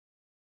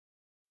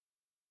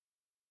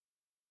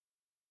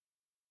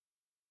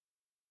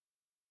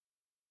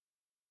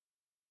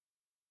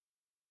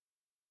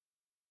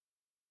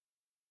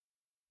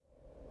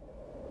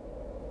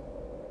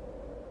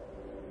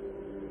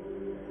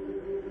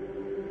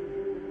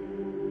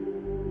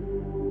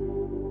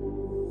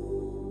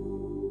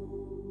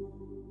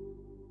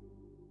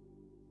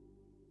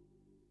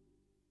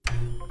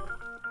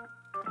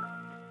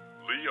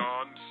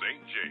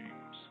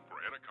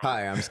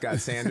Hi, I'm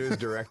Scott Sanders,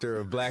 director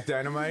of Black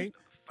Dynamite.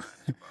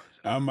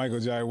 I'm Michael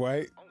Jai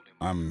White.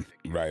 I'm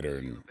writer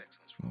in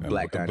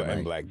Black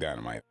Dynamite. Black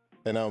Dynamite.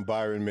 And I'm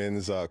Byron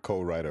Minns,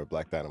 co-writer of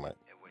Black Dynamite.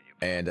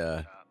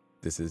 And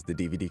this is the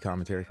DVD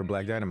commentary for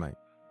Black Dynamite.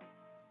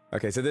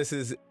 Okay, so this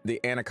is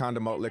the Anaconda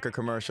Malt Liquor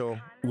commercial.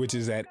 Which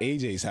is at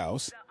AJ's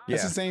house.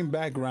 That's Yeah. the same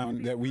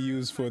background that we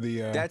use for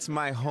the... That's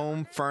my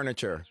home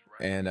furniture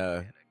and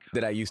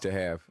that I used to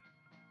have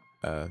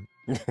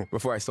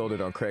before I sold it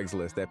on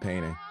Craigslist, that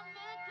painting.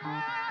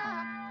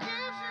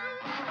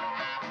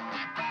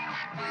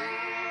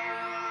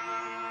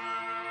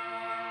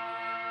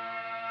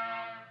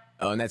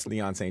 Oh, and that's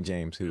Leon St.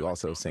 James, who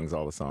also sings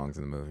all the songs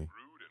in the movie.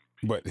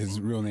 But his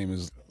real name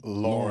is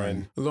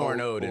Lauren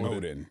Odin.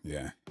 Odin,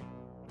 yeah.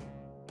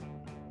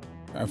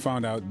 I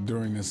found out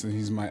during this that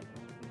he's my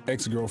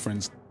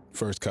ex-girlfriend's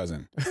first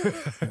cousin.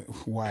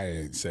 Why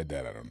I said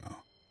that, I don't know.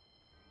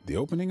 The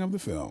opening of the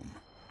film.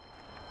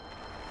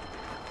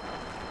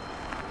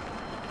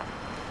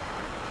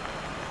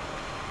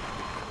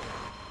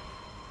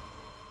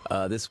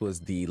 This was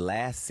the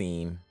last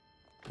scene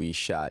we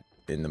shot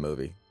in the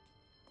movie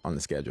on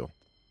the schedule,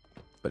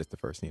 but it's the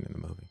first scene in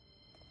the movie.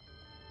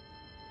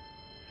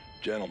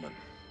 Gentlemen,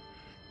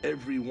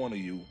 every one of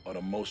you are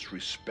the most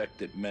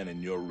respected men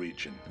in your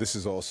region. This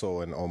is also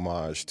an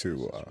homage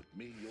to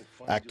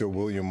actor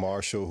William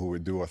Marshall, who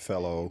would do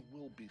Othello,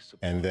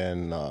 and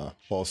then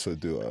also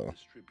do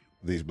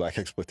these black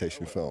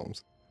exploitation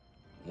films.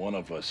 One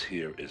of us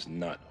here is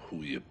not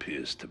who he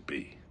appears to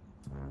be.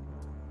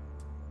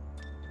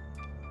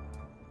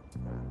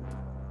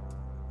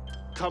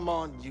 Come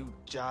on, you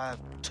jive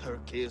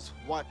turkeys.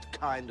 What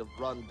kind of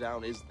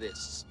rundown is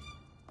this?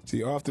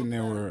 See, often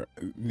there were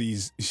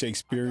these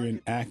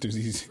Shakespearean actors,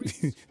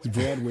 these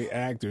Broadway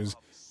actors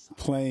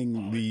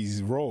playing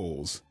these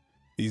roles,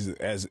 these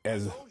as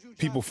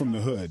people from the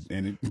hood,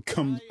 and it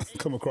come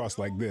across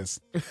like this.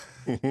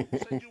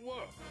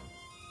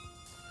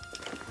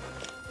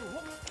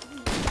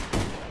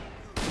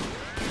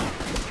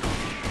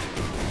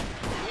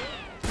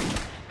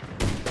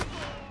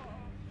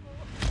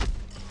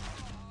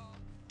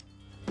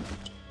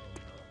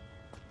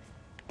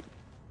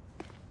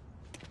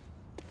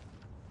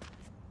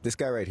 This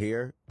guy right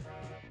here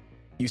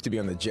used to be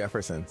on the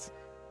Jeffersons.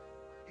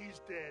 He's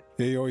dead.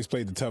 He always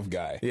played the tough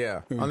guy.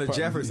 Yeah, on the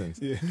Jeffersons.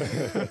 Yeah.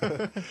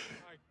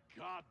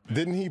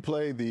 Didn't he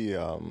play the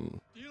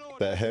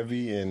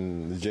heavy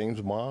in the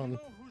James Bond?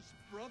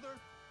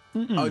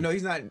 Oh, no,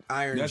 he's not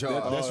Iron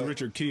Jaw. That's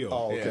Richard Keel.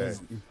 Oh, okay.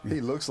 Yeah.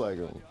 He looks like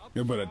him.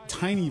 Yeah, but a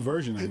tiny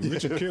version of him.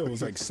 Richard Keel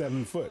was like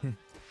 7 foot.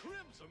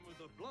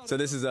 So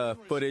this is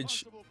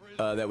footage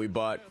that we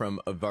bought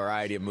from a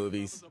variety of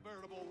movies.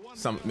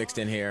 Some mixed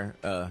in here.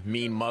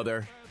 Mean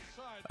Mother,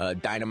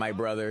 Dynamite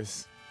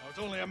Brothers. Now, it's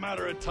only a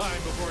matter of time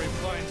before he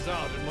finds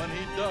out, and when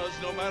he does,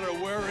 no matter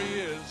where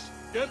he is,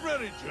 get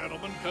ready,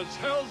 gentlemen, because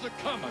hell's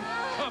a-coming,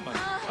 coming,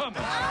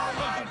 coming,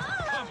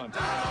 coming,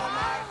 coming.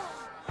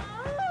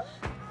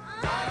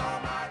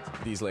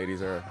 These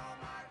ladies are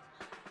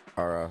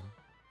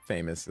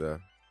famous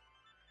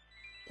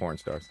porn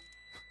stars.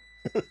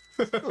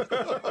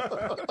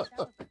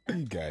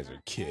 You guys are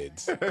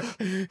kids.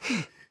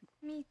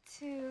 Me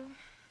too.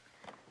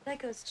 That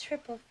goes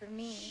triple for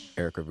me.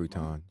 Erica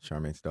Vuitton,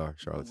 Charmaine Starr,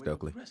 Charlotte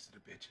Stokely.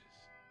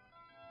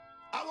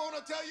 I want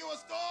to tell you a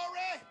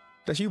story.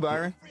 That's you,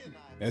 Byron.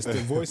 That's the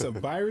voice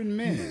of Byron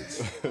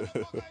Minns.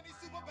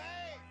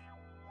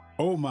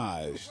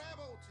 Homage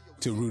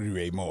to Rudy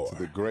Ray Moore.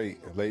 The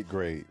late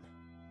great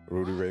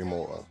Rudy Ray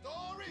Moore.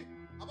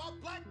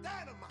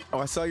 Oh,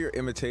 I saw your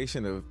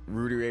imitation of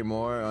Rudy Ray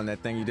Moore on that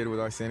thing you did with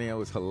Arsenio. It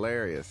was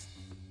hilarious.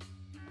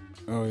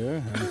 Oh,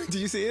 yeah? Did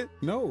you see it?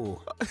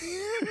 No.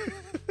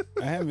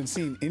 I haven't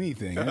seen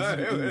anything. I just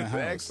It in the was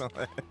house.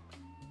 excellent.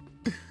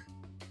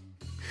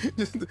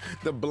 Just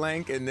the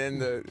blank and then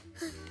the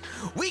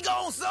we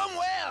going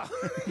somewhere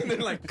and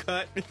then like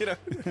cut, you know.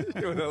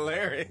 It was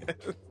hilarious.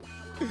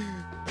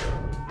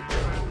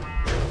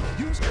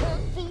 Use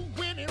kung fu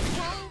when it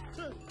wrong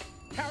to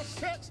have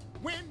sex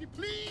when you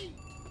please.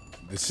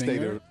 The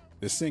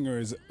singer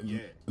is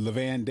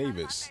LaVan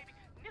Davis,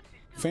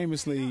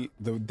 famously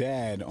the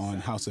dad on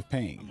House of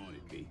Pain.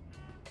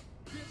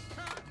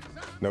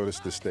 Notice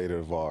the state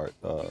of art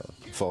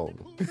phone.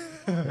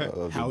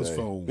 Of House the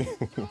day.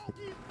 phone.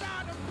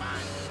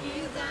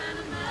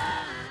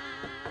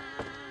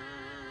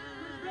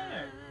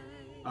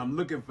 I'm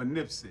looking for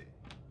Nipsey.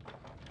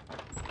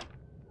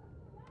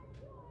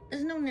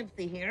 There's no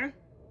Nipsey here.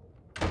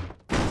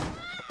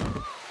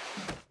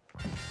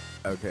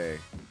 Okay.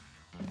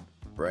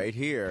 Right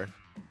here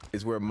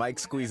is where Mike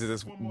squeezes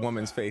this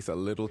woman's face a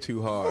little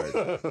too hard.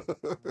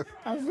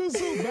 I feel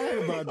so bad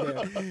about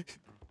that.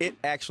 It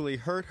actually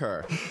hurt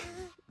her.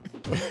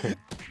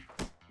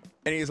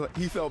 And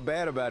he felt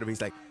bad about it.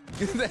 He's like,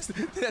 that's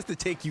the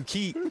take you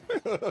keep.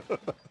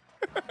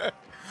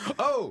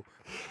 Oh,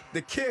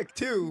 the kick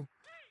too.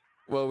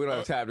 Well, we don't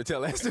have time to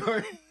tell that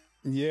story.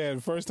 Yeah,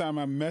 the first time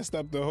I messed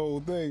up the whole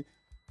thing.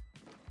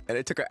 And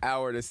it took an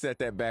hour to set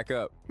that back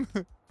up.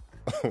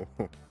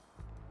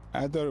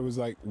 I thought it was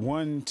like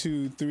 1,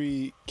 2,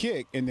 3,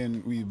 kick, and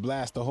then we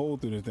blast a hole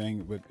through the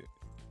thing. But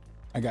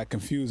I got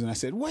confused, and I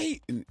said,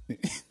 "Wait!" And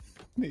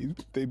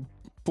they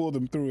pulled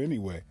them through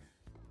anyway.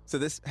 So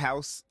this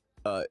house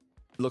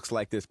looks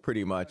like this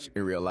pretty much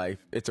in real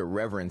life. It's a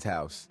reverend's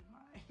house,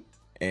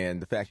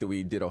 and the fact that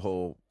we did a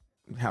whole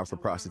house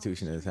of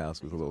prostitution in this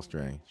house was a little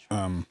strange.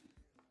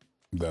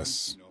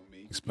 Thus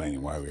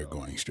explaining why we are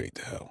going straight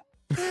to hell.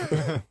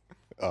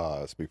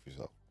 Speak for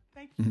yourself.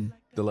 Thank you.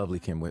 The lovely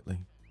Kim Whitley.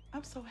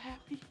 I'm so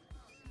happy.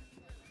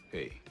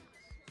 Hey,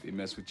 they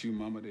mess with you,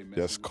 mama. They mess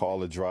Yes, with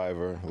Carla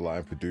Driver,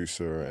 line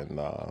producer, and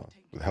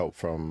with help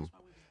from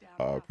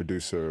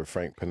producer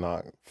Frank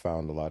Pinnock,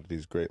 found a lot of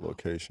these great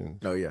locations.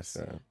 Oh, yes.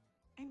 Yeah.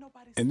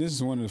 And this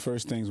is one of the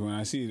first things when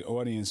I see the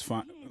audience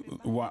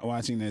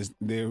watching this,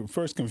 they're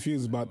first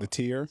confused about the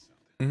tear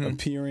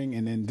appearing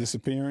and then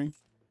disappearing.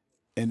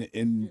 And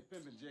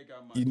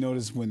you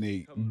notice when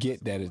they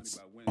get that it's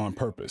on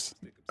purpose.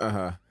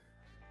 I'm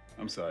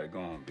sorry, go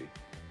on, B.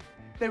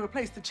 They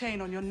replaced the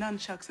chain on your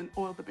nunchucks and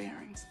oiled the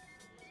bearings.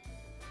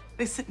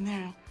 They're sitting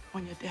there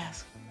on your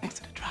desk next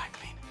to the dry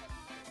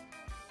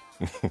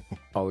cleaner.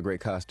 All the great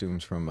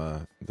costumes from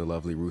the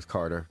lovely Ruth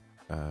Carter,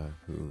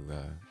 who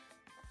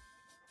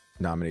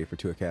nominated for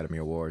 2 Academy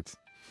Awards.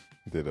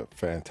 Did a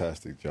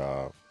fantastic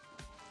job.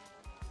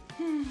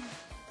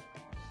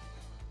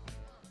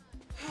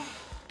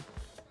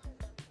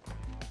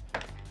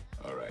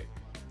 All right.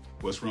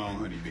 What's wrong,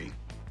 honey B?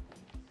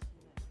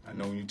 I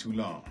known you too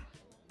long.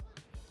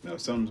 Now,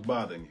 if something's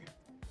bothering you,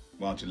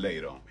 why don't you lay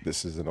it on me?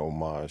 This is an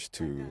homage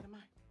to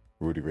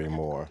Rudy Ray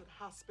Moore,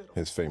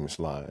 his famous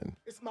line.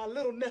 It's my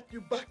little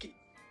nephew, Bucky.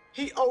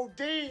 He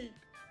OD'd.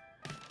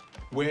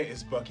 Where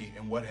is Bucky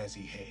and what has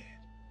he had?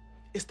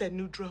 It's that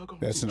new drug on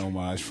That's an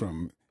homage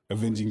from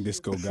Avenging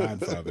Disco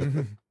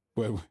Godfather.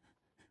 But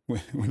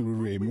when Rudy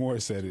Ray Moore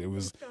said it, it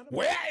was,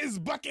 "Where is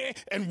Bucky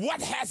and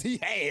what has he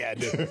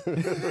had?"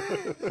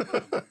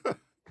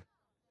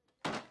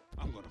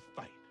 I'm gonna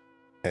fight.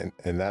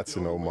 And that's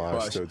an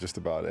homage to just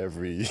about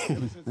every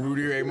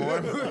Rudy Ray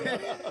Moore.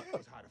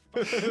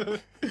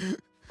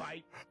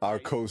 Fight. our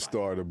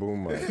co-star, the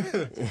Boom Mic.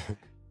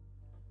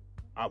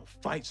 I will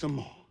fight some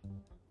more.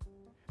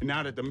 And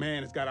now that the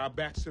man has got our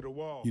backs to the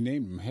wall, You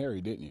named him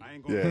Harry, didn't you? I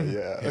ain't gonna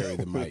Yeah. Harry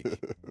the Mic.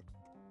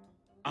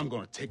 I'm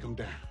gonna take him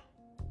down.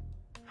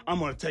 I'm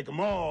gonna take them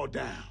all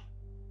down.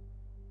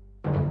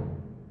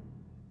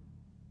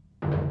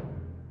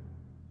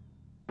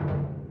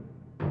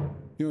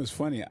 You know, it's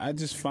funny. I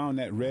just found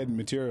that red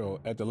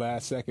material at the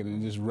last second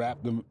and just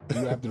wrapped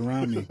it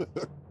around me.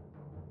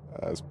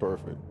 That's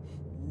perfect.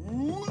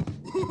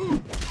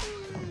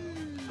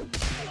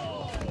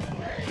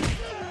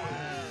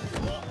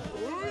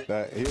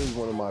 Now, here's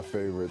one of my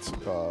favorites.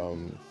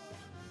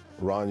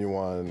 Ron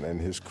Yuan and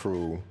his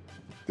crew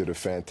did a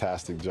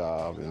fantastic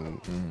job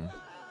in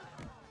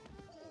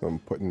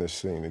putting this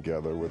scene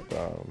together with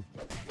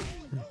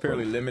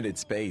Fairly limited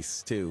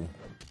space, too.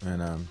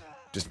 And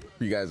just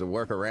for you guys to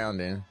work around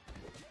in.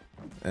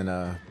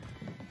 And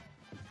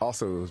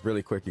also, it was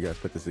really quick you guys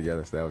put this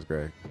together, so that was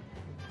great.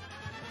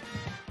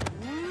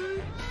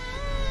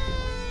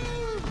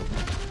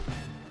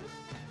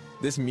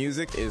 This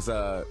music is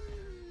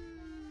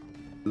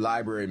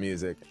library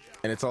music,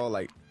 and it's all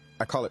like,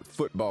 I call it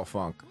football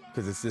funk,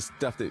 because it's this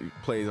stuff that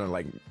plays on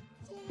like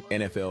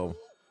NFL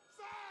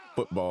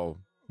football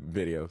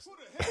videos.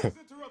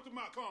 Interrupted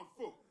my kung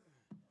fu.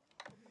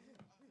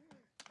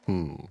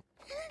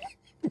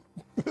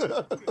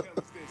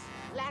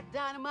 Black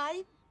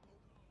Dynamite?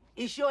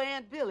 It's your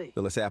Aunt Billy.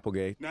 Phyllis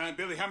Applegate. Now, Aunt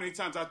Billy, how many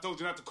times I told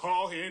you not to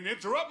call here and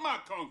interrupt my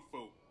kung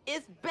fu?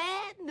 It's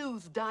bad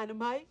news,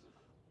 Dynamite.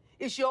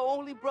 It's your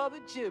only brother,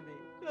 Jimmy.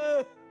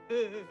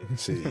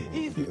 See.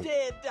 He's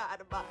dead,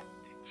 Dynamite.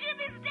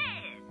 Jimmy's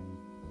dead.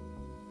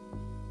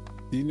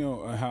 Do you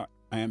know how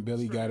Aunt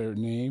Billy got her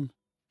name?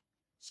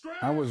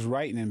 I was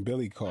writing and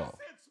Billy called.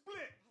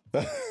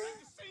 I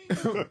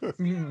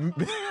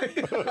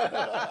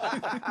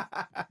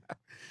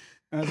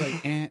was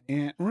like,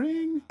 Aunt,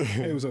 ring.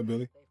 Hey, what's up,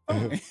 Billy?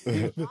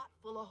 Lot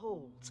full of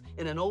holes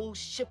in an old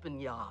shipping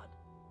yard.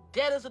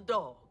 Dead as a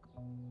dog.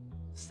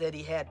 Said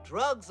he had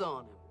drugs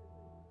on him.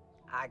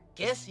 I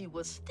guess he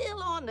was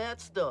still on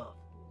that stuff.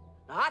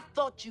 Now, I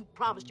thought you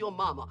promised your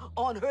mama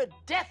on her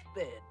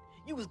deathbed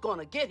you was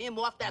gonna get him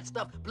off that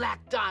stuff, Black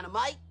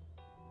Dynamite.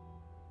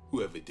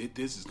 Whoever did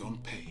this is gonna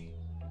pay.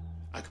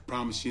 I can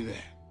promise you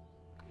that.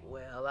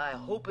 Well, I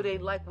hope it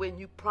ain't like when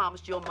you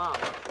promised your mama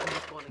you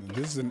was gonna get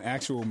This is an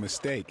actual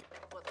mistake.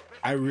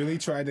 I really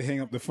tried to hang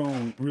up the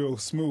phone real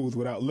smooth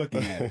without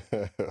looking at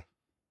it.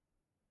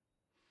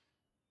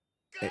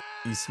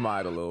 You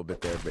smiled a little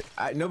bit there, but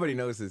nobody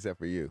knows this except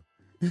for you.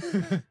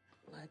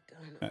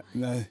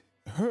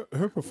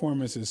 Her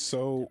performance is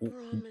so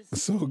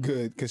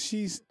good because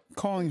she's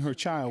calling her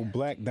child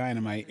Black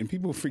Dynamite, and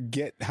people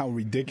forget how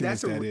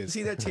ridiculous that is.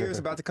 See, that tear is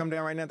about to come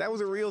down right now. That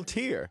was a real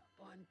tear.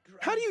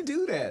 How do you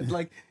do that?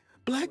 Like,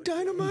 Black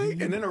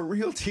Dynamite, and then a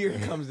real tear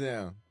comes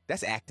down.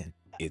 That's acting.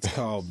 It's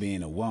called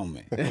being a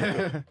woman.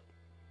 I'm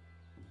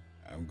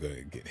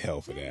gonna get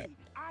hell for that.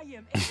 I I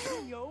am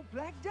 18-year-old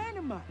Black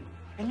Dynamite,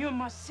 and you're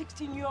my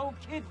 16-year-old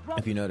kid brother.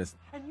 If you notice,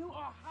 and you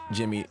are high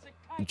Jimmy as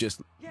a kite.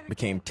 just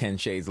became 10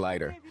 shades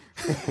lighter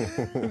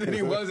than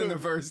he was in the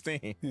first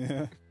scene.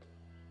 Yeah.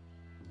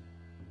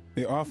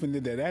 They often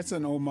did that. That's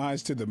an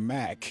homage to the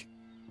Mac.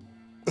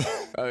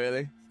 Oh,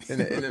 really? In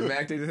the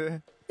Mac, they did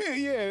that?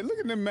 Yeah, look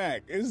at the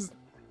Mac. It's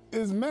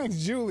Max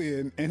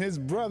Julian and his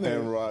brother.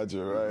 And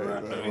Roger,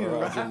 right?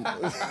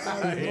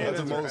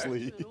 Roger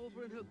Mosley.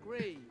 Over in her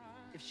grave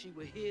if she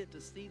were here to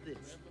see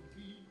this.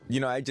 You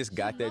know, I just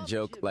got that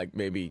joke like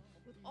maybe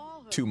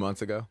 2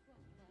 months ago.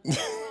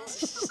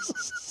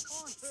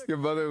 Your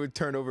mother would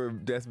turn over her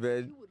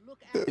deathbed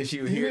if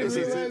she would hear You it.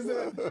 didn't realize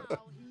that?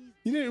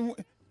 You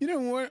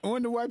didn't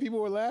wonder why people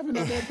were laughing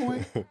at that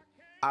point?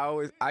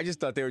 I just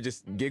thought they were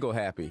just giggle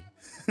happy.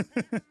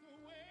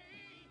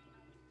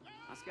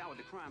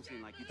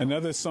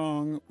 Another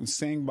song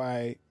sang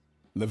by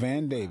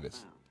LeVan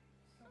Davis.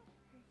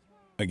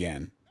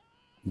 Again,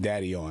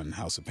 Daddy on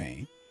House of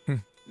Pain.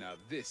 Now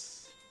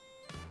this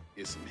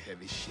is some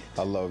heavy shit.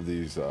 I love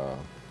these,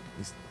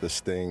 the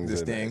stings. The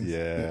stings.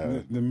 Yeah.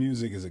 The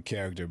music is a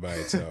character by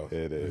itself.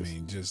 It is. I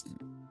mean, just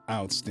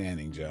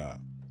outstanding job.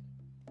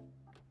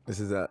 This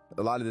is a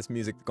lot of this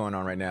music going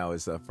on right now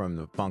is from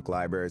the Funk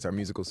Libraries. Our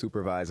musical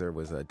supervisor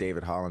was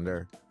David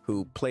Hollander,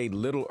 who played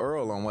Little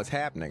Earl on What's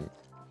Happening.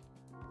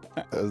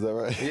 Is that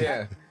right?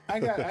 Yeah. I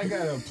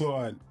gotta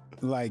applaud,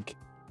 like,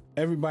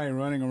 everybody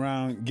running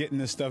around getting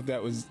the stuff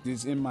that was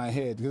in my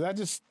head. Because I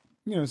just,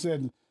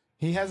 said,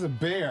 he has a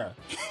bear.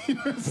 You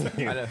know what I'm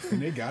saying? I know.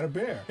 And they got a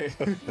bear.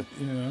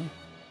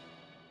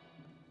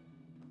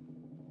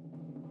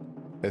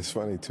 It's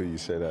funny, too, you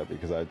say that,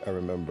 because I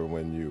remember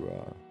when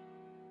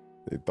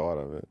they thought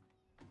of it.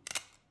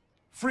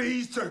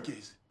 Freeze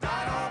turkeys.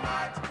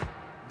 Dynamite.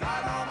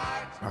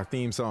 Dynamite. Our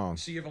theme song.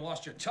 See, you haven't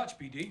lost your touch,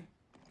 BD.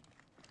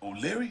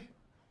 O'Leary?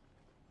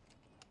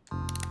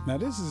 Now,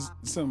 this is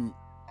some...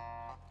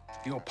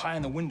 The old pie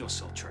in the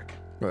windowsill trick.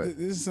 Right.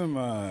 This is some,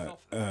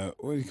 what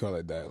do you call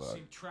that dialogue?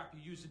 Same trap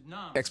you use at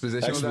Nam.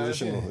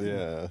 Expositional.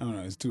 Yeah. I don't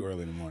know, it's too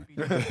early in the morning.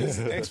 It's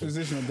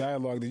expositional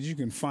dialogue that you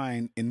can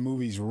find in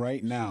movies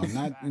right now.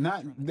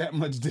 Not that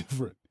much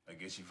different. I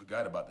guess you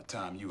forgot about the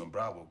time you and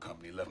Bravo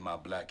Company left my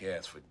black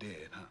ass for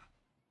dead, huh?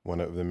 One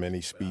of the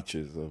many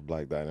speeches of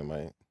Black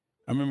Dynamite.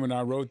 I remember when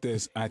I wrote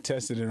this, I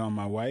tested it on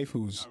my wife,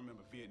 who's,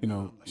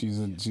 she's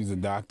a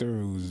doctor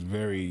who's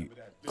very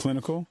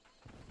clinical,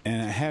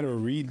 and I had her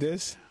read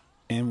this,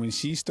 and when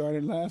she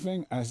started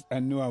laughing, I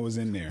knew I was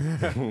in there.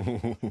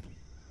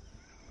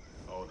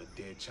 All the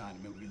dead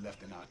Chinamen we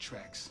left in our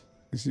tracks.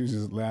 She was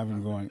just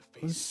laughing, going,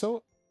 "It's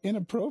so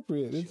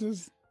inappropriate." It's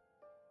just,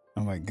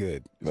 I'm like,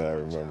 good. But I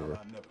remember.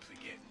 I'll never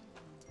forget.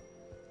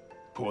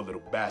 Poor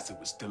little bastard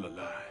was still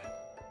alive.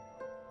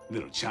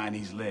 Little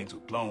Chinese legs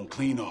were blown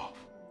clean off.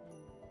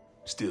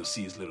 Still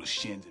see his little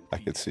shins and I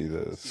could see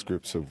the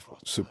script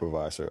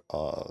supervisor.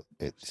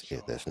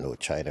 There's no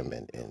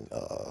Chinaman in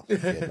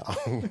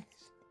Vietnam.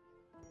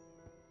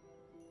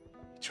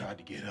 He tried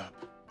to get up.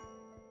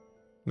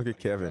 Look at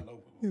Kevin.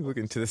 He's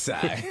looking to the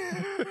side.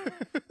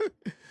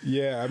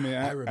 Yeah, I mean,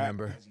 I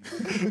remember.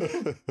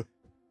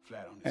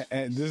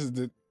 And this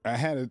is I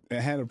had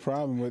a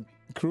problem with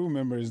crew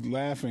members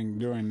laughing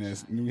during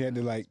this. And we had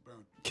to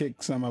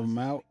kick some of them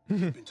out.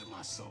 Into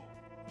my soul.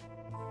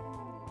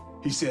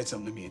 He said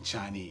something to me in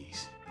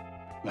Chinese.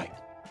 Like,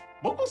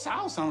 Buku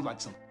Sao sounds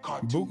like some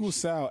cartoon. Buku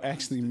Sao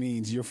actually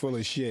means you're full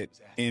of shit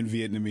in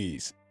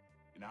Vietnamese.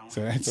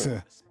 So that's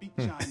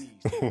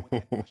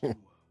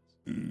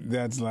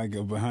that's like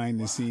a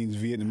behind the scenes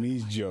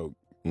Vietnamese joke.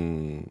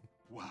 Mm.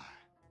 Why?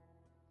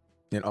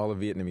 And all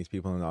the Vietnamese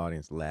people in the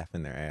audience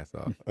laughing their ass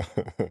off.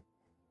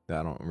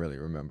 I don't really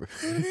remember.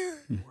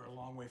 We're a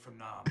long way from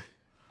Nam.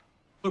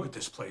 Look at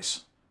this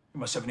place. You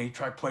must have an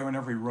 8-track player in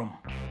every room.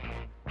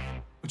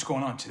 What's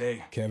going on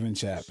today? Kevin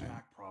Chapman.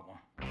 Smack problem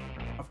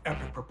of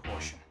epic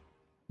proportion.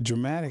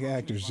 Dramatic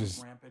actors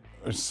just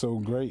are so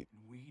great.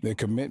 Their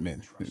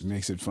commitment, it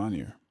makes it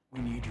funnier.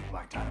 We need you,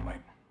 Black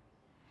Dynamite.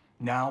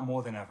 Now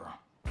more than ever.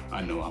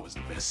 I know I was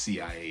the best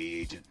CIA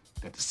agent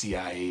that the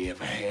CIA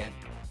ever had.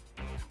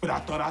 But I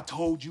thought I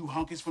told you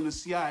hunkers from the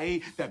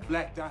CIA that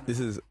Black Dynamite... This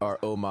is our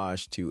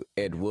homage to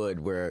Ed Wood,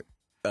 where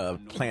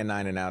Plan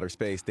 9 in Outer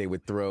Space, they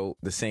would throw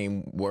the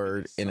same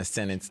word in a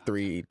sentence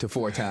 3 to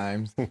 4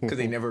 times because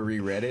they never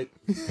reread it.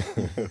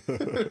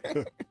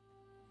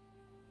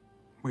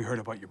 We heard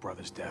about your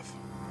brother's death.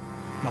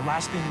 And the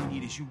last thing we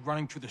need is you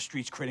running through the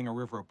streets creating a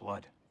river of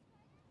blood.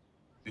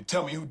 Then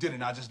tell me who did it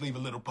and I'll just leave a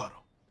little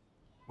puddle.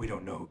 We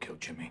don't know who killed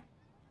Jimmy.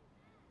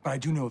 But I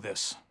do know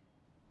this.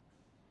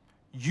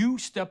 You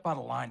step out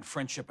of line,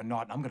 friendship or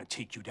not, and I'm gonna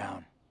take you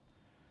down.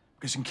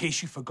 Because in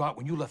case you forgot,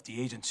 when you left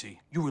the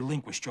agency, you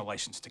relinquished your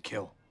license to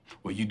kill.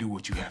 Well, you do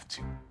what you have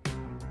to.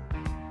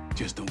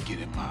 Just don't get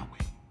in my way.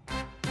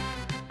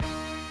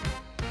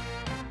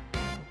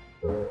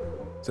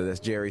 So that's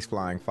Jerry's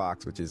Flying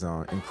Fox, which is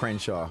in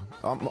Crenshaw.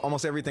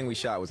 Almost everything we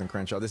shot was in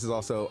Crenshaw. This is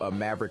also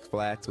Maverick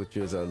Flats, which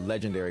is a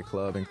legendary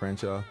club in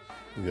Crenshaw.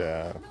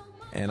 Yeah.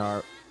 And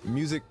our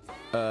music,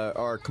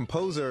 our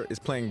composer is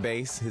playing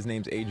bass. His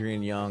name's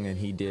Adrian Young, and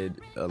he did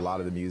a lot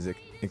of the music,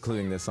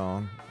 including this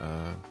song.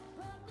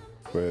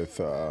 With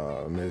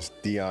Miss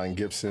Dion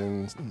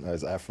Gibson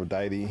as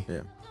Aphrodite.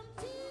 Yeah.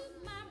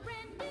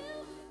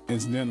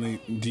 Incidentally,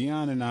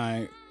 Dion and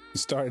I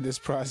started this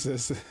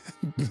process.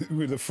 We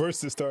were the first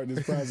to start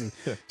this process.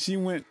 She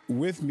went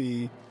with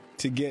me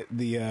to get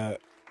the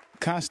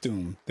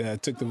costume that I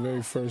took the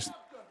very first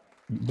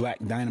Black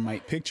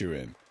Dynamite picture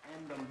in.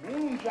 And the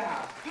moon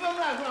guy. Give him a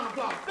nice round of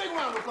applause. Big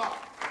round of applause.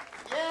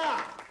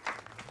 Yeah.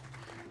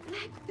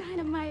 Black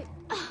Dynamite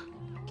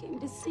came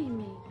to see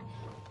me.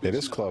 Yeah,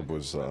 this club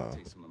was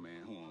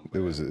it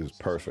was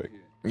perfect.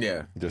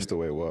 Yeah, just the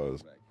way it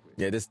was.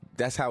 Yeah,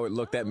 that's how it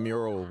looked. That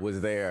mural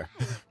was there.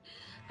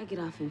 I get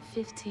off in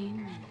 15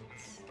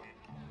 minutes.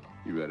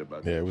 You read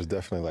about that? Yeah, it was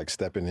definitely like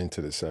stepping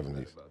into the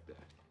 70s.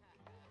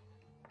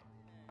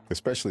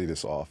 Especially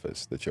this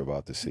office that you're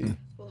about to see.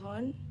 Well,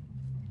 hon,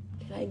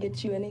 can I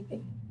get you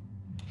anything?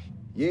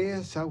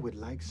 Yes, I would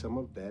like some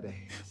of that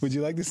ass. Would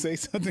you like to say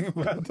something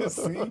about this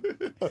scene?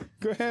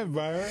 Go ahead,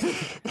 Byron.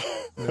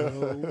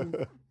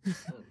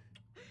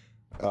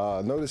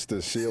 No. Notice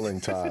the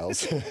ceiling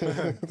tiles.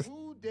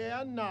 Who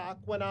dare knock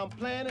when I'm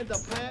planning to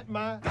plant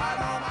my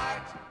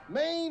dynamite?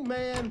 Main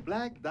man,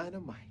 Black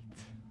Dynamite.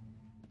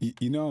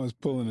 You know, I was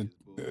pulling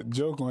a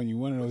joke on you.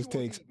 One of those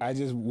takes, I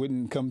just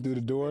wouldn't come through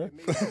the door.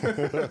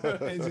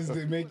 And just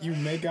to make you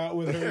make out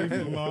with her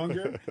even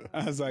longer.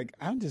 I was like,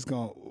 I'm just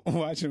going to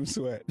watch him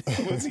sweat.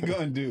 What's he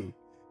going to do?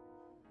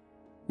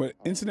 But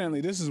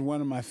incidentally, this is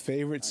one of my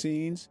favorite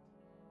scenes,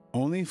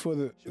 only for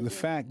the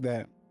fact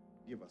that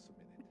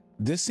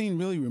this scene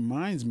really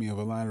reminds me of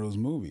a lot of those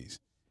movies.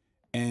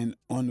 And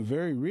on the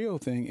very real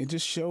thing, it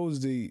just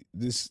shows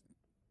this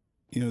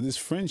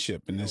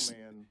friendship and this,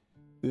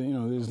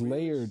 there's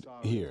layered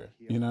here.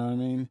 You know what I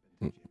mean?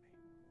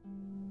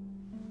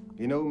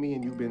 You know, me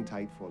and you've been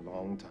tight for a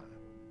long time.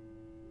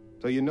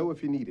 So you know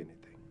if you need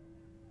anything.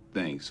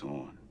 Thanks,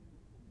 Horn.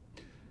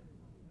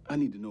 I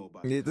need to know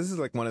about... Yeah, this is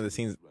like one of the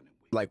scenes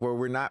like where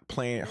we're not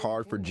playing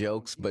hard for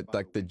jokes, but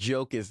like the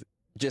joke is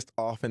just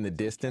off in the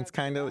distance,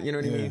 kind of. You know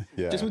what I mean?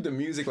 Yeah. Just with the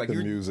music, like the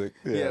music.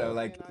 Yeah,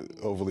 like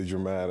overly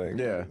dramatic.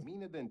 Yeah.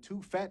 Meaner than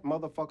two fat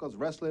motherfuckers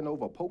wrestling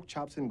over pork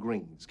chops and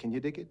greens. Can you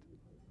dig it?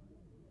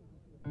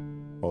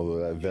 Although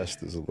that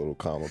vest is a little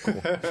comical.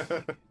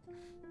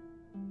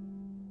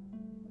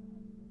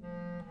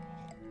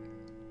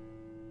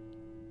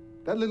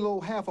 That little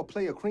old half a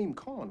plate of cream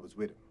corn was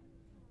with him.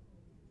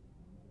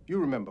 You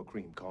remember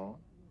cream corn?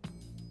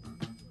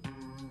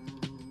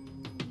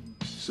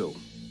 So,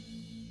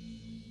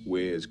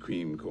 where's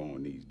cream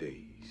corn these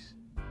days?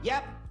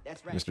 Yep,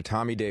 that's right. Mr.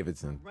 Tommy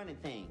Davidson. Running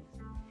things.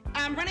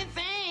 I'm running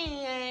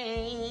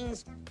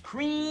things.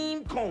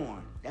 Cream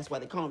corn. That's why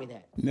they call me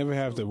that. Never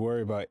have to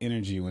worry about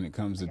energy when it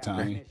comes to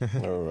Tommy.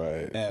 All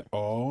right. At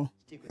all.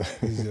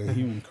 He's a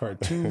human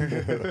cartoon.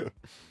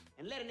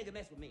 And let a nigga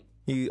mess with me.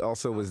 He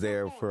also was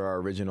there for our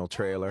original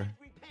trailer.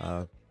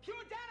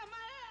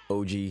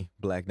 OG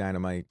Black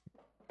Dynamite.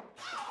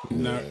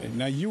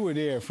 Now you were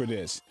there for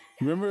this.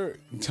 Remember,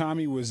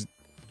 Tommy was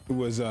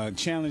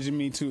challenging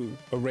me to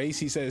a race.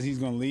 He says he's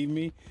going to leave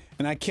me,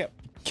 and I kept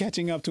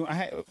catching up to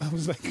him. I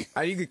was like,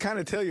 you could kind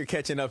of tell you're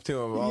catching up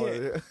to him.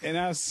 Yeah, and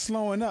I was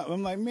slowing up.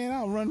 I'm like, man,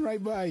 I'll run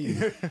right by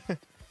you.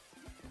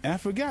 And I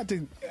forgot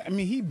to. I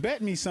mean, he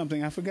bet me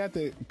something. I forgot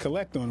to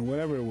collect on it,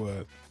 whatever it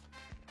was.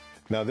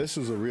 Now this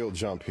was a real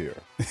jump here.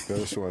 I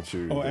just want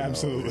you. Oh,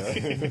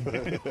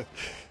 absolutely.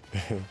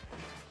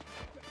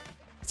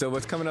 So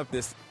what's coming up?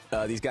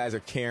 These guys are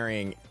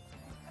carrying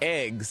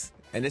eggs,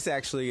 and this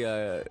actually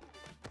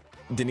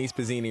Denise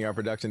Pizzini, our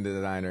production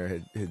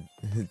designer,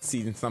 had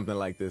seen something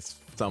like this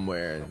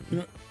somewhere.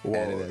 And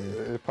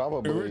it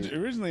probably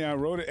originally I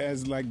wrote it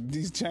as like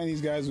these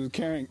Chinese guys were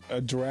carrying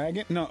a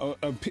dragon. No,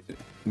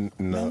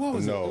 what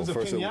was it? It was a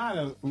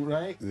piñata,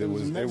 right? It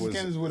was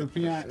Mexicans with a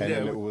piñata, and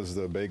then it was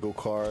the bagel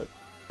cart.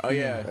 Oh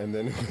yeah, and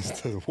then it was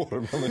the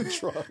watermelon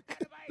truck.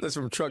 That's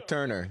from Truck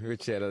Turner,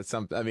 which had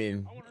something. I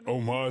mean,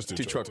 homage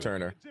to Truck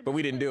Turner, but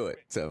we didn't do it.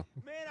 So.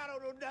 Man, I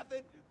don't know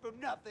nothing from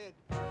nothing.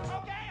 Okay,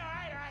 all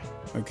right.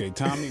 Okay,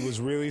 Tommy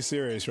was really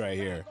serious right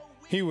here.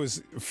 He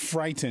was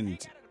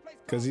frightened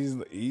because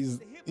he's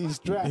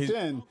strapped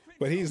in,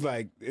 but he's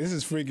like, this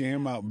is freaking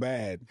him out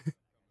bad.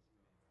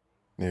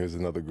 Here's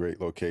another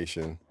great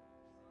location.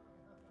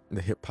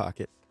 The Hip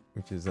Pocket,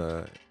 which is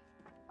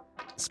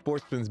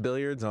Sportsman's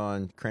Billiards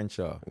on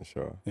Crenshaw.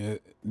 Yeah,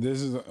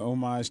 this is an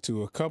homage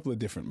to a couple of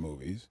different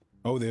movies.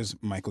 Oh, there's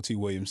Michael T.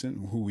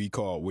 Williamson, who we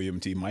call William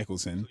T.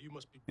 Michelson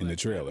in the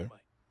trailer.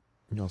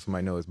 You also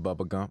might know as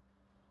Bubba Gump.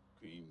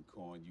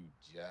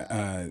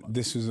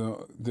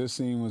 This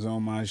scene was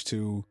homage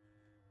to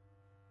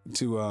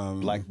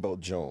Black Belt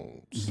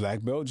Jones.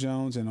 Black Belt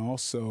Jones, and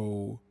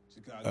also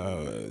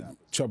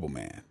Trouble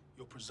Man.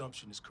 Your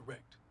presumption is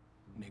correct,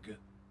 nigga.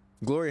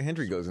 Gloria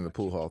Hendry goes in the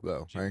pool hall,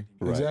 though, right?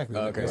 Exactly.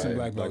 Okay. That's in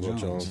Black Belt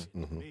Jones.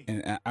 Mm-hmm.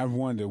 And I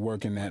wanted to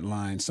work in that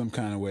line some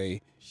kind of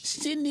way.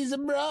 Sydney's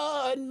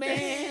abroad,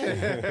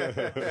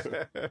 man.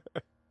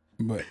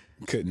 But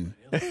couldn't.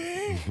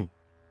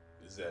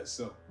 Is that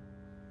so?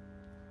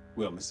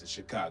 Well, Mr.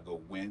 Chicago,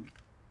 when?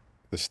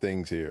 The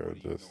stings here are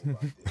just.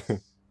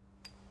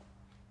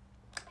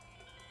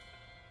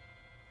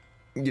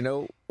 You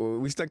know,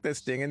 we stuck that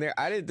sting in there.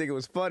 I didn't think it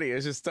was funny.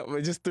 It's just something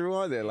it just threw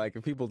on there. Like,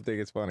 if people think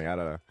it's funny, I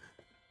don't know.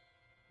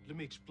 Let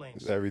me explain.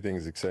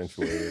 Everything's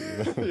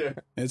accentuated. You know? Yeah.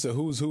 It's a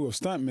who's who of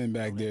stuntmen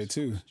back there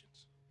too.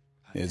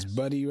 There's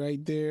Buddy right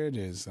there.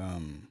 There's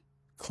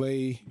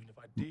Clay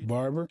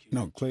Barber.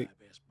 No, Clay.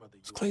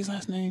 What's Clay's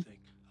last name?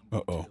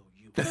 Uh-oh.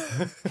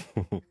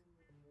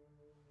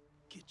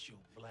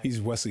 He's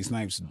Wesley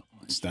Snipes'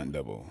 stunt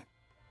double.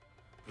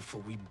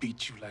 Before we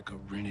beat you like a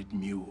rented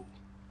mule.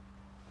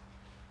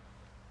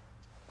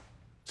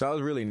 So I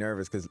was really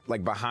nervous because,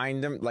 like,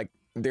 behind them, like,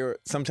 there were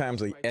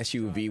sometimes like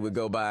SUV would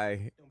go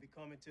by,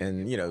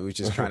 and you know, we was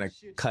just trying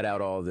to cut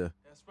out all the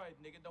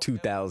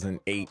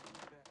 2008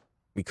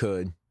 we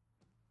could.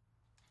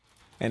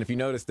 And if you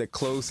notice, the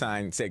close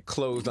sign said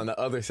closed on the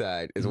other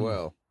side as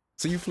well.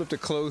 So you flipped a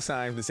close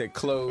sign that said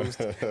closed,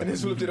 and then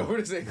flipped it over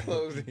to say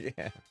closed again.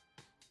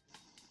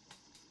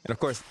 And of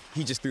course,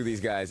 he just threw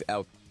these guys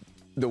out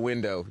the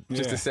window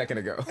just a second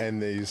ago.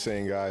 And these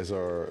same guys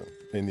are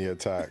in the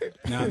attack.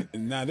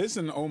 Now this is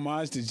an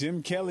homage to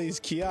Jim Kelly's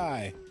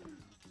Ki.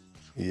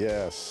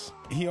 Yes.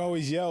 He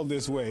always yelled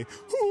this way.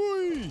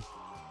 Hooey!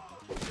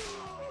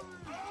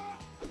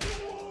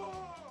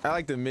 I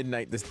like the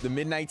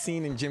midnight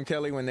scene in Jim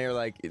Kelly when they're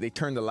like they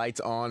turn the lights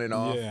on and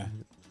off. Yeah.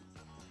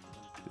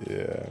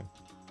 Yeah.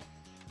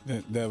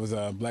 That was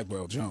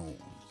Blackwell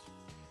Jones.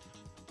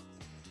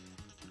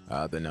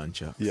 The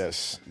nunchucks.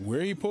 Yes.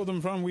 Where he pulled them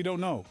from, we don't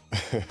know.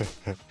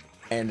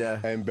 And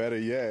better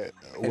yet,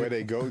 where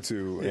they go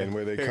to and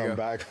where they come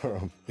back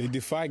from. They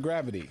defy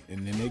gravity,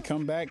 and then they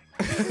come back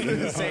in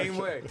the same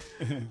way.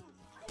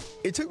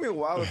 It took me a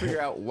while to figure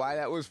out why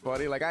that was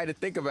funny. Like, I had to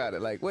think about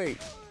it. Like, wait,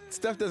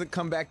 stuff doesn't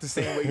come back the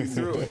same way you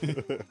threw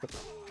it.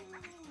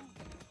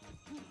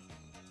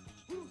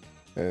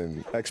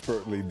 And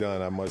expertly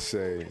done, I must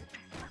say.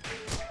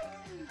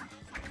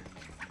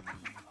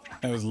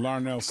 That was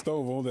Larnell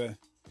Stovall,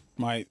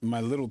 my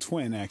little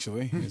twin,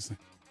 actually. It's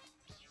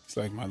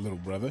like my little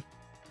brother.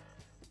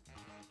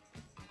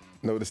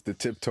 Notice the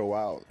tiptoe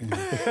out.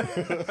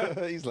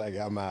 He's like,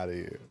 I'm out of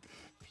here.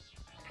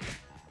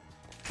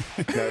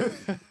 Now,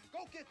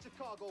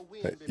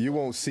 you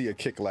won't see a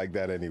kick like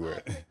that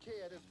anywhere.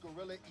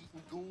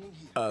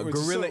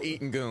 Gorilla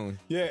eating goon.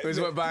 Yeah, is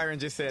what Byron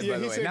just said, by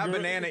the way. Not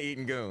banana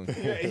eating goon.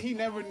 Yeah, he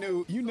never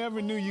knew. You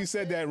never knew you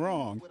said that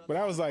wrong. But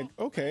I was like,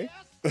 okay.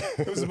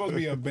 It was supposed to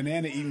be a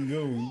banana eating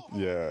goon.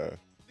 Yeah.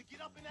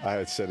 I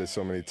had said it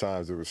so many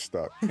times it was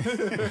stuck.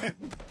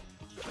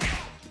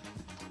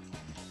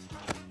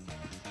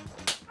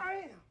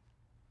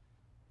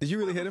 Did you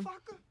really hit him?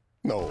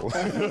 No.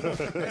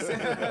 It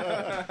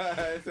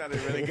sounded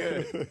really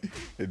good.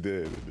 It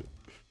did.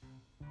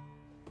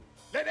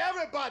 Let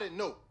everybody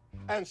know,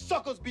 and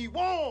suckers be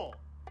warned,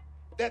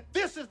 that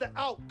this is the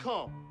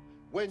outcome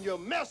when you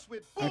mess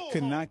with I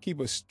could not keep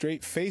a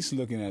straight face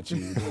looking at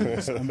you.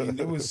 I mean,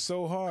 it was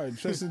so hard,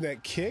 especially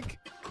that kick.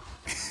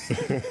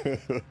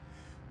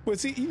 But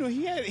see, you know,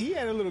 he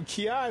had a little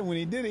ki when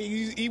he did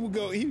it. He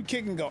would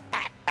kick and go.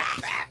 Ah, ah,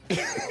 ah.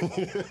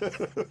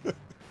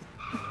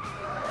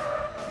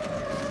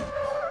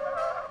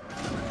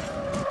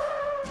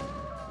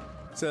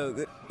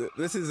 So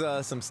this is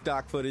some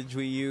stock footage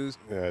we used.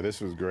 Yeah, this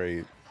was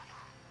great.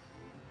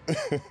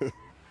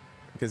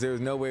 Because there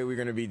was no way we were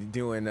going to be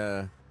doing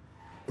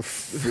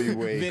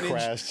freeway vintage,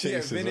 crash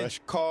chases. Vintage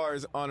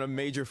cars on a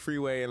major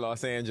freeway in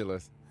Los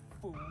Angeles.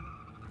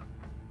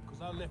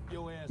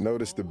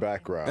 Notice the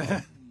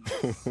background.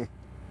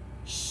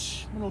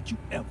 Shh, don't you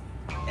ever.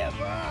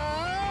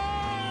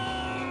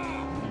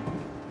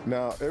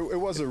 Now, it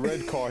was a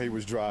red car he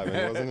was driving,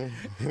 wasn't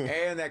it?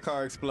 And that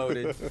car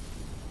exploded.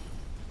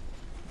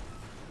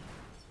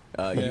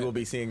 You will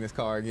be seeing this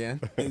car again.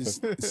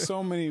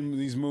 So many of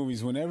these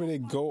movies, whenever they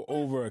go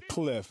over a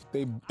cliff,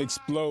 they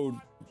explode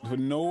for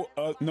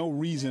no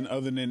reason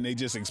other than they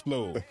just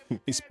explode.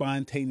 They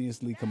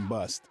spontaneously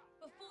combust.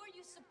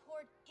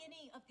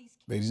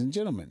 Ladies and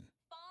gentlemen,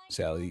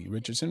 Sally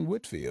Richardson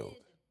Whitfield.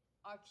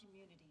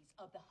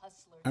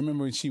 I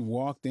remember when she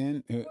walked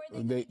in,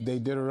 they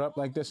did her up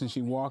like this, and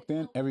she walked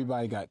in,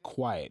 everybody got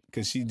quiet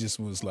because she just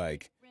was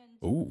like,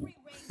 ooh.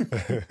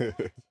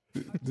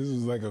 This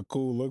was like a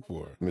cool look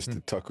for her.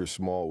 Mr. Tucker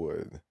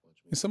Smallwood.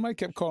 And somebody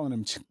kept calling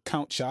him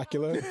Count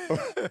Chocula.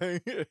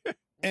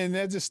 And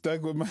that just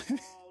stuck with my...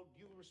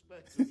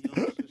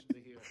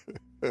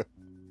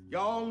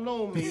 Y'all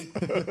know me.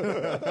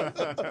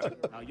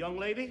 Now, young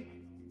lady,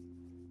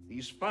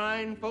 these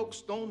fine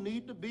folks don't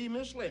need to be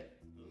misled.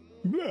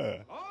 Blah.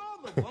 All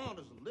they want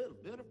is a little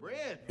bit of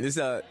bread. This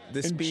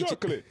speech,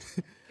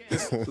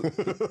 this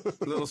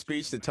little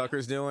speech that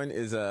Tucker's doing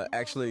is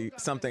actually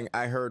something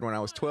I heard when I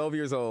was 12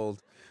 years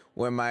old,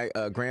 when my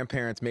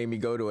grandparents made me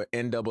go to an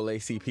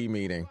NAACP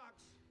meeting.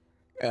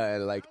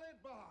 Like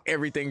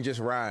everything just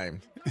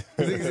rhymed. It's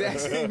the exact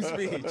same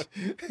speech.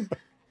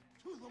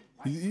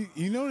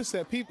 You notice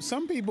that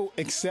some people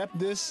accept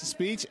this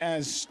speech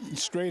as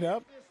straight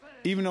up,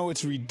 even though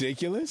it's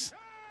ridiculous.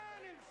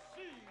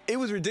 It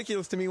was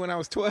ridiculous to me when I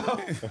was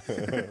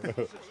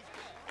 12.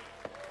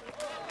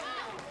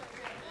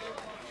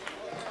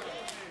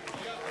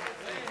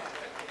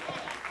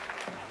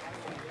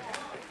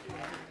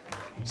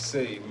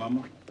 Say,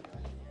 mama.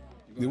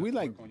 Did we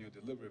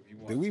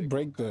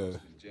break the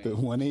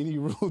 180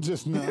 rule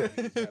just now?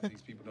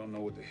 These people don't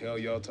know what the hell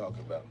y'all talking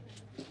about.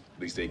 At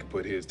least they can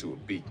put his to a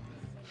beat.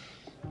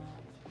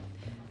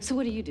 So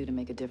what do you do to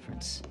make a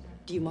difference?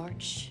 Do you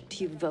march?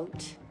 Do you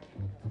vote?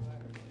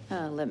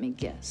 Let me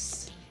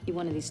guess. You're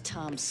one of these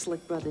Tom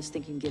Slick brothers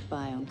think you can get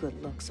by on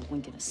good looks, a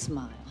wink and a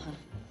smile, huh?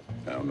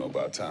 I don't know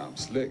about Tom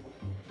Slick,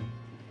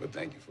 but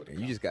thank you for the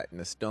You just got in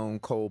a stone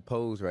cold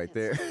pose right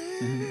there.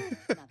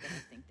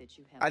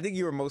 I think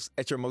you were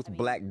at your most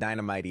Black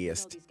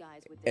Dynamite-iest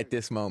at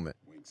this moment.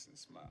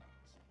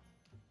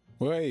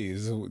 Well, hey,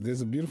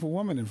 there's a beautiful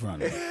woman in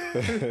front of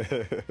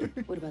you.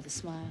 What about the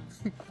smile?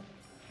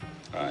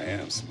 I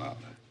am smiling.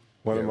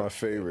 One of my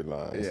favorite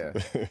lines. Yeah.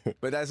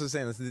 But that's what I'm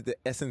saying. This is the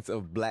essence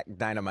of Black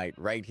Dynamite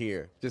right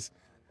here. Just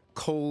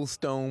cold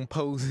stone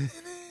posing.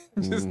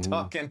 Just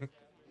talking.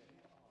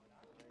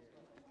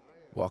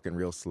 Walking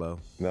real slow.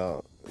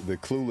 Now, the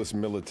clueless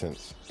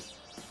militants.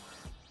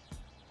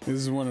 This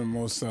is one of the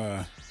most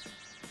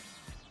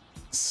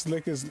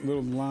slickest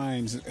little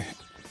lines.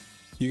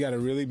 You got to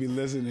really be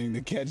listening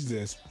to catch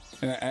this.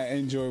 And I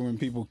enjoy when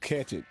people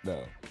catch it,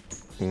 though.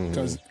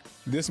 Because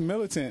this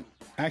militant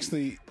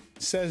actually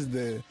says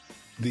the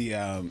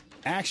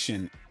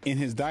action in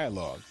his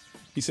dialogue.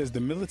 He says, the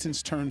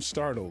militants turned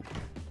startled.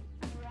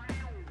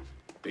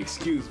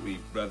 Excuse me,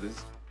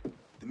 brothers.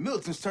 The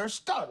militants turned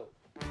startled.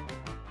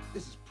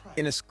 This is private.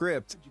 In a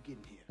script,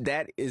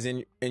 that is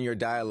in your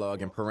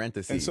dialogue in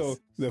parentheses. And so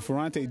the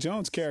Ferrante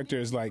Jones character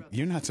is like,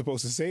 you're not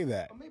supposed to say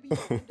that.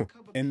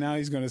 And now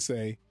he's going to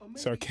say,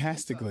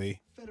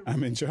 sarcastically,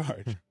 I'm in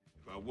charge. If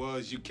I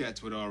was, you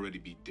cats would already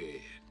be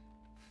dead.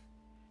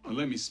 Well,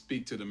 let me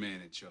speak to the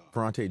man in charge.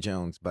 Ferrante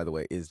Jones, by the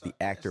way, is the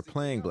actor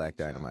playing Black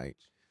Dynamite.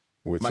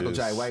 Which Michael is,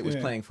 Jai White was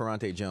playing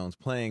Ferrante Jones,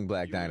 playing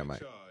Black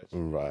Dynamite.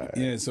 Right.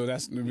 Yeah, so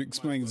that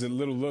explains the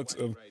little looks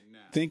of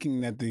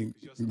thinking that the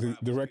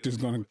director's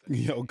going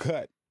to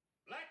cut.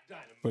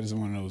 But it's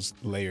one of those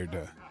layered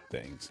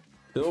things.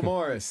 Bill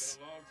Morris.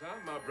 Long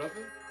time, my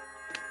brother.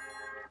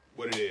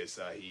 What it is,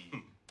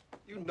 Saheed?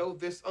 You know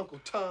this, Uncle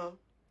Tom.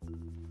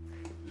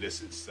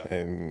 Listen, son.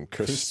 And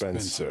Chris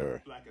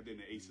Spencer. Blacker than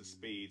the ace of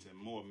spades and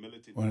more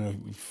militant. One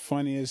of the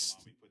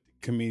funniest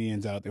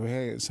comedians out there. We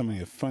had some of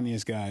the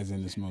funniest guys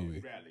in this movie.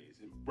 Rallies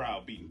and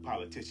browbeating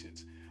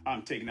politicians.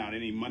 I'm taking out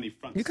any money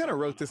front. You kind of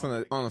wrote this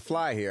on the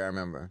fly here, I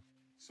remember.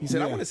 He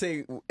said, I want to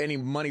say any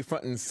money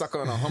front and suck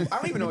on a hump. I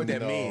don't even know what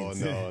that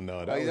means.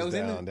 No. That was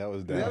down. That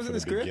was down for the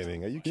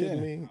beginning. Are you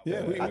kidding me?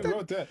 Yeah, we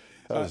wrote that.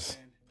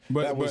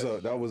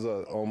 That was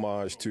a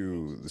homage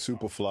to the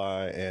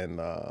Superfly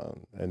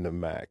and the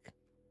Mac.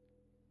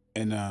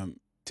 And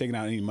taking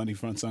out any money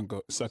front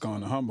suck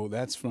on the humble.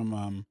 That's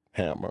from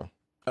Hammer.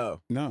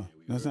 Oh no,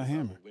 that's not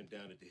Hammer. Went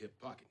down at the hip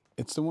pocket.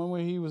 It's the one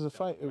where he was a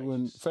fighter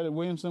when Freddie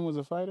Williamson was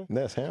a fighter.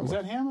 That's Hammer. Was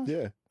that Hammer?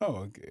 Yeah. Oh,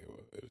 okay.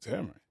 Well, it was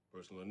Hammer.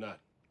 Personal or not,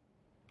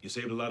 you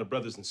saved a lot of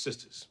brothers and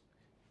sisters.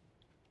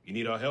 You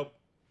need our help?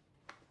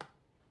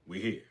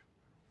 We're here.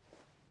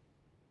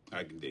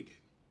 I can dig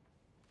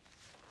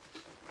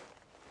it.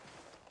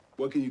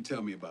 What can you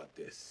tell me about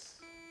this?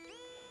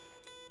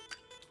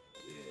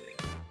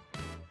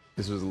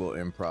 This was a little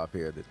improv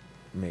here that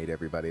made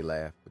everybody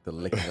laugh with the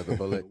licking of the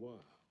bullet.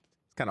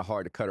 It's kind of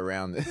hard to cut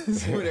around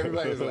this when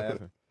everybody was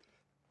laughing.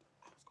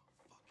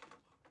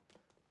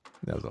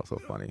 That was also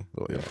funny,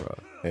 little improv.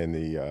 And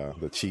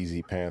the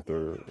cheesy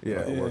Panther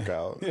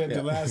workout. Yeah, at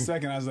the last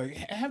second, I was like,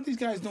 have these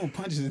guys doing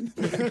punches in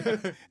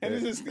the and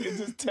it's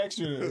just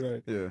textured,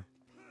 right? Yeah.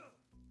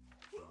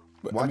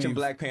 But, Watching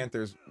Black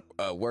Panthers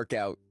work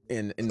out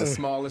in the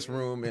smallest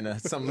room in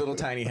some little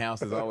tiny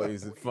house is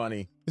always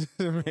funny.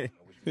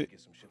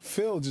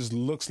 Phil just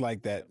looks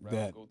like that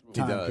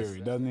time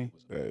period, doesn't he?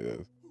 Yeah, he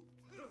does.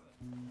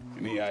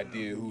 Any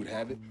idea who'd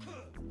have it?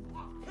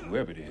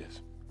 Whoever it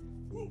is,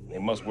 they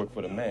must work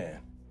for the man.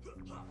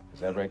 Is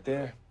that right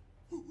there?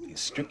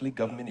 It's strictly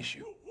government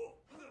issue.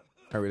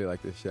 I really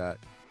like this shot.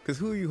 Because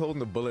who are you holding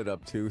the bullet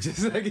up to?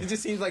 It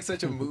just seems like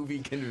such a movie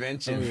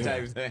convention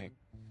type thing.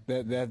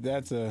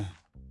 That's a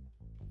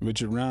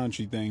Richard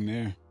Roundtree thing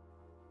there.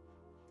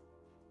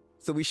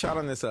 So we shot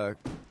on this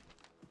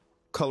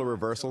color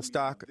reversal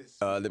stock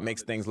that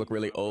makes things look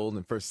really old.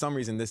 And for some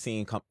reason, this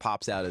scene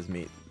pops out as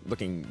me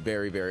looking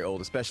very, very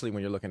old, especially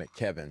when you're looking at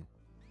Kevin.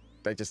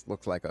 That just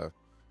looks like a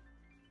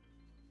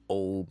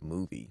old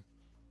movie.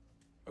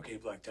 Okay,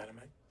 Black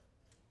Dynamite.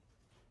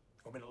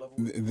 Want me to level?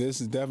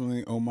 This is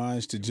definitely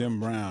homage to Jim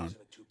Brown.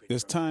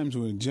 There's times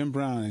when Jim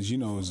Brown, as you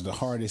know, is the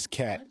hardest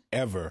cat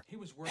ever,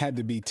 had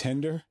to be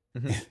tender,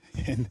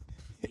 and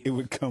it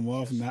would come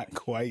off not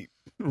quite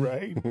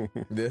right.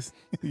 This?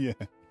 Yeah.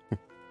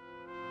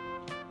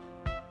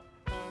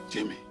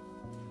 Jimmy,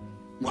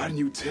 why didn't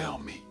you tell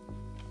me?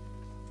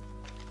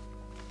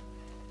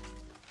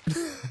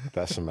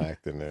 That's some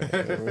acting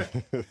there.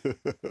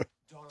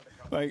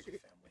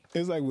 Like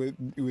it's like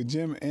with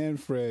Jim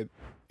and Fred,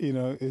 you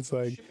know, it's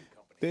like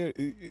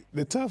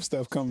the tough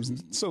stuff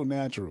comes so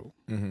natural.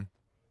 Mm-hmm.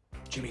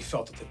 Jimmy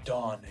felt that the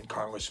Don and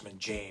Congressman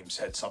James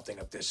had something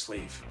up their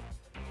sleeve.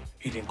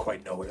 He didn't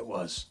quite know what it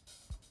was.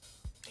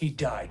 He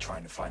died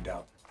trying to find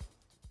out.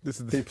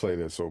 He played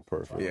it so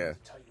perfect. Yeah.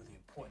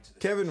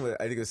 Kevin,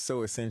 I think, is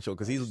so essential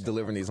because he's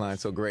delivering these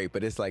lines so great,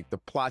 but it's like the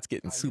plot's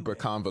getting super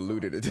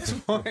convoluted at this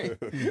point.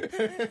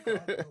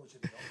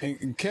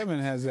 And Kevin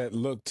has that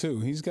look too.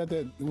 He's got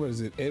that, what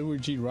is it,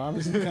 Edward G.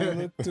 Robinson kind of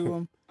look to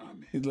him.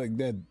 He's like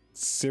that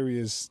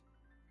serious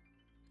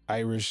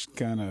Irish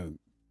kind of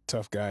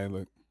tough guy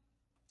look.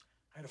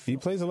 He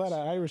plays a lot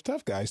of Irish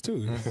tough guys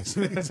too.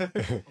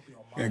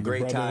 A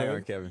great tie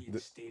on Kevin.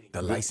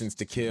 The License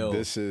to Kill.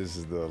 This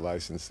is the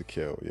License to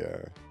Kill, yeah.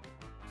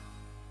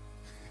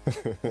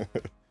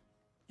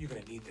 You're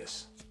gonna need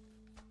this.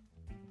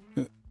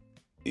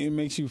 It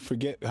makes you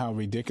forget how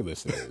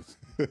ridiculous it is.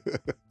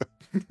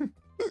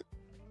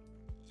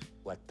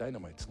 Black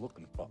Dynamite's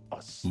looking for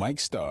us. Mike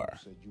Starr.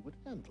 Said you would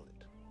handle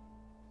it.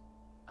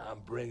 I'm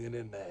bringing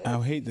in the.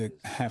 I hate to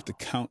have to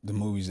count the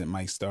movies that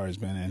Mike Starr has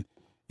been in.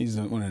 He's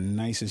one of the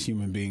nicest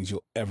human beings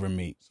you'll ever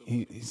meet.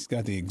 He's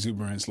got the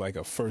exuberance like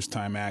a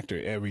first-time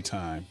actor every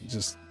time.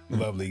 Just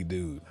lovely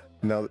dude.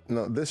 Now,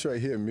 this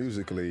right here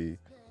musically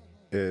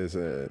is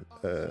an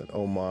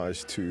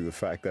homage to the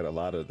fact that a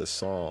lot of the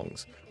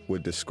songs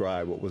would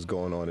describe what was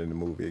going on in the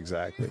movie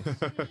exactly.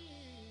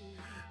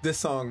 This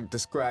song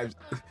describes...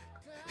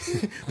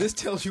 This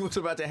tells you what's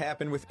about to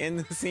happen within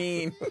the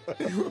scene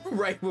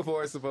right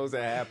before it's supposed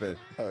to happen.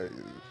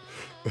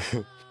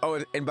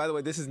 Oh, and by the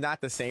way, this is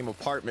not the same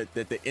apartment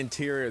that the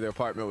interior of the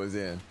apartment was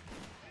in.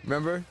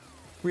 Remember?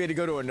 We had to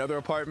go to another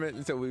apartment,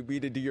 and so we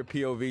had to do your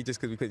POV just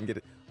because we couldn't get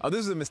it. Oh, this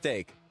is a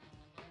mistake.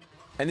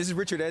 And this is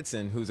Richard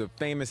Edson, who's a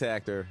famous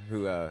actor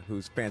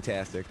who's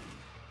fantastic.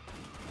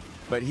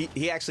 But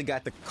he actually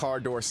got the car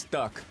door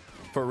stuck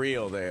for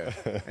real there.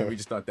 And we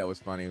just thought that was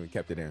funny, and we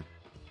kept it in.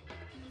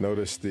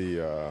 Notice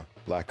the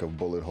lack of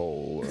bullet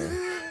hole.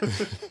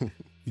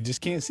 You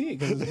just can't see it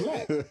because it's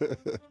black.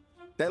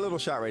 That little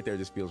shot right there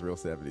just feels real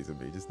 70s to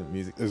me. Just the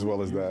music. As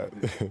well as that.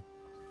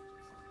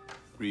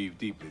 Breathe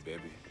deeply,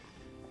 baby.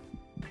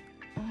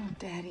 Oh,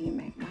 Daddy, you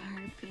make my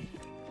heart beat.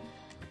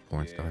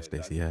 Porn star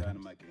Stacey Adams.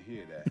 Dynamite can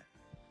hear that.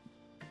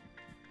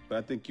 But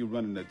I think you're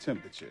running the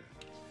temperature.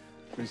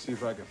 Let me see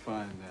if I can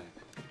find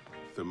that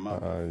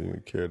thermometer.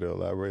 You care to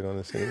elaborate on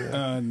this scene?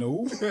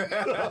 No.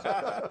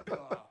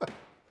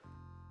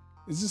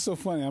 It's just so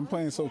funny. I'm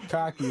playing so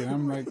cocky, and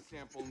I'm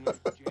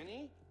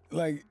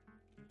like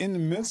in the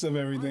midst of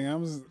everything,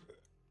 I'm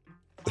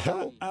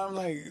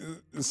like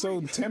so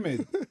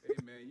timid. Hey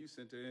man, you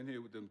sent her in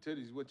here with them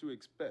titties. What you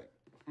expect?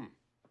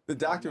 The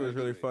doctor was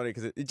really funny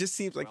because it just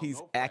seems like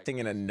he's acting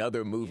in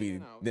another movie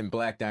than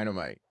Black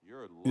Dynamite.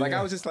 Like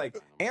I was just like,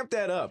 amp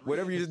that up,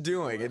 whatever you're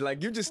doing. And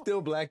like you're just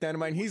still Black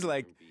Dynamite. And he's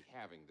like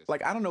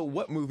I don't know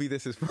what movie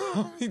this is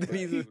from.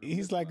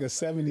 He's like a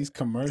 70s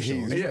commercial.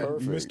 He's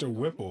Mr.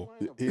 Whipple.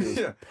 He is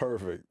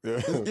perfect.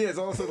 Yeah, it's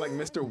also like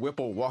Mr.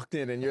 Whipple walked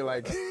in and you're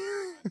like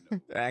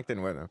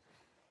acting with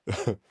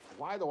him.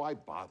 Why do I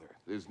bother?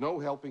 There's no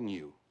helping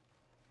you.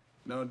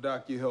 No,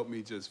 Doc, you helped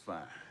me just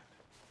fine.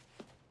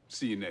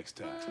 See you next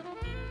time.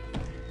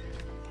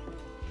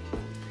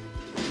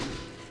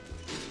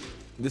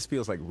 This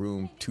feels like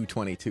room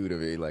 222 to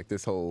me, like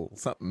this whole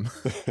something,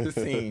 this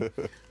scene.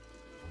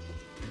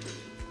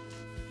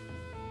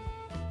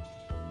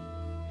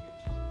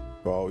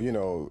 Well, you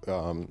know,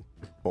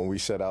 when we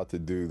set out to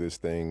do this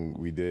thing,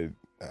 we did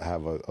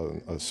have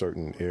a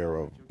certain air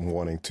of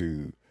wanting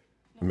to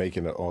make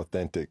it an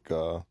authentic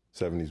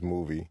 70s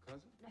movie.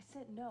 I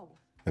said no.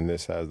 And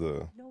this has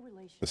the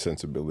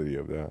sensibility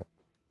of that.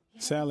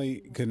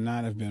 Sally could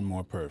not have been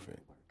more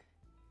perfect.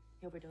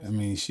 I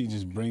mean, she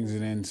just brings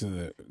it into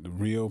the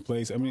real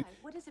place. I mean,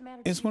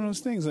 it's one of those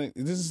things, like,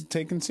 this is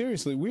taken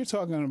seriously. We're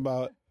talking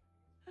about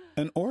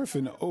an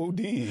orphan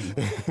ODing.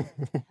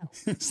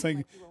 It's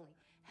like,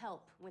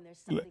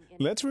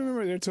 let's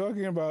remember they're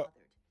talking about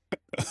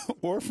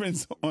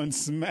orphans on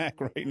smack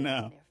right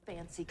now.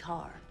 Fancy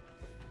car.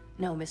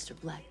 No, Mr.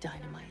 Black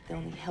Dynamite. The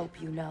only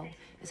help you know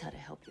is how to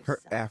help yourself.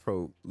 Her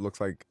afro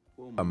looks like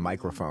a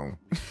microphone.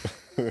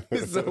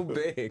 It's so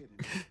big.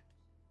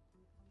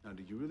 Now,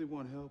 do you really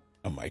want help?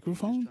 A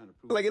microphone?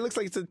 Like it looks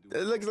like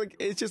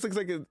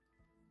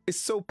it's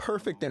so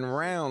perfect and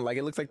round. Like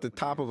it looks like the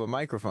top of a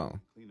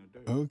microphone.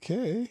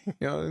 Okay.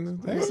 You know,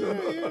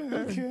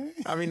 okay.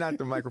 I mean, not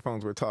the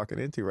microphones we're talking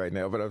into right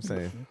now, but I'm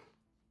saying.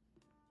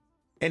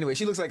 Anyway,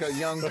 she looks like a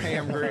young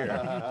Pam Grier.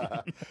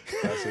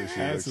 That's what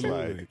she looks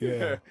like.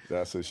 Yeah.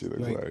 That's what she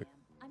looks like.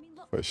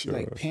 For sure.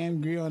 Like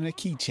Pam Grier on a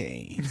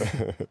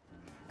keychain.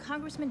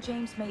 Congressman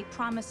James made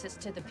promises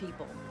to the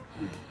people.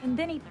 And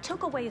then he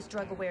took away his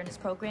drug awareness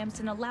programs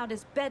and allowed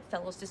his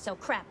bedfellows to sell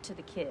crap to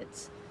the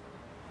kids.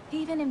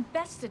 He even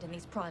invested in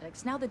these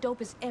products. Now the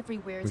dope is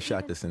everywhere. We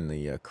shot this in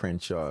the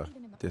Crenshaw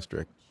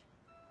district.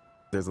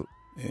 There's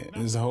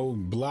a whole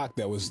block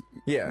that was...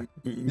 Yeah.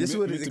 This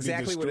is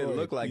exactly what it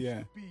looked like.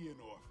 Yeah.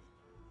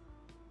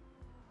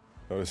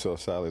 Oh, so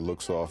Sally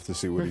looks off to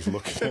see what he's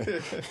looking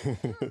at.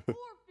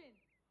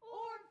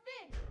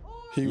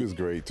 He was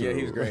great, too. Yeah,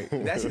 he was great.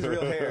 That's his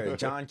real hair.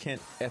 John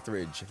Kent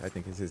Etheridge, I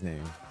think is his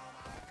name.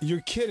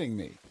 You're kidding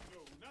me.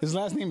 His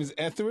last name is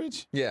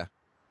Etheridge? Yeah.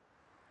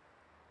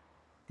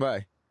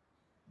 Why?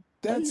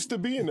 That used to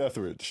be in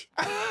Etheridge.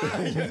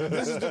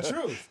 This is the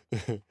truth.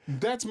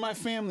 That's my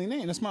family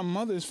name. That's my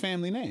mother's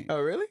family name. Oh,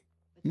 really?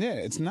 Yeah,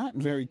 it's not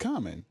very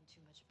common.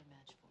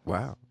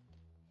 Wow.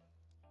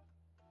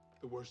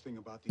 The worst thing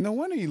about these No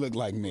wonder you look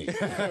like me.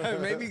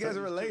 Maybe you guys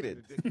are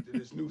related. addicted to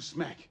this new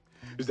smack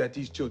is that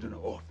these children are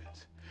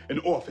orphans, and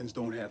orphans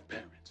don't have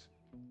parents.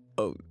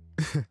 Oh.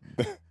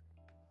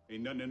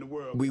 Ain't nothing in the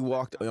world. We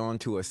walked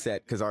onto a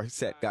set because our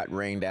set got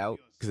rained out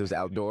because it was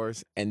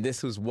outdoors, and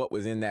this was what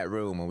was in that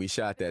room when we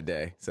shot that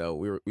day.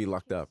 So we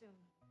lucked up.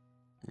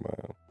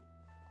 Wow.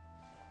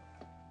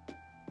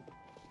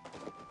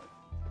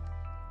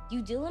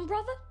 You dealing,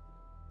 brother?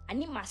 I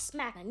need my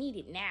smack. I need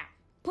it now.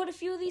 Put a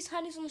few of these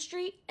honeys on the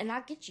street, and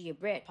I'll get you your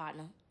bread,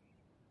 partner.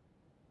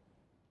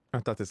 I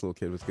thought this little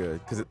kid was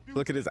good because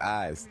look at his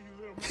eyes.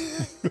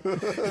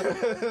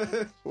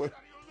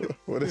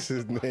 What is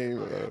his name?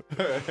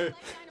 Dynamite,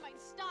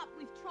 stop.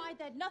 We've tried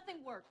that.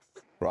 Nothing works.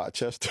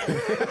 Rochester.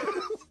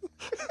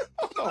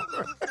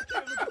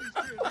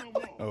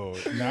 Oh,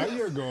 now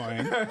you're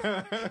going.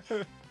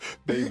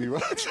 Baby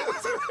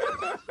Rochester.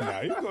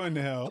 Now you're going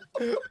to hell.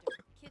 Kids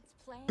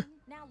playing.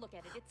 Now look at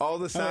it. It's All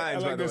the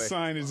signs, I like by the the way.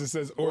 signage that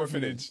says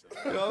orphanage.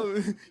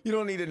 You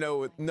don't need to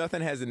know.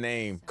 Nothing has a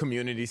name.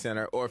 Community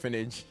center,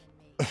 orphanage.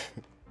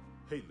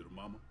 Hey, little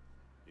mama.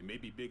 It may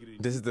be bigger than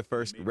This is the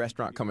first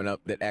restaurant coming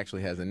up that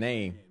actually has a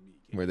name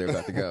where they're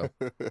about to go.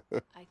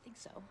 I think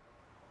so.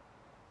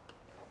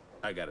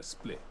 I got a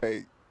split.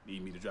 Hey.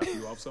 Need me to drop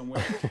you off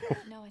somewhere?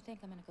 No, I think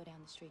I'm gonna go down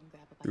the street and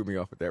grab a bite. Threw me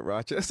off with that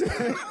Rochester.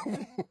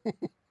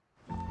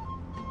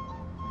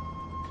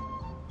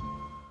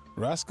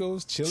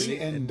 Roscoe's Chili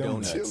and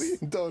Donuts. Chili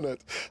and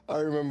Donuts. I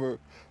remember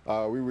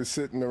we were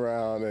sitting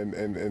around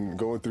and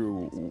going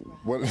through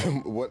what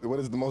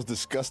is the most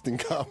disgusting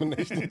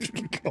combination you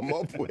can come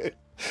up with.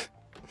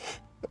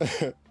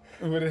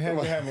 But it had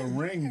to have a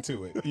ring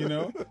to it, you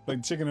know?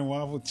 Like chicken and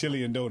waffle,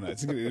 chili and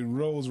donuts. It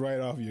rolls right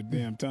off your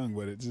damn tongue,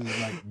 but it's just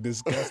like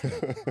disgusting.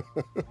 Can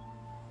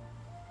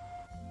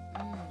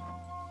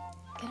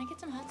I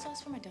get some hot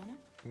sauce for my donut?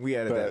 We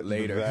added that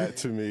later. That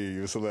to me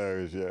was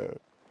hilarious, yeah.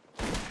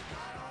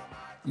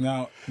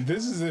 Now,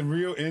 this is a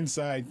real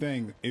inside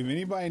thing. If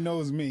anybody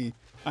knows me,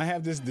 I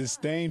have this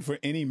disdain for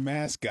any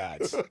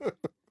mascots.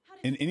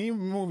 In any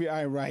movie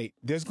I write,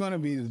 there's going to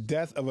be the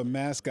death of a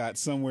mascot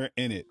somewhere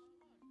in it.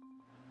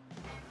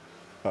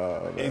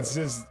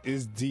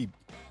 It's deep.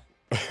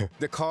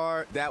 The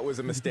car, that was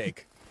a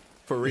mistake.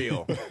 For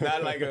real.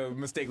 Not like a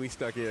mistake we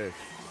stuck in.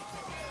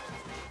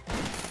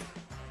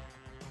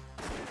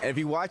 And if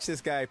you watch this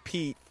guy,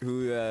 Pete,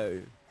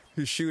 who's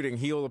shooting,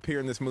 he'll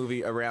appear in this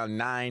movie around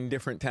 9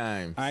 different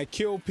times. I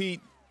kill Pete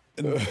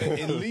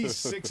at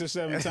least 6 or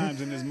 7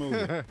 times in this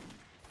movie.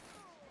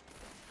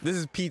 This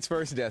is Pete's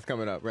first death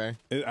coming up, right?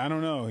 I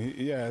don't know.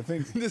 Yeah, I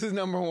think this is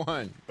number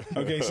 1.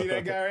 Okay, see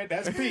that guy right?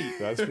 That's Pete.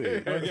 That's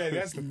Pete. Okay,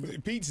 that's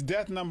Pete's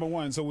death number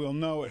 1, so we'll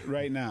know it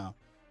right now.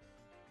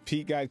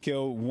 Pete got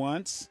killed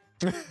once.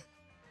 We're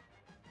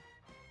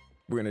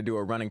going to do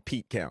a running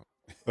Pete count.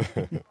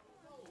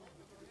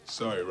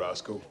 Sorry,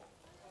 Roscoe.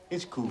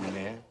 It's cool,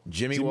 man.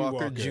 Jimmy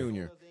Walker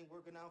Jr.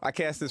 I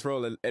cast this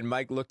role, and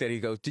Mike looked at it. He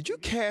goes, "Did you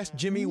cast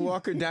Jimmy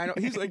Walker Dino?"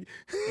 He's like,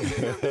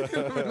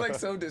 like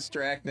so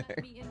distracted.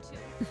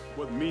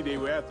 Wasn't me they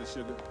were after,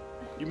 sugar.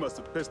 You must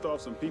have pissed off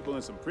some people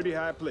in some pretty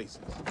high places.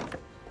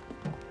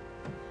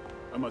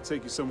 I'm gonna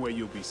take you somewhere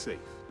you'll be safe.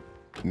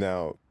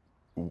 Now,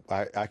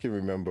 I can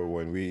remember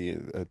when we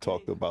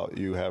talked about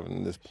you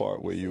having this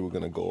part where you were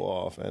going to go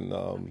off,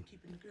 and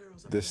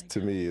this to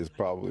me is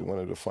probably one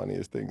of the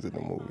funniest things in the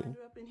movie.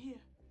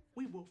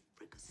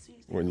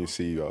 When you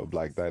see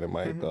Black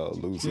Dynamite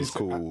lose his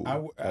cool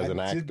as an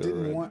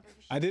actor.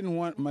 I didn't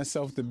want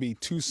myself to be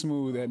too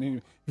smooth.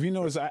 If you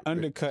notice, I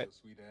undercut.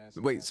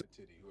 Wait, so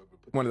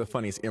one of the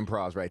funniest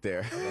improvs right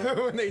there.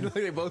 When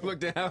they both look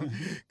down,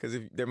 because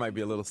there might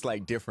be a little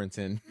slight difference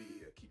in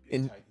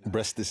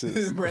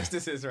breastises.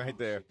 Breastises right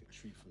there.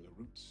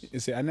 You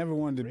see, I never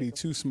wanted to be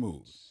too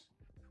smooth.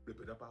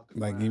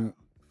 Like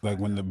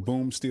when the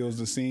boom steals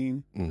the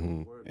scene,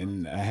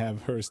 and I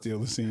have her steal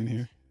the scene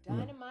here.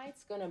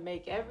 Dynamite's gonna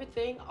make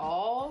everything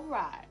all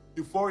right.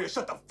 Euphoria,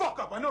 shut the fuck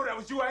up. I know that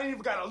was you. I ain't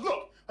even got to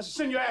look. I should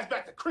send your ass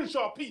back to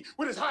Crenshaw Pete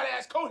with his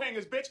hot-ass coat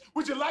hangers, bitch.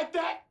 Would you like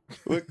that?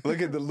 Look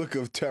at the look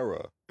of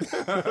terror.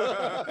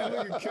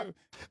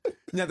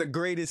 Now, the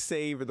greatest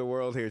save in the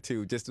world here,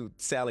 too. Just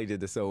Sally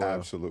did this so well.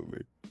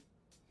 Absolutely.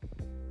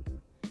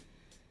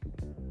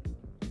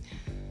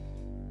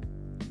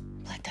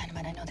 Black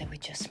Dynamite, I know that we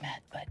just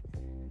met, but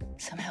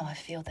somehow I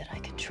feel that I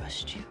can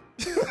trust you.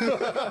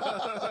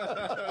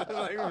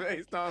 Like,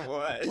 based on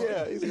what?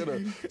 Yeah, he's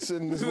gonna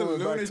send this woman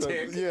back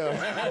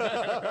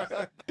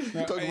to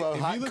Now, talking about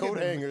hot coat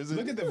hangers.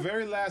 Look at the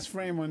very last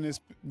frame on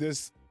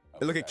this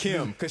Look at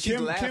Kim, because she's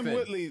laughing. Kim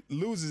Whitley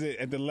loses it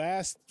at the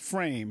last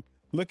frame.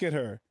 Look at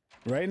her,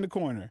 right in the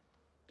corner.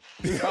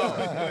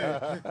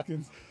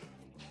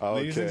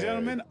 Ladies and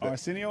gentlemen,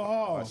 Arsenio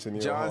Hall.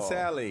 John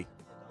Sally.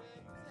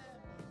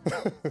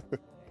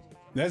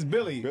 That's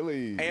Billy.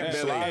 Billy. And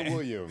Sly Billy.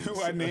 Williams.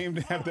 Who I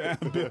named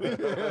after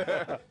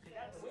Billy.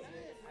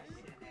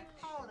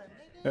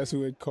 That's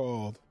who it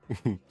called.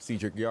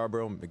 Cedric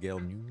Yarbrough, Miguel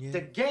Nunez.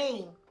 The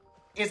game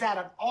is at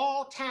an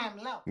all-time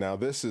low. Now,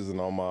 this is an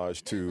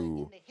homage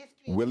to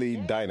Willie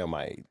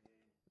Dynamite.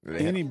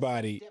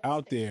 Anybody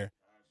out there,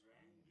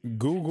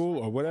 Google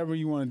or whatever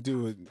you want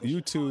to do,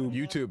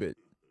 YouTube it.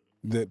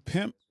 The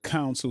Pimp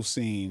Council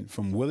scene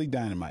from Willie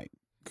Dynamite.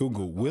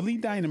 Google Willie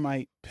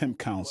Dynamite Pimp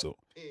Council,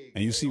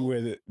 and you see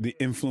where the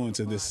influence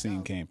of this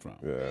scene came from.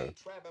 Yeah.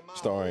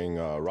 Starring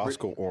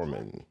Roscoe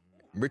Orman.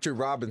 Richard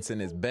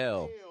Robinson is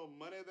Bell.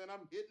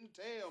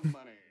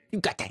 You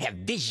got to have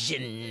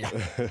vision.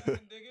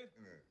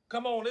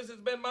 Come on, this has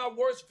been my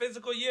worst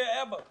physical year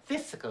ever.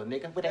 Physical,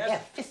 nigga, with a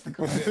F,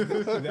 physical.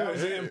 That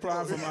was an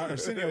improv from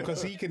Arsenio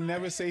because he can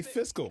never say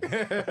fiscal.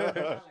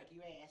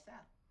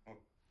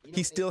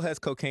 He still has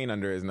cocaine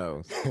under his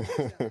nose.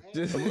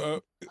 Just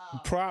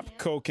prop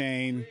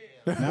cocaine,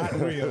 not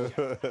real.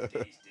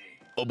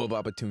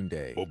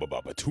 Obababatunde.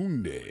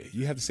 Obababatunde.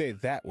 You have to say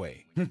it that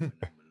way.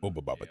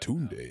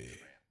 Obababatunde.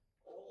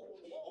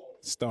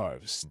 Star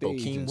of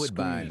stage Bokeem and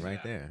Woodbine screen.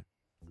 right there.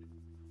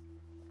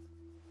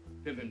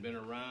 Pimpin' been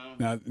around.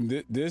 Now,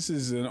 this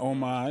is an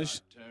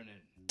homage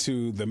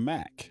to the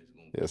Mac.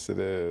 Yes, it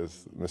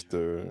is,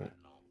 Mr.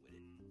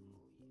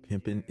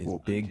 Pimpin' is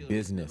big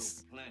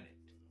business.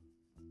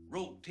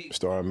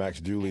 Starring Max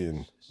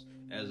Julian.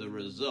 As a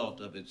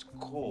result of its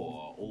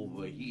core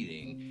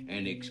overheating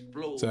and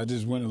exploding. So I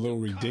just went a little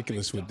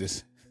ridiculous with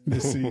this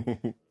scene.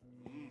 Can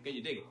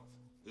you dig it?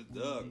 Good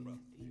dog, bro.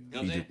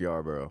 Cedric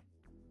Yarbrough,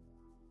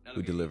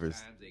 who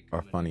delivers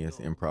our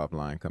funniest improv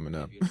line coming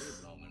up.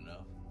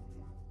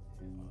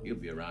 You'll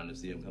be around to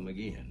see him come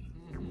again.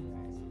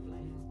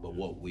 But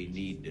what we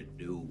need to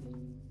do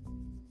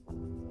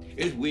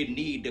is we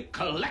need to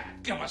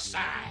collect him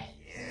aside.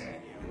 Yeah,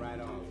 right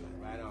on,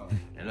 right on.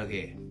 And look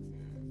here.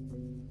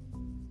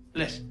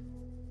 Listen.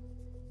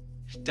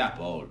 Stop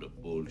all the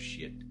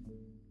bullshit.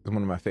 It's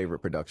one of my favorite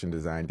production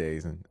design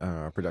days, and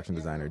our production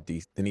designer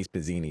Denise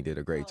Pizzini did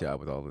a great job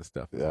with all this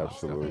stuff. Yeah,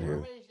 absolutely.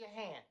 Raise your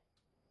hand.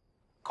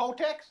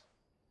 Cortex?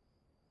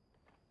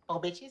 Oh,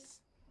 bitches?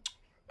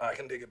 I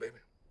can dig it, baby.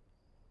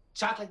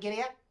 Chocolate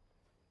giddy up?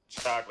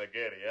 Chocolate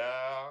giddy,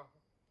 yeah.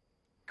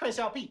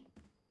 Crenshaw Pete?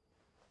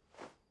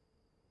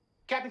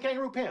 Captain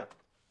Kangaroo Pimp?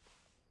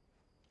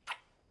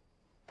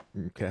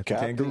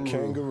 Captain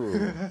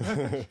Kangaroo.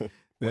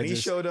 When he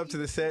just showed up to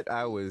the set,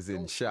 I was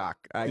in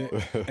shock. And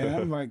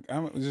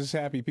I'm just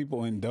happy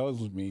people indulge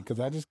with me because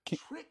I just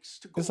can't.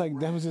 It's like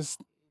that was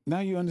just.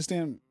 Now you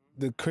understand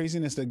the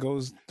craziness that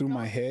goes through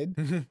my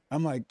head.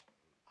 I'm like,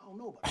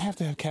 I have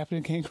to have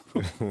Captain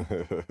Kangaroo.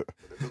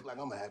 It look like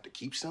I'm gonna have to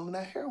keep selling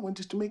that heroin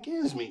just to make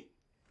ends meet.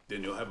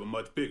 Then you'll have a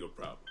much bigger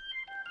problem.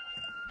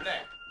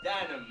 Black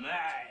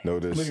Dynamite.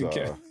 Notice, Look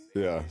at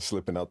yeah,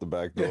 slipping out the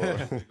back door.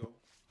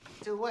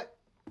 To what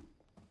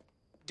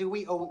do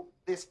we owe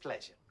this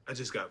pleasure? I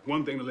just got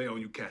one thing to lay on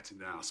you cats and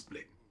then I'll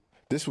split.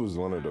 This was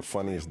one of the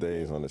funniest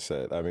days on the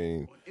set. I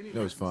mean, It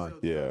was fun.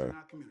 yeah.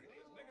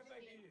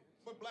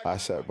 I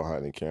sat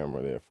behind the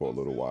camera there for a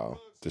little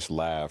while, just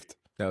laughed.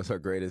 That was her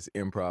greatest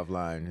improv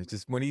line. It's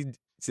just when he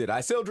said,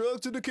 "I sell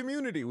drugs to the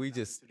community," we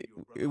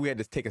had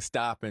to take a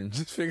stop and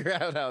just figure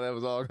out how that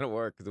was all going to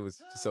work because it was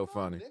just so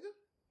funny.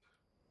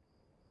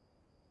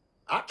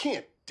 I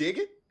can't dig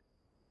it.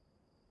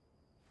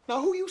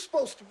 Now, who you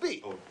supposed to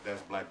be? Oh,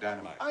 that's Black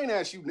Dynamite. I ain't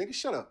asked you, nigga.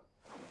 Shut up.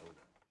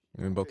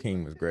 And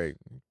Bokeem was great.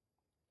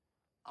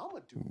 I'm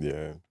gonna do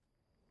Yeah.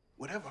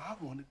 whatever I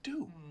want to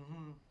do.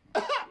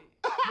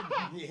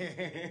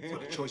 So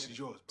the choice is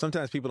yours.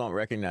 Sometimes people don't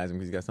recognize him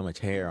because he's got so much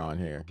hair on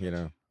here, you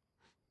know.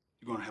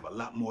 You're going to have a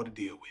lot more to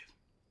deal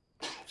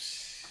with.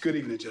 Good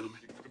evening, gentlemen.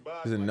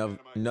 There's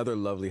another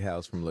lovely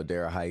house from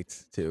Ladera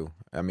Heights, too.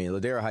 I mean,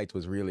 Ladera Heights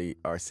was really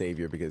our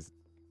savior because,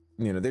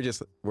 you know, there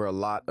just were a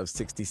lot of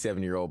 60,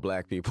 70-year-old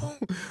black people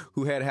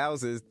who had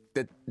houses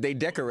that they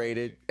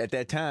decorated at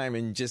that time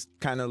and just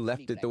kind of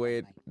left it the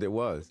way it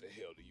was.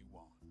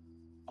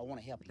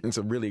 It's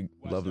a really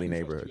lovely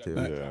neighborhood, too.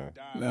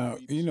 Now,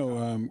 you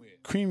know,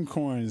 Cream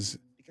Corn's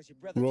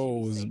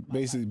role was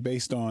basically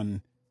based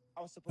on,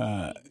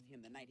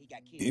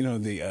 you know,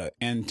 the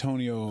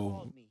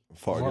Antonio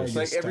Fargas.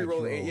 Like every type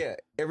role,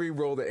 every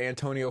role that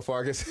Antonio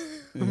Fargas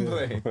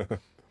played.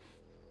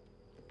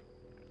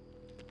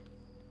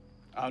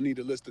 I'll need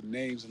a list of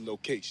names and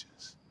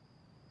locations.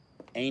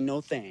 Ain't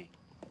no thing.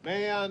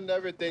 Man,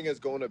 everything is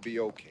gonna be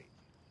okay.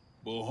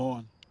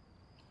 Bullhorn,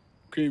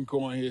 Cream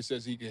Corn here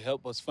says he can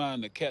help us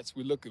find the cats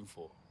we're looking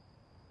for.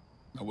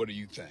 Now, what do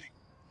you think?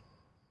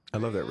 I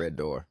love that red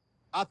door.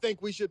 I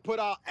think we should put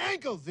our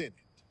ankles in it.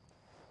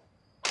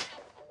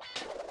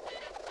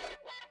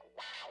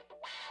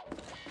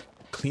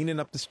 Cleaning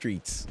up the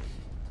streets,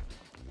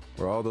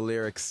 where all the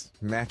lyrics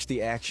match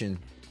the action.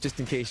 just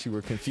in case you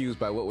were confused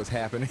by what was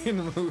happening in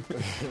the movie.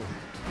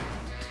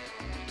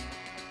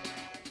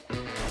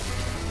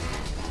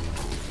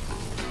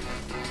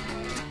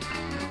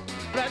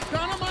 Black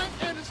Dynamite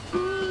and his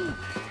crew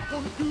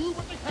gonna do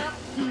what they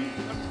have to do.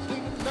 I'm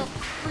cleaning up the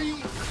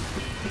street.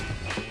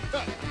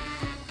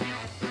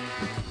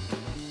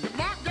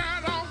 Mark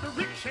down all the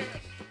riches.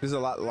 This is a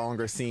lot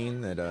longer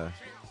scene at the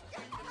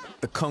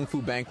Kung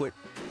Fu banquet.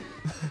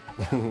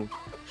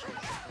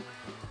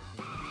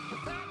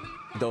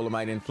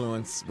 Dolomite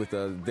influence with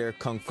their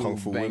Kung Fu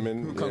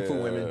women. Kung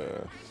Fu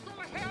women.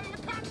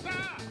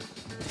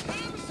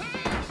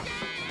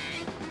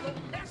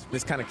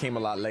 This kind of came a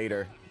lot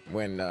later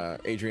when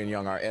Adrian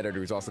Young, our editor,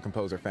 who's also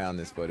composer, found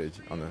this footage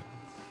on the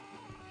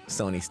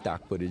Sony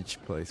stock footage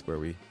place where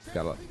we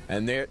got a lot.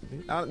 And there,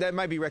 that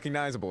might be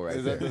recognizable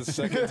right there. Is that the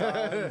second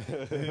time?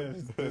 Yeah,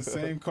 the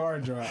same car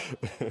drop.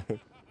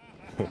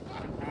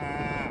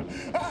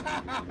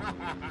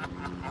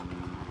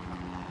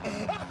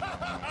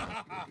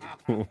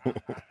 They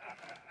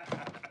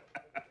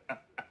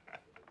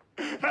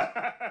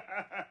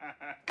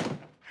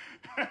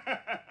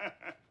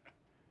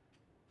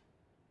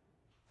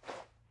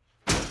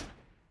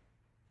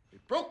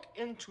broke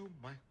into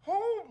my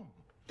home.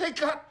 They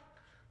got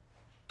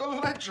the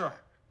ledger.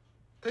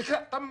 They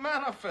got the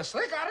manifest.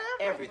 They got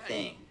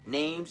Everything.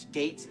 Names,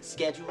 dates,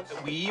 schedules.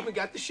 We even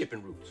got the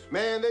shipping routes.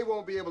 Man, they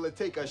won't be able to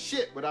take a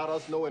shit without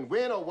us knowing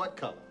when or what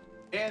color.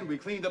 And we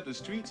cleaned up the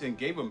streets and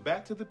gave them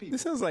back to the people.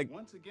 This sounds like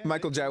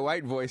Michael Jai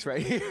White voice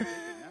right here.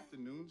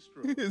 Afternoon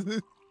stroll.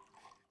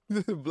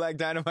 This is Black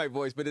Dynamite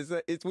voice, but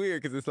it's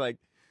weird because it's like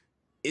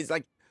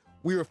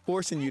we were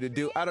forcing you to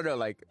do. I don't know,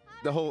 like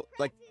the whole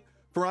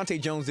Ferrante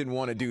Jones didn't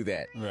want to do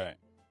that. Right.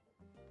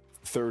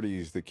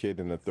 30s, the kid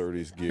in the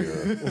 30s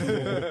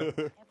gear.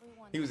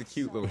 He was a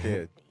cute little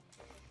kid.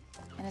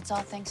 And it's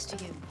all thanks to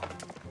you.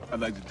 I'd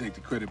like to take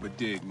the credit, but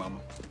dig, Mama.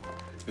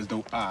 There's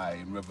no I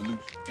in revolution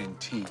and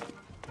team.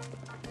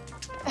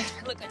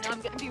 Look, I know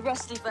I'm gonna be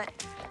rusty, but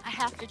I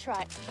have to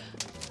try.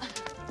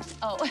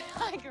 Oh,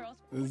 hi, girls.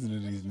 Listen to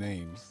these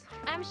names.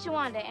 I'm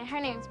Shawanda, and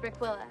her name's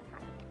Brickwilla.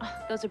 Oh,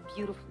 those are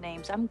beautiful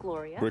names. I'm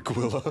Gloria.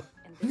 Brickwilla.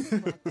 And this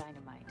is Black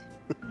Dynamite.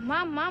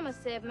 My mama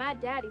said my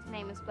daddy's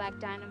name is Black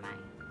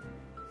Dynamite.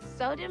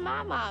 So did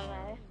my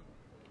mama.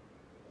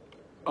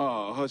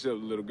 Oh, hush up,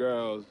 little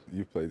girls.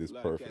 You play this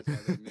perfect.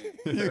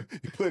 you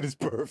play this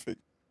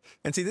perfect.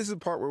 And see, this is the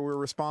part where we're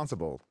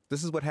responsible.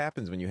 This is what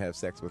happens when you have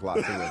sex with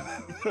lots of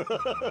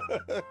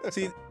women.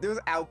 See, there's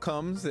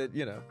outcomes that,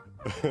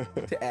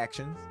 to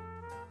actions.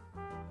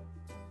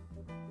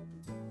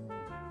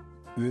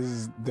 This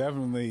is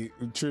definitely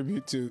a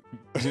tribute to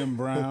Jim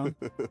Brown,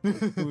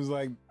 who was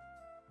like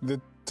the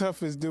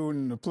toughest dude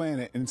on the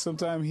planet, and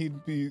sometimes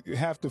he'd be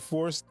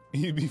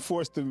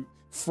forced to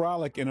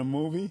frolic in a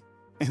movie,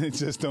 and it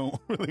just don't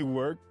really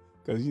work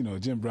because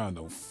Jim Brown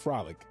don't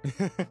frolic.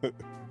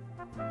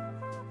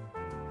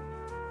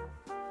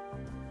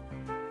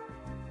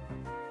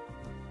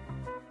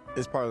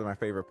 It's probably my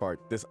favorite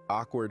part. This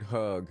awkward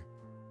hug.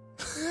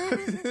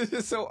 It's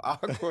just so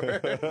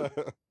awkward. Well,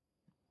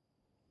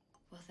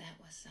 that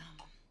was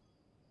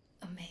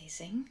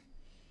amazing.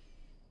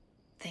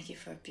 Thank you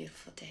for a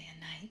beautiful day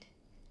and night.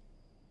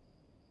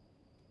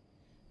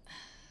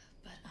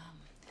 But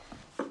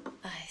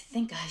I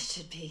think I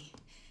should be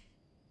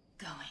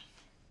going.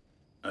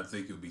 I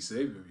think you'll be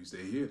safer if you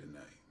stay here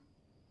tonight.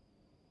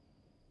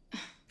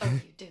 Oh,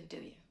 you do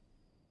you?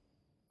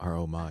 Our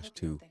homage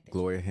to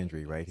Gloria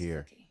Hendry right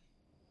here.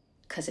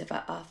 Because if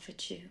I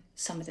offered you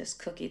some of this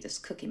cookie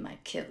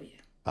might kill you.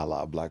 A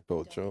la Black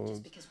Belt Jones.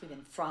 Just because we've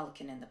been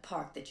frolicking in the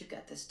park that you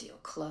got this deal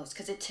closed.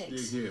 Because it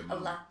takes Yeah, a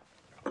lot.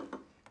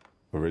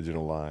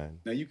 Original line.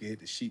 Now you can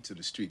hit the sheets of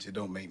the streets. It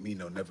don't make me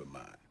no never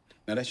mind.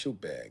 Now that's your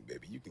bag,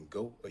 baby. You can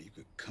go or you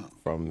could come.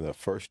 From the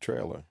first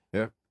trailer.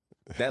 Yep.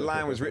 That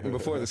line was written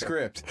before the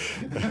script.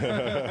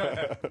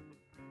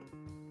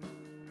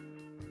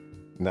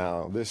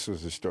 Now, this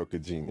was a stroke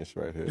of genius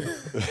right here.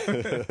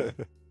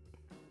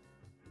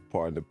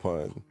 Pardon the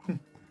pun.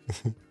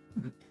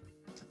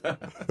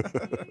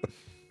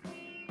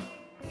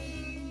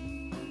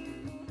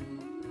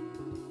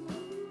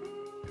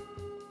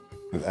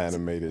 An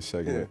animated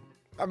segment.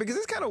 Yeah. Because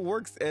this kind of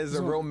works as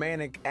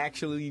a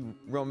actually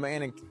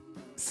romantic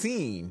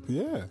scene.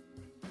 Yeah.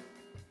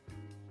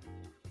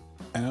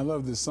 And I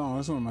love this song.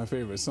 It's one of my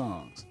favorite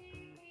songs.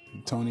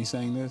 Tony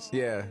sang this?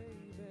 Yeah.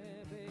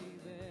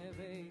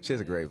 She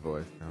has a great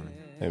voice, Tony.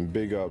 And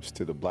big ups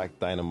to the Black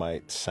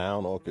Dynamite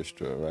Sound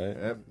Orchestra, right?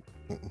 Yep.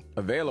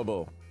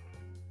 Available.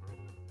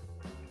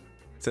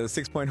 So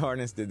 6 Point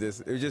Hardness did this.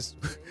 It was just,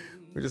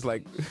 we're just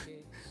like,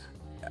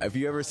 have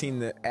you ever seen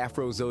the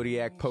Afro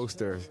Zodiac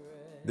poster?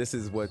 This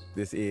is what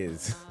this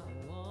is.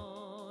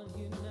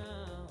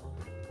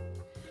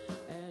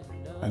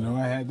 I know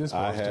I had this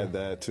poster. I had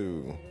that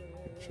too.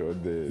 Sure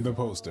did. The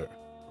poster.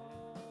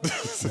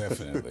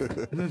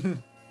 Definitely.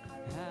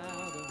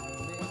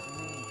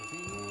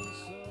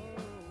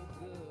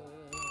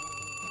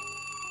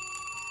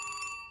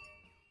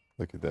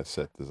 Look at that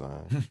set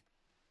design.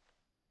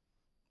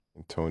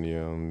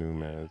 Antonio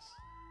Nunez.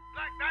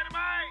 Black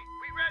Dynamite,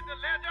 we read the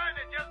ledger and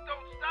it just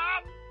don't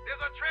stop. There's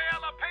a trail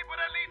of paper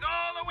that leads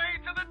all the way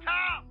to the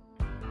top.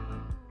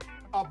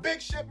 A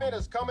big shipment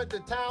is coming to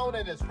town,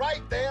 and it's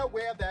right there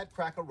where that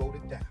cracker wrote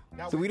it down.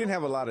 Now, So we didn't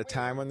have a lot of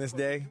time on this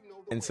day,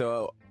 and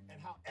so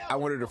I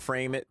wanted to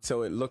frame it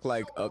so it looked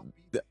like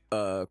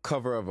a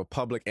cover of a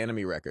Public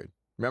Enemy record.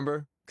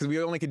 Remember? Because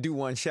we only could do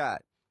one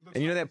shot.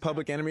 And you know that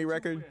Public Enemy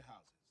record?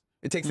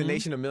 It takes a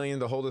nation of millions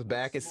to hold us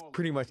back. It's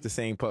pretty much the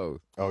same pose.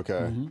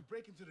 Okay.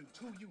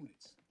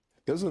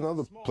 There's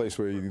another place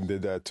where you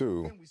did that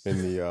too,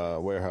 in the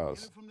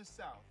warehouse.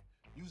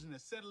 Using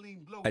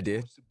acetylene blow I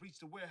did. to breach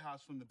the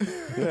warehouse from the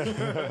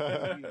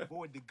back.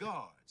 Avoid the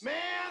guards. Man,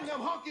 them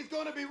honkies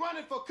gonna be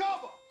running for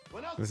cover.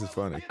 This is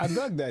funny. I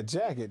dug that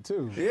jacket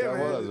too. Yeah, That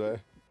man. was,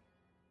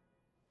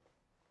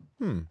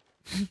 right?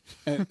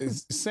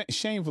 And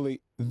shamefully,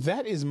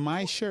 that is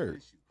my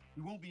shirt.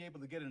 We won't be able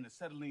to get an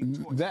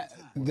acetylene torch.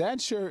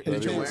 That shirt That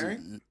is you're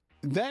wearing?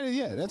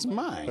 That's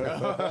mine.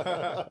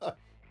 I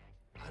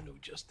know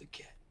just the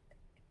cat.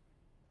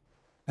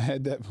 I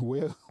had that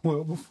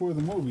well before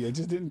the movie. I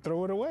just didn't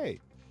throw it away.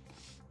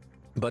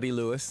 Buddy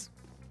Lewis.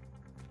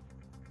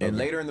 And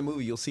later in the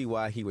movie, you'll see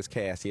why he was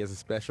cast. He has a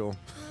special...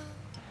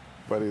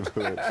 Buddy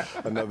Lewis,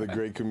 another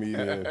great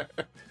comedian.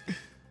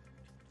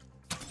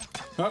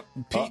 Oh,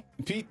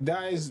 Pete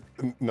dies.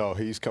 No,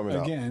 he's coming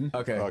out. Again.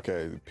 Okay.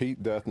 Okay,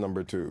 Pete death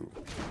number 2.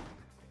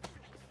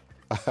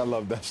 I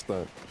love that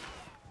stunt.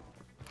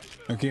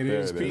 Okay,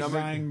 there's There it Pete is.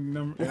 dying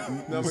number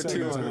Number 2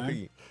 second on time.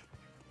 repeat.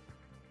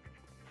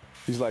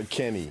 He's like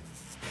Kenny.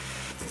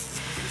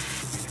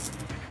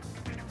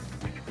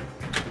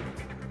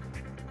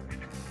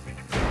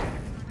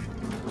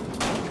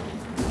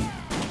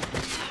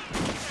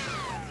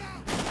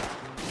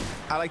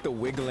 I like the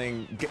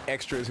wiggling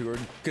extras who are,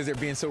 because they're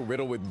being so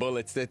riddled with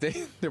bullets that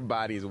their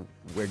bodies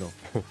wiggle.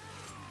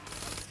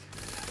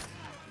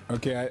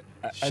 Okay,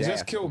 I just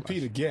Shaft. killed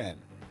Pete again.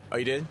 Oh,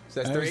 you did?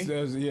 So that's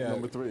 3? Yeah.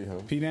 Number 3, huh?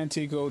 Pete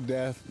Antico,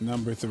 death,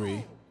 number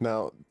 3.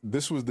 Now,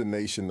 this was the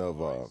nation of,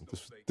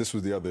 this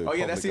was the other. Oh,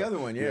 yeah, that's the public-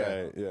 other one,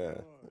 yeah. Yeah.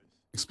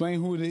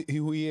 Explain who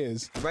he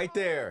is. Right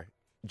there.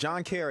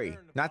 John Kerry.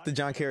 Not the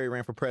John Kerry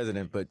ran for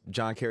president, but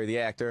John Kerry, the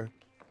actor,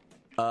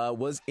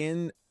 was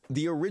in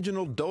the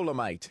original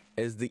Dynamite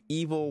as the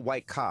evil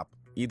white cop,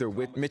 either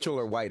with Mitchell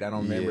or White. I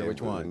don't remember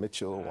which one.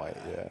 Mitchell or White,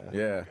 yeah.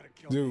 Yeah.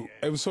 Dude,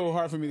 it was so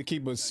hard for me to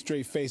keep a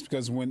straight face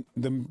because when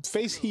the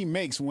face he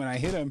makes when I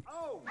hit him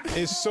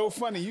is so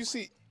funny.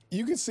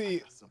 You can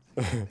see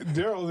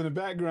Daryl in the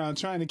background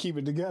trying to keep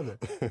it together.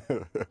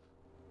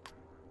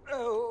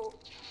 Oh,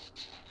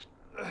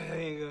 I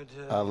ain't gonna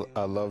tell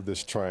I love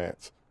this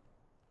trance.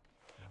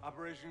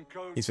 Operation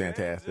Code He's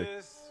fantastic.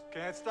 Kansas.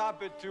 Can't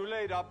stop it. Too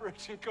late.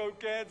 Operation Code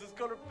Kansas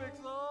gonna fix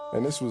all.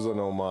 And this was an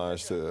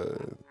homage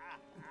to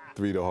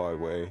 3 the Hard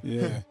Way.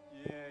 Yeah.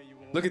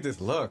 Look at this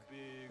look.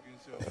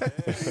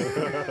 Kansas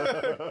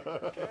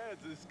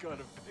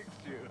gonna fix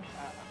you.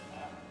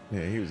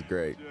 Yeah, he was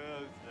great. Just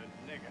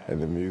a nigga.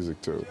 And the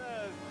music, too. Just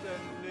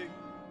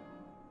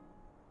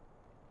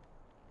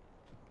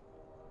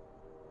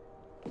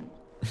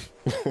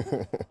a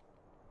nigga.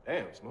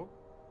 Damn, Smoke.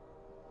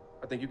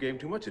 I think you gave him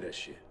too much of that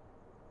shit.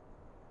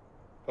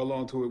 How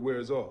long till it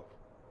wears off?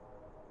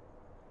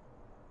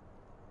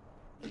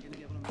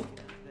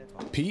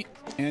 Pete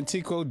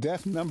Antico,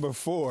 death number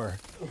 4.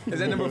 Is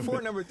that number 4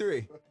 or number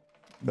 3?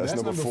 That's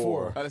number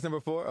 4. Oh, that's number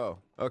 4? Oh,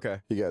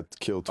 okay. He got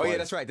killed Oh, twice. yeah,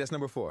 that's right. That's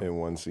number 4. In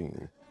one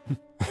scene.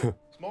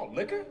 Small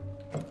liquor?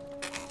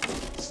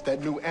 It's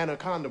that new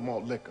Anaconda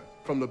malt liquor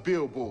from the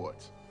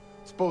billboards.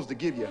 Supposed to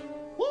give you.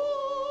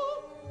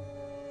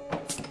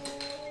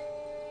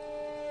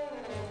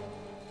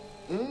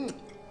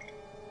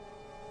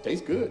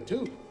 Tastes good,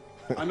 too.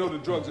 I know the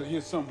drugs are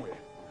here somewhere.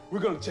 We're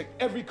gonna check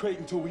every crate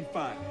until we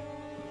find it.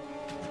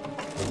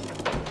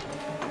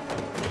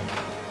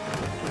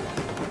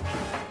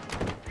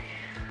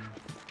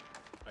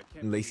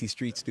 Lacey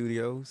Street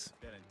Studios.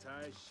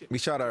 We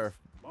shot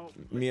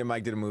me and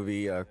Mike did a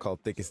movie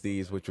called Thick as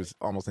Thieves, which was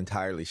almost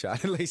entirely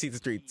shot at Lacey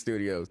Street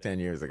Studios 10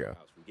 years ago.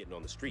 From getting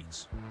on the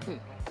streets.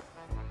 I'm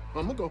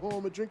gonna go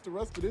home and drink the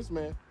rest of this,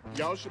 man.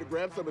 Y'all should have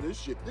grabbed some of this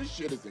shit. This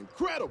shit is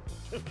incredible.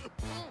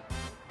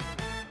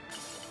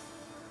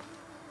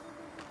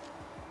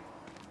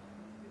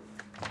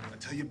 I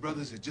tell you,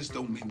 brothers, it just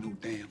don't make no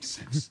damn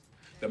sense.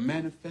 The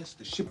manifest,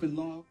 the shipping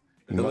log.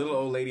 The little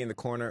old lady in the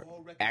corner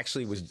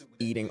actually was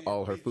eating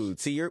all her food.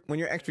 See, when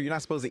you're extra, you're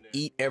not supposed to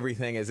eat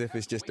everything as if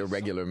it's just a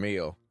regular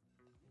meal.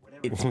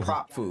 It's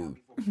prop food.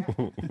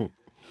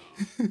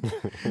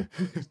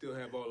 They still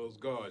have all those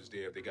guards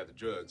there if they got the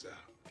drugs out.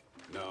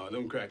 No,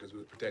 them crackers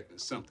was protecting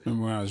something.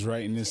 Remember when I was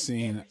writing this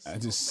scene, I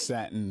just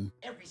sat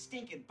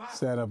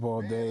up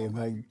all day,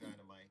 like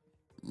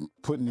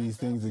putting these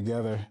things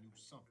together.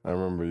 I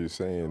remember you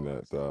saying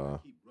that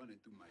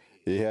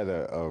he had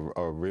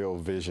a real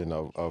vision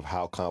of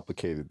how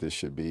complicated this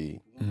should be.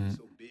 Mm-hmm.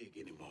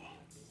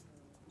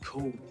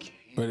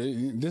 But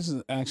this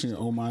is actually an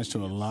homage to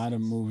a lot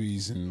of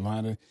movies and a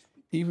lot of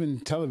even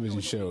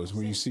television shows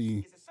where you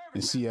see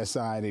in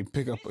CSI they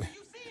pick up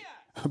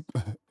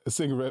a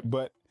cigarette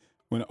butt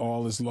when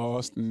all is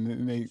lost, and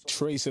then they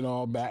trace it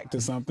all back to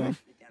something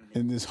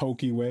in this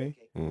hokey way.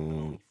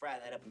 Fry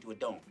that up into a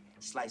dome.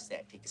 Slice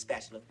that. Take the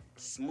spatula.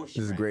 Smush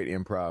This is it. great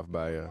improv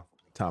by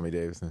Tommy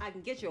Davidson. I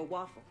can get you a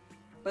waffle,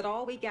 but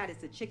all we got is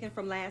the chicken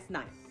from last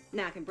night.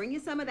 Now I can bring you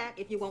some of that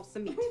if you want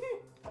some meat.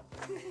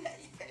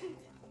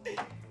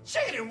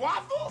 Chicken and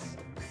waffles?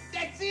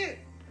 That's it.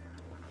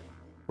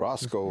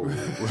 Roscoe.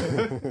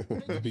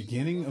 The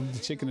beginning of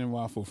the chicken and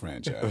waffle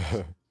franchise.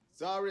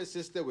 Sorry,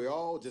 sister, we're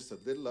all just a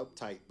little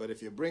uptight, but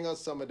if you bring us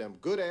some of them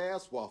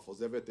good-ass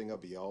waffles, everything will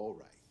be all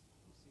right.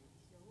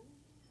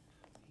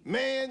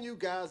 Man, you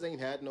guys ain't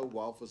had no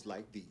waffles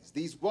like these.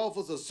 These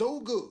waffles are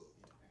so good.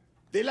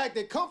 They like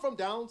they come from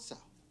down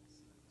south.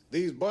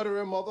 These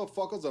buttery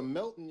motherfuckers are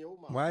melting your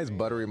mouth. Why is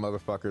buttery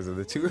motherfuckers are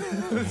the two,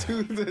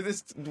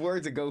 this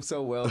words that go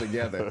so well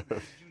together? What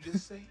did you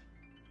just say?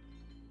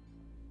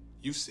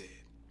 You said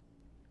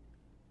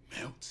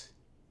melt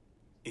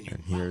in your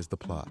And here's the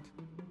plot.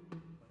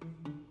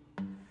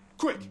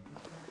 Quick!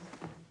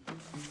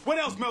 What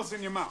else melts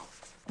in your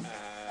mouth?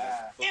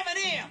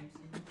 M&M.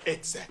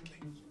 Exactly.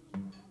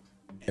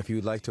 If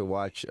you'd like to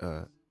watch,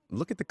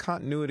 look at the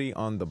continuity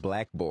on the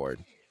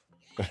blackboard.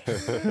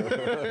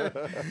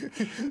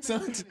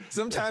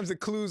 Sometimes the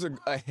clues are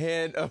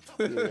ahead of,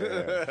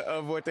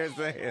 of what they're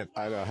saying.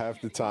 I know, half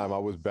the time I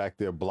was back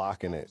there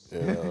blocking it, you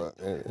know,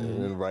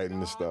 and writing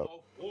the stuff.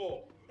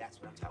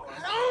 That's what I'm talking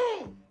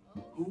about.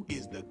 Who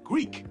is the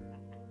Greek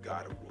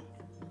god of war?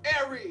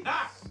 Aries.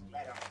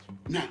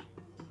 Now,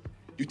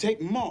 you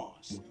take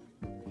Mars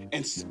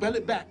and spell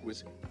it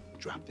backwards,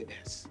 drop the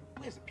S.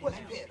 What's the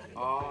pen?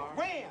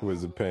 Ram.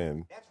 Was a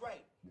pen. That's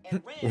right.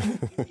 And Ram is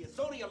the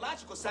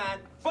zodiacal sign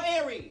for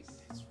Aries.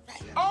 That's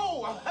right.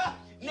 Oh,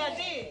 now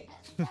then,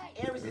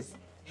 Aries'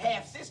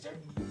 half-sister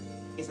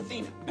is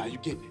Athena. Now you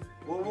get it.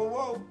 Whoa, whoa,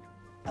 whoa.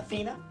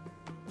 Athena,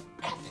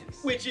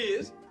 Athens. Which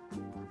is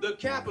the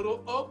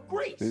capital of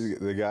Greece.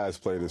 The guys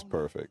play this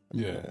perfect.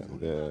 Yeah.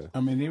 Yeah. I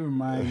mean, they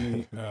remind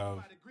me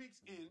of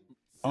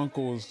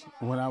uncles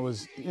when I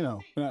was, you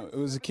know, when I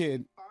was a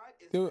kid.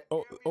 There were,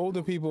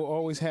 older people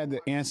always had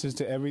the answers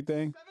to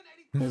everything.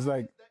 It's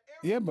like,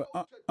 yeah, but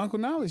Uncle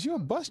Knowledge, you're a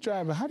bus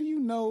driver. How do you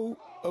know?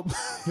 How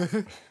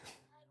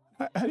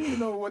do you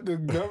know what the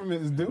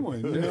government is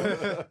doing? You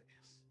know?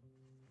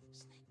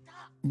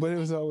 But it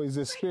was always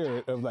this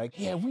spirit of like,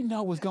 yeah, we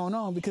know what's going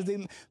on because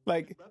they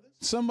like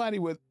somebody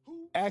would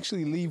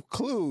actually leave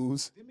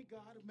clues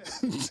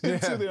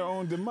to their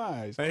own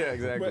demise. Yeah,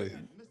 exactly. But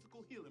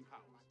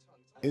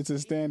it's a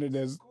standard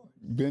that's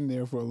been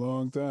there for a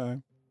long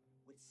time.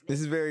 This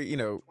is very, you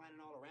know,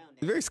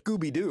 very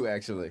Scooby-Doo,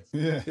 actually.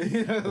 Yeah.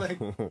 You know, like,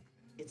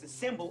 It's a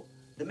symbol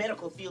the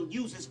medical field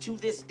uses to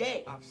this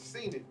day. I've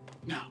seen it.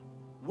 Now,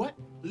 what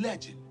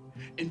legend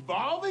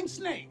involving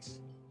snakes?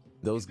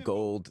 those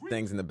gold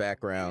things in the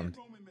background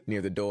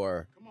near the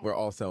door were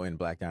also in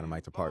Black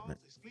Dynamite's apartment.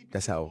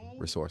 That's how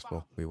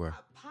resourceful we were.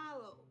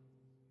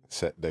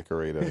 Set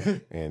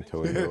decorator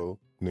Antonio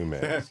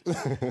Nunez.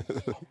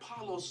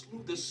 Apollo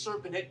slew the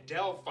serpent at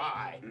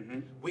Delphi,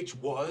 which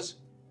was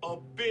a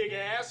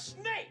big-ass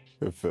snake.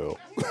 Phil.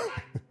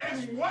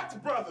 And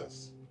what,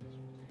 brothers,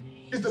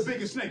 is the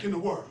biggest snake in the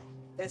world?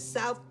 The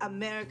South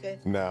America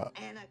Now,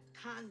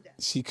 anaconda.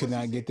 She could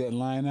not get that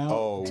line out.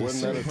 oh,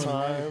 wasn't that a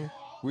time?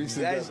 We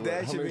should That how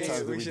should many be. times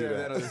did We do should have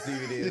that on the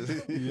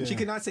DVDs. Yeah. She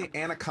could not say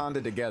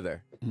anaconda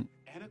together.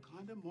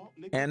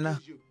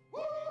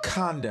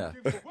 Anaconda.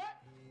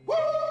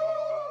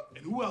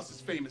 And who else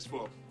is famous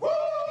for?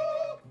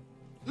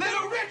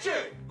 Little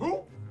Richard!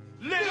 Who?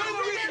 Little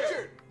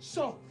Richard!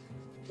 So,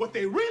 what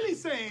they really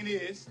saying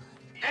is,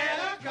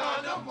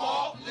 Anaconda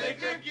malt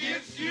liquor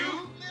gives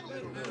you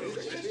Little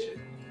Richard.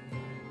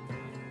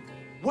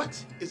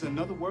 What is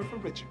another word for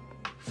Richard?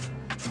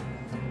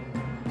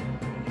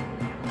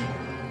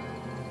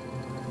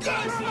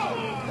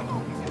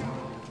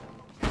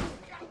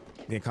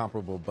 The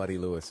incomparable Buddy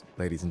Lewis,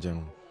 ladies and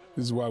gentlemen.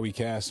 This is why we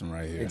cast him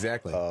right here.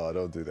 Exactly. Oh,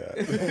 don't do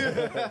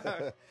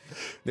that.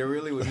 There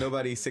really was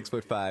nobody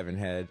 6'5" and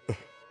had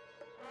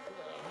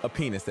a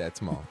penis that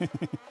small.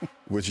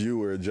 Which you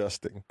were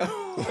adjusting.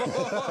 Oh,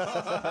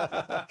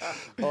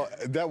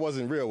 that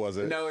wasn't real, was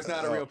it? No, it's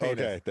not a real penis.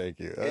 Okay, thank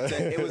you.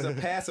 It was a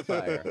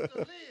pacifier.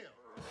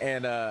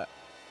 And I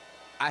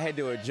had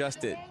to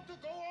adjust it.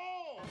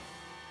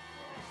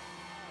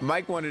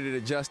 Mike wanted to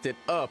adjust it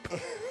up.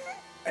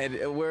 And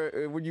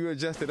when you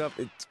adjust it up,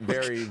 it's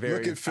very,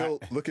 very...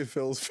 Look at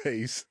Phil's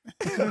face.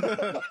 Man,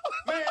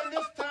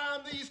 this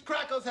time these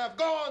crackers have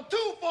gone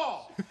too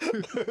far.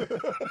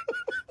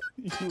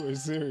 You were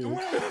serious.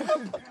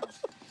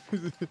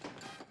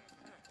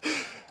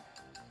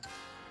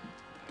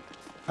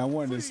 I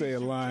wanted to say a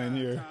line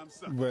here,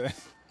 but...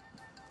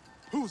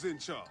 Who's in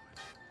charge?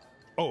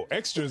 Oh,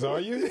 extras, are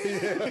you?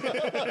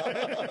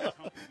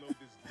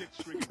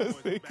 Because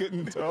they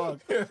couldn't talk.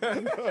 We're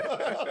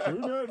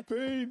not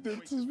paid to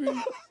speak.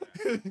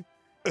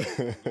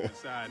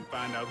 Inside and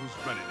find out who's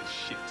running this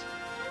shit.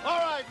 All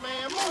right,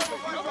 man, move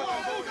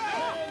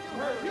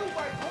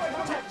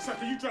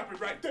it. You drop it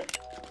right there.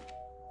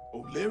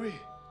 O'Leary?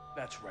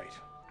 That's right.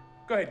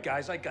 Go ahead,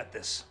 guys. I got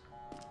this.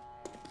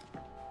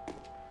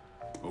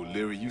 Oh,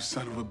 Leary, you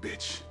son of a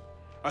bitch.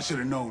 I should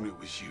have known it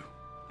was you.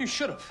 You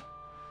should have.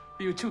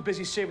 You were too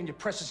busy saving your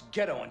precious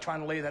ghetto and trying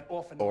to lay that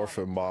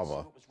orphan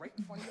mama. right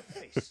in front of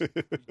your face. You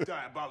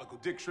diabolical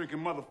dick-shrinking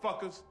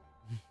motherfuckers.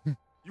 You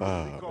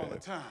were weak all the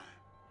time.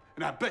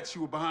 And I bet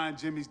you were behind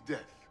Jimmy's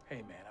death.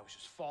 Hey, man, I was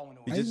just following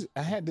orders.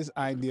 I had this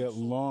idea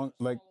long,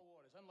 like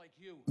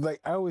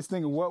I always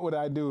think, what would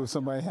I do if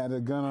somebody had a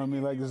gun on me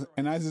like this?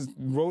 And I just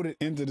wrote it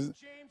into this.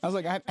 I was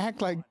like, I'd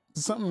act like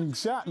something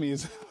shot me.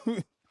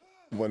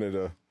 One of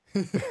the.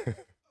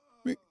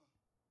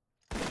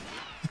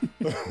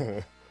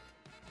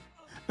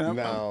 I'm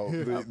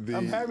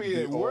happy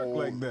it worked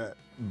like that.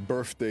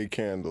 Birthday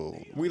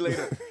candle. We laid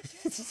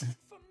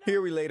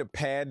a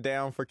pad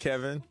down for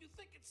Kevin,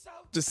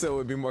 just so it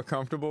would be more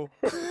comfortable.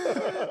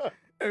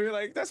 And we're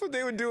like, that's what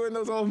they would do in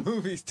those old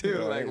movies too.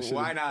 Yeah, like,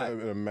 why not?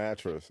 A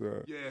mattress.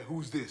 Yeah,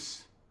 who's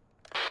this?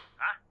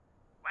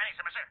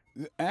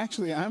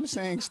 Actually, I'm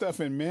saying stuff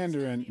in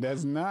Mandarin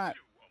that's not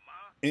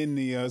in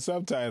the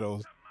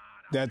subtitles.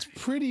 That's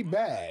pretty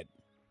bad.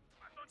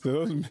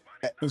 So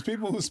those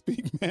people who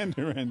speak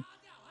Mandarin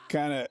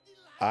kind of.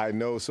 I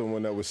know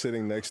someone that was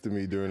sitting next to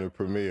me during the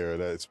premiere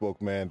that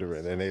spoke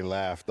Mandarin, and they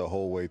laughed the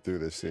whole way through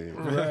the scene.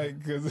 Right,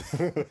 because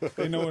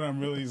they know what I'm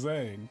really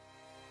saying.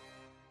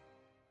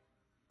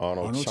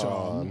 Arnold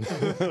Chan.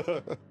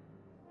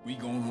 We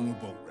going on a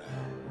boat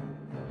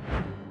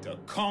ride to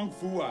Kung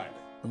Fu Island.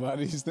 A lot of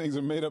these things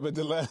are made up at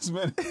the last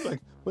minute.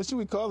 Like, what should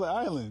we call the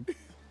island?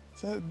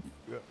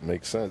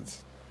 Makes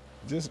sense.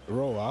 Just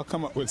roll. I'll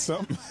come up with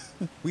something.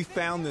 We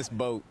found this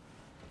boat.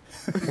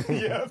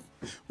 Yeah,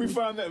 we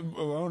found that. I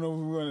don't know if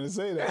we wanted to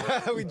say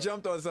that. We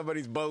jumped on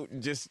somebody's boat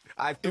and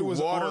I threw it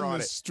was water on on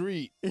the it.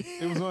 street.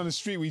 It was on the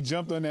street. We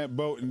jumped on that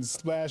boat and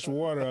splashed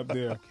water up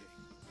there.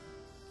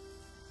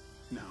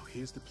 Now,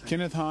 here's the plan.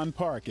 Kenneth Hahn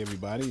Park,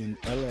 everybody, in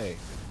L.A.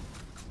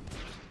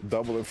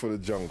 Doubling for the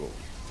jungle.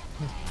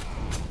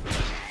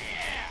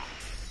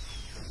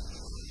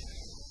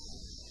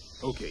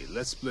 Okay,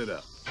 let's split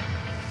up.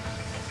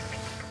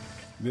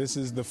 This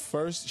is the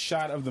first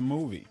shot of the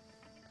movie.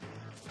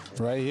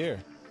 Right here.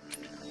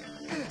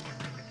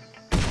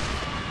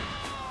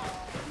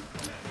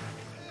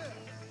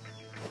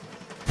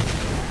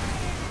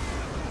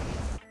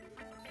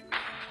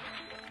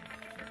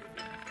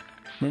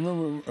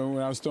 Remember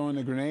when I was throwing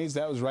the grenades?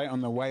 That was right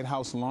on the White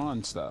House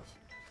lawn stuff.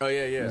 Oh,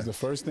 yeah, yeah. It was the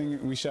first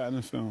thing we shot in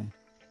the film.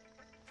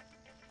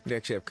 They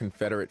actually have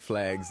Confederate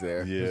flags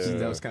there. Yeah.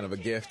 That was kind of a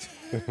gift.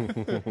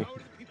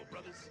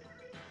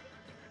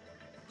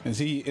 As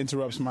he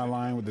interrupts my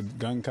line with the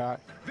gun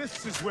cock.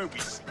 This is where we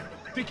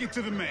stick it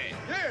to the man.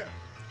 Yeah.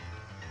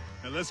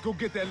 Now let's go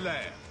get that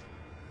laugh.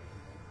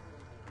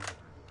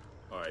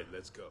 All right,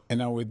 let's go. And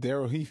now with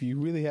Daryl Heath, you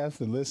really have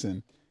to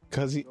listen,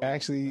 because he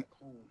actually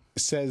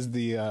says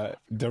the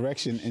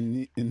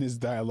direction in this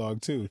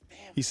dialogue too.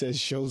 He says,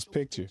 "Show's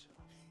picture."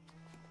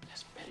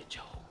 That's better,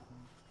 Joe.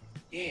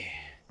 Yeah.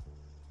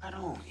 Right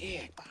on,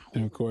 yeah.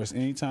 And of course,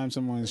 anytime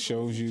someone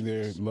shows you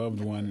their loved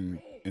one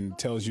and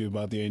tells you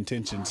about their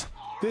intentions,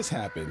 this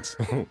happens.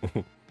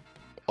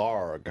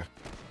 Arg.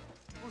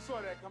 Who saw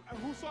that come?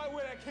 Who saw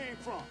where that came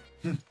from?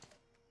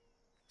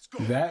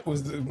 That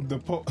was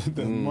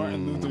the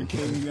Martin Luther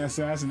King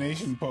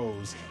assassination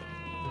pose.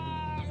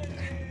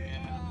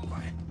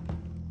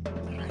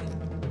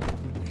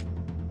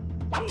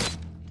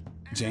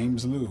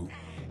 James Liu.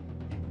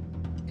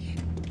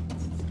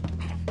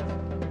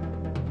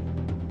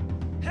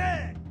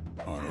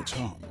 Arnold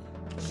Chan.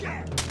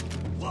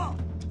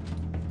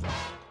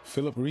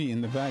 Philip Ree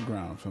in the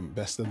background from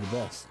Best of the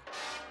Best.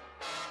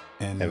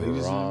 And ladies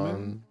and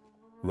gentlemen,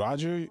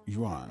 Roger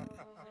Yuan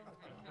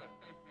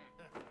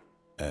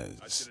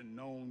as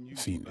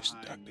Fiendish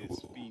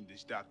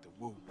Dr.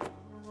 Wu.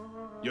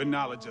 Your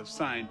knowledge of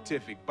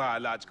scientific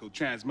biological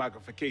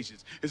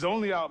transmogrifications is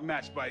only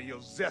outmatched by your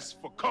zest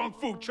for kung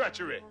fu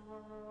treachery.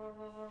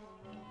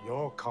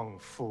 Your kung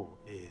fu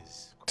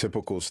is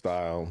Typical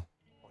style.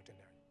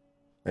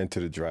 Enter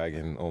the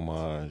Dragon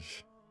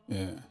homage.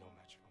 Yeah.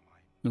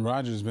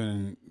 Roger's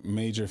been in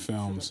major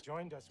films.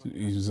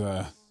 He was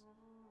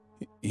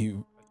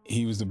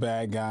he was the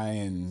bad guy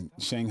in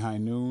Shanghai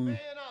Noon. Man,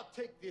 I'll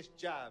take this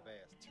jive ass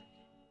turkey.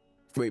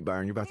 Wait,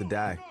 Byron, you're about to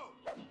die.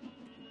 I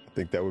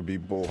think that would be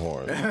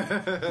Bullhorn.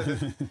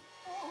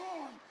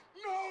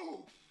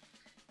 No!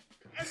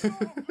 At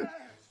long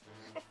last,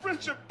 a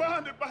friendship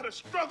bonded by the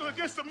struggle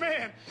against a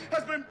man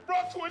has been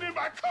brought to an end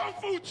by kung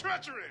fu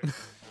treachery.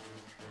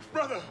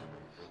 Brother,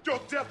 your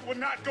death will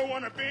not go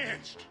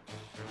unavenged.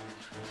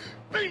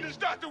 Fiendish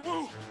Dr.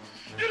 Wu,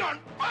 you done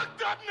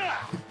fucked up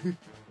now!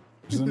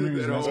 For some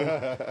reason,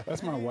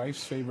 that's my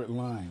wife's favorite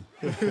line.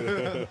 He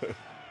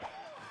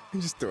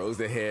just throws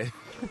the head.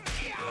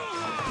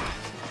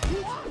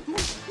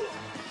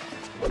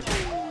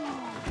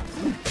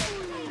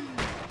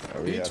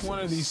 Each one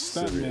of these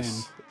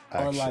stuntmen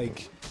are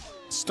like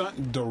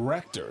stunt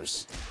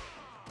directors.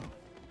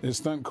 They're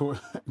stunt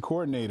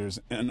coordinators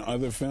in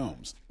other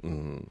films.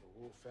 Mm-hmm.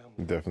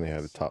 Definitely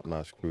had a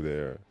top-notch crew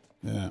there.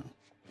 Yeah.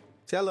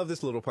 See, I love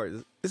this little part.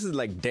 This is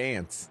like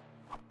dance.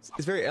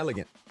 It's very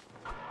elegant.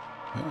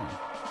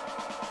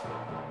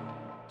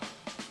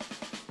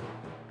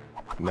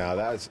 Now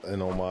that's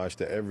an homage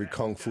to every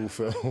kung fu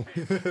film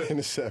in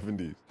the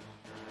 70s.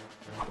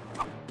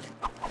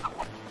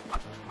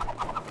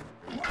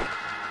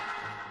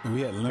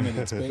 We had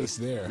limited space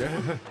there.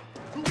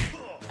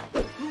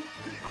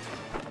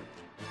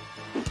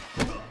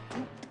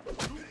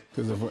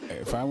 Because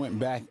if I went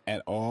back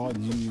at all,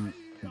 then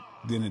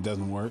it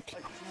doesn't work.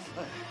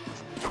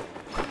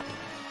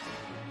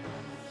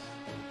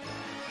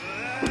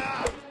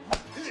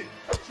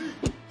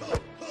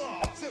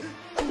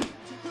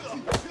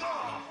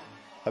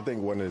 I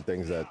think one of the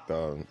things that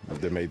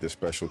made this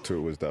special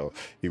too was, though,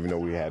 even though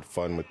we had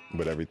fun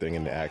with everything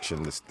in the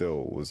action, it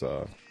still was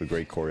the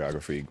great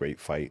choreography, great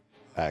fight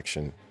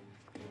action.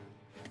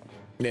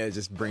 Yeah, it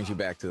just brings you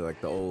back to like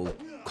the old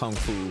kung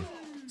fu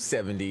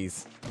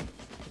 70s.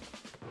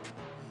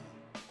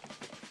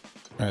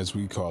 As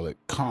we call it,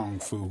 kung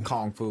fu.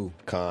 Kung fu.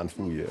 Kung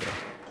fu, yeah.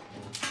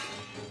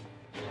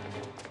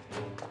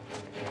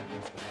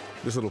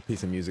 This little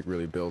piece of music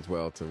really builds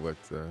well to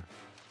what's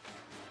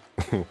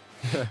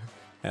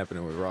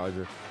happening with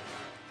Roger.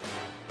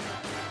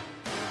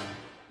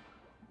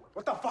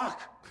 What the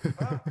fuck?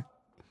 Huh?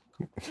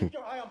 Keep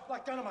your eye on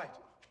Black Dynamite.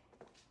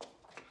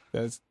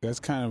 That's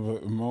kind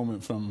of a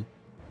moment from,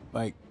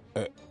 like,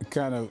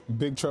 kind of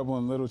Big Trouble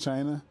in Little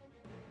China.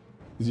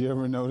 Did you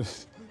ever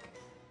notice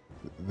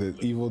the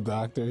evil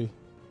doctor?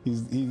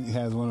 He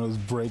has one of those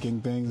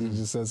breaking things and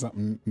just says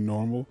something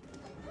normal.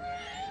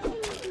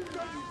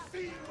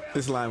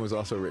 This line was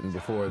also written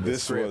before the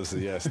This script. was,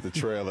 yes, the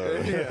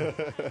trailer.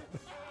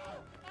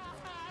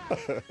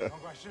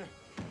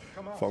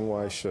 Feng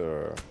Wai Shi.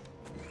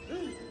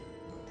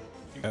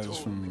 That was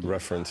from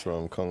reference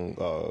from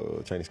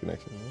Chinese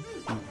Connection.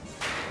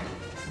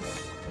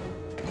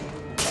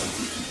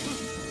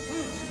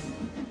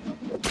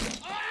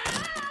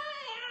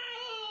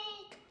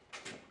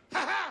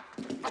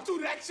 I threw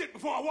that shit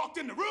before I walked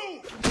in the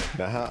room.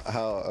 Now,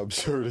 how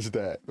absurd is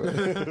that?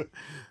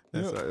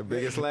 That's our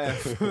biggest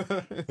laugh. You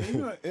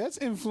know, that's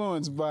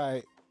influenced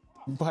by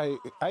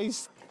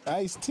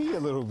Ice-T a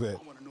little bit.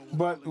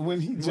 But when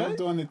he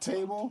jumped on the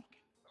table,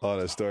 Oh,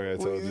 that story I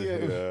told you.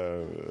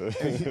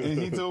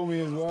 and he told me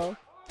as well.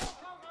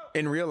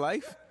 In real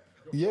life?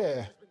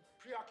 Yeah.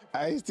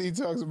 Ice-T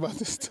talks about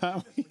this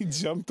time he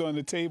jumped on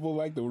the table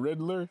like the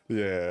Riddler.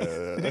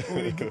 Yeah.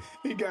 When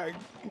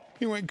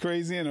he went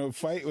crazy in a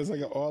fight. It was like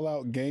an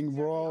all-out gang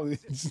brawl.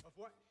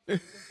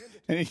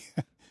 And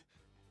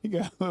he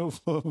got a little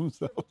full of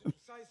himself.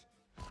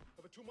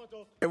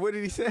 And what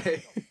did he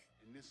say?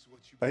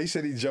 He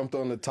said he jumped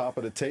on the top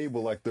of the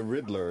table like the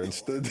Riddler and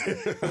stood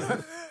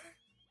there.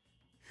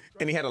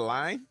 And he had a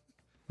line?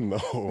 No.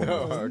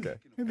 Oh, okay.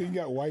 I think he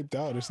got wiped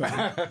out or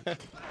something.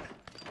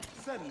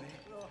 Suddenly,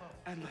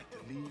 I'd like to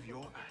leave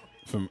your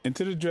eye. From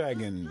Into the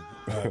Dragon,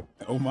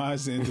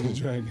 homage to Into the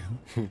Dragon.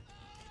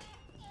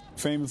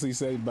 Famously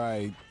said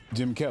by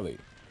Jim Kelly,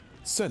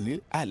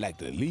 suddenly I'd like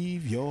to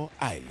leave your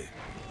island.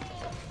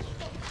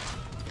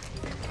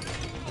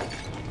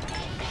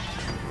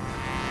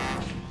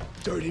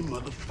 Dirty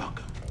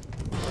motherfucker.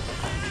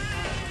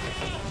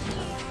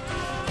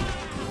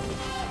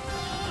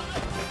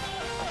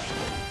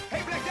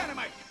 Hey, Black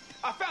Dynamite!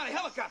 I found a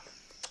helicopter.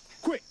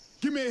 Quick,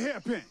 give me a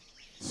hairpin.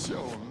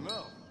 Sure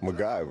enough.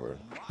 MacGyver.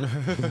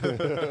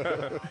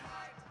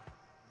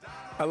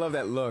 I love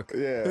that look.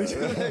 Yeah.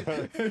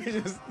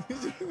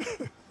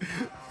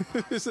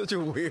 It's such a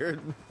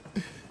weird.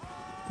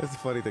 That's the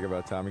funny thing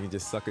about Tom. He can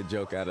just suck a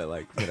joke out of,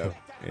 like, you know,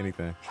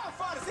 anything. How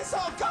far does this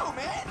all go,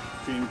 man?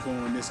 Cream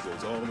corn, this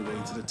goes all the way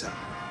to the top.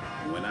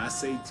 And when I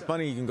say It's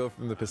funny you can go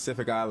from the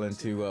Pacific Island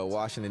to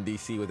Washington,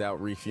 D.C. without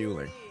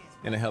refueling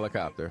in a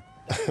helicopter.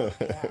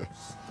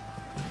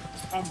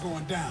 I'm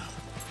going down.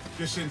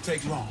 This shouldn't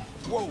take long.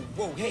 Whoa,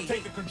 hey.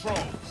 Take the controls.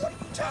 What are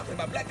you talking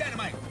about, Black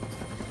Dynamite?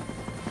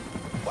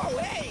 Whoa,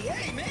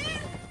 hey,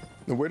 man!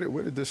 Where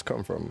did this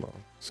come from,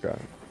 Scott?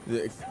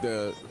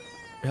 The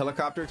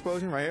helicopter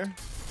explosion right here?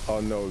 Oh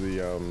no,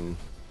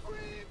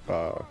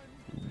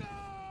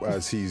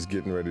 as he's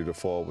getting ready to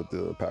fall with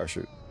the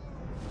parachute.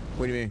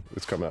 What do you mean?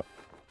 It's coming up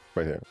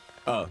right here.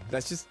 Oh,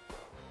 that's just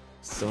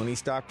Sony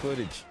stock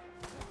footage.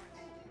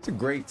 It's a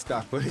great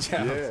stock footage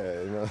house.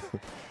 Yeah, you know.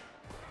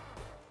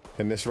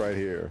 And this right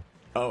here.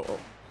 Oh.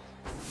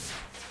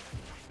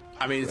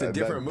 I mean, it's a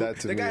different movie.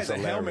 The guy has a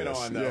helmet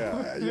on,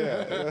 though.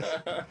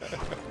 Yeah.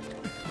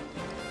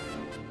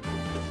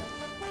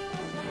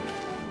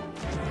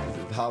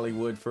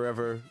 Hollywood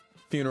Forever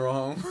Funeral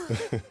Home.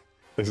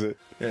 Is it?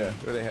 Yeah,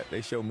 where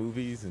they show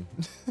movies and.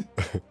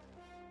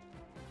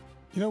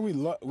 You know,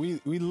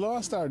 we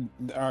lost our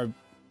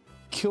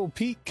kill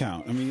Pete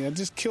count. I mean, I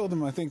just killed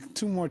him, I think,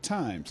 2 more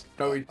times.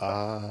 Oh,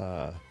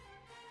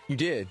 you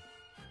did.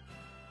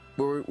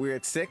 We're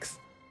at 6.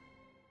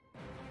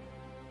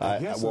 I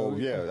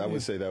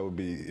would say that would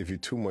be, if you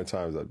 2 more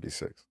times, that'd be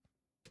 6.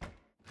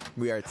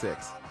 We are at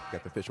 6.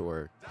 Got the official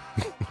word.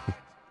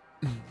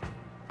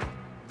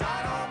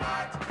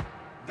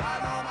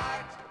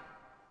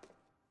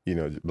 you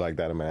know, Black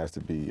Dynamite has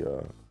to be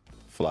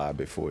fly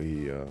before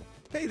he.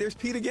 Hey, there's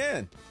Pete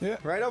again. Yeah,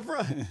 right up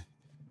front.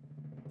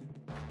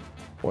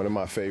 One of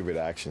my favorite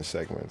action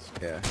segments.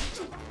 Yeah.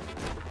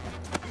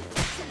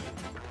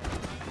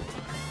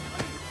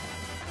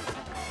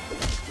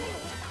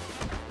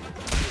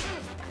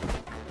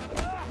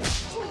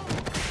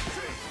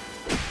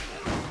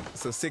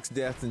 So 6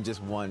 deaths and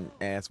just 1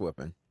 ass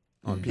whipping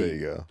on Pete. There you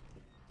go.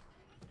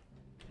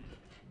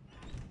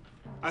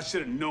 I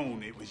should have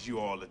known it was you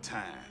all the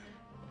time.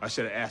 I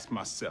should have asked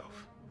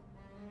myself,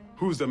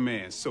 who's the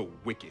man so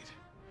wicked,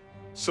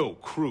 so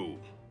cruel,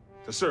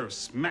 to serve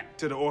smack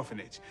to the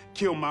orphanage,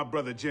 kill my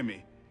brother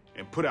Jimmy,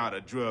 and put out a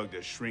drug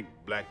to shrink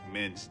black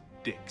men's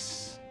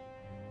dicks?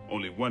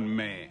 Only one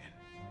man,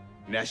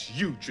 and that's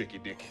you, Tricky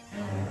Dick.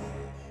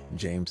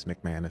 James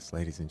McManus,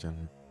 ladies and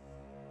gentlemen.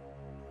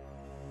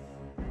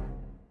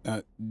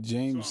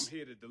 James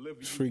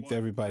freaked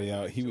everybody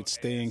out. He would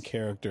stay in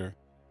character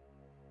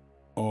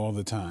all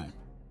the time.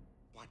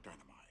 Black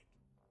Dynamite.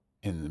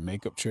 In the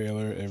makeup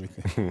trailer,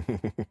 everything.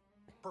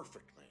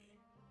 Perfectly.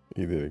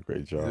 He did a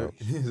great job.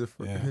 He's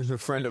a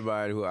friend of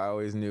mine who I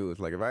always knew was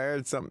like, if I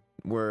heard something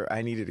where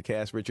I needed to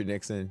cast Richard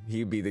Nixon,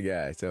 he'd be the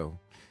guy. So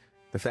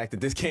the fact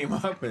that this came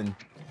up and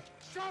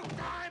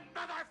Showtime,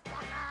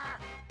 motherfucker!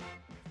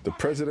 The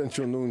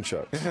presidential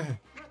nunchucks.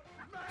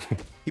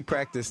 he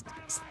practiced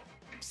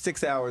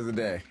 6 hours a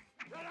day.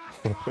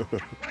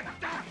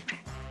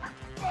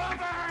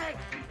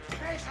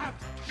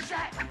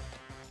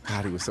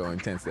 God, he was so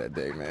intense that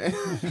day, man.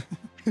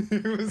 He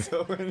was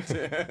so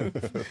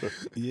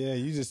intense. Yeah,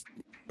 you just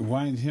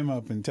wind him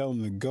up and tell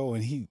him to go,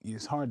 and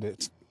it's hard to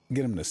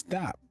get him to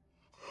stop.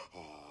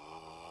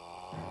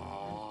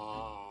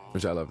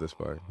 Which I love this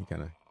part. He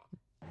kind of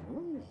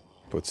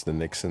puts the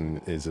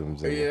Nixon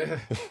isms in. Yeah.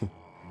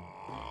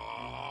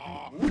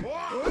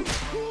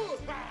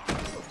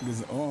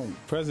 Because all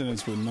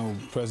presidents would know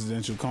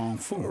presidential kung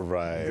fu.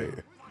 Right.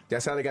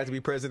 That's how they got to be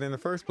president in the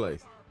first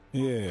place.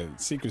 Yeah,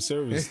 Secret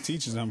Service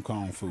teaches them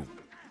kung fu.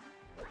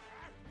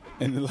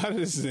 And a lot of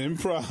this is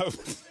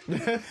improv.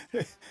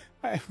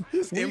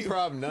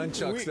 Improv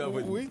nunchuck stuff.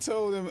 We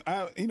told him,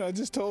 I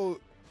just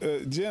told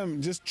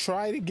Jim, just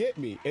try to get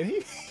me.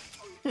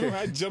 And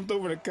I jumped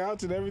over the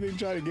couch and everything,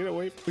 trying to get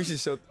away. We should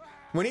show.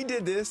 When he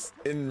did this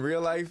in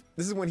real life,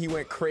 this is when he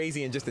went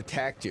crazy and just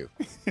attacked you.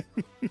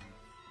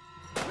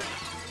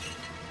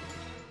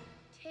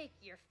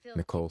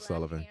 Nicole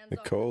Sullivan.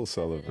 Nicole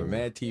Sullivan. From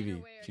Mad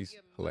TV. She's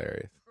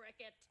hilarious.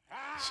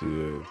 She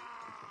is.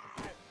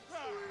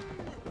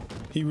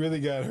 He really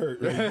got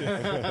hurt right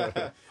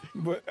there.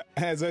 But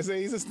as I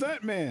say, he's a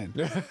stunt man.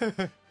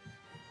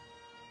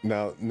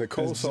 Now,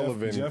 Nicole That's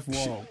Sullivan Jeff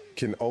Wall.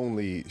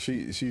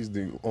 She's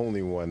the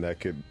only one that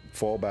could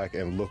fall back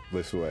and look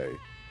this way.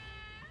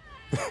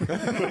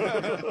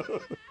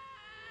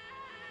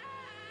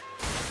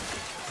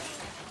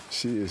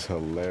 She is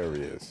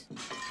hilarious.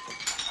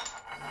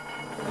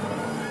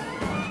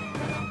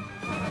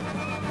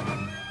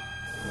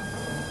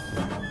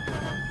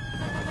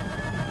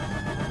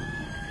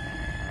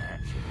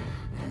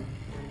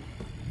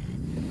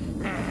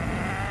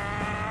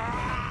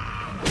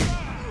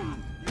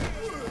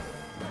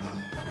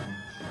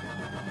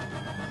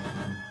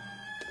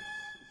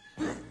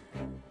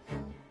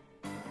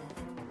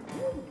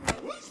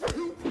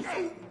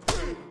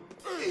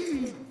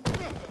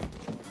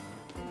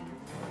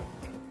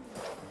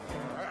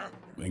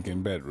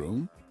 Lincoln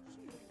bedroom.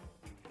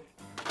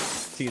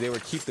 See, they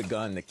would keep the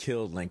gun that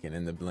killed Lincoln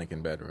in the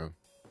Lincoln bedroom.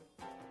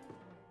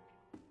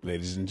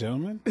 Ladies and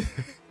gentlemen,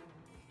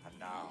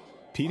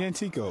 Pete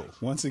Antico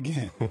once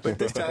again. But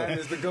this time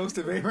it's the ghost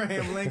of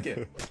Abraham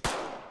Lincoln.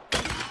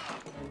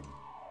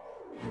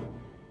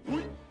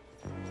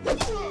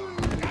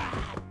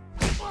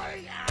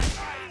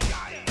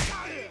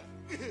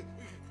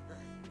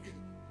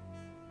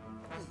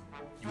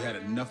 You had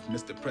enough,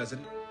 Mr.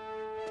 President?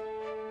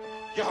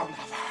 You'll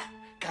never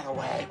get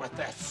away with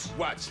this.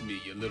 Watch me,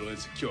 you little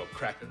insecure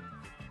cracker.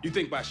 You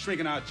think by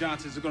shrinking our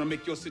Johnsons are gonna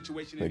make your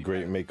situation The any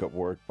great better? makeup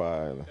work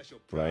by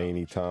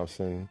Lainey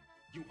Thompson,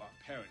 You are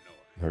paranoid.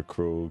 her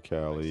crew,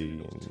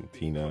 Callie and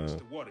Tina.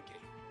 To Watergate.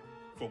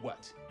 For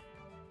what?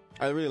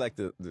 I really like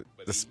the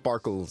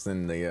sparkles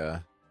in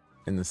the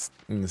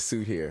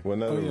suit here.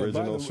 Wasn't that Oh, an yeah,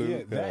 original by the way, suit?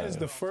 yeah, that is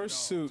the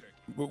first suit.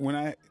 But when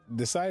I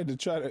decided to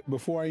try to,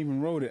 before I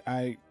even wrote it,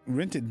 I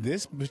rented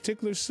this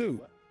particular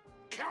suit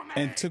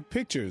and took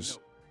pictures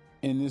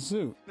in this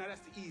suit.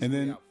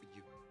 And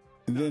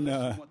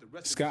then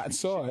Scott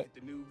saw it,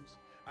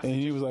 and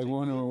he was like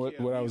wondering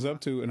what I was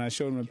up to, and I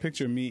showed him a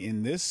picture of me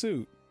in this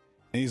suit,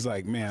 and he's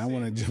like, "Man, I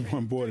want to jump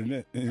on board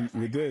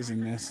with this,"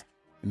 and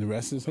the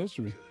rest is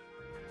history.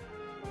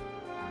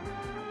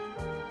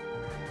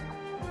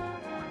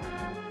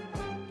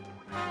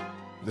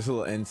 This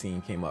little end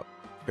scene came up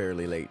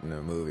fairly late in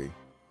the movie.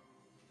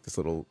 This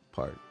little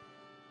part.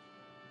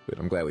 But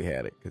I'm glad we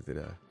had it because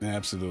it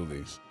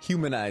absolutely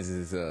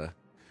humanizes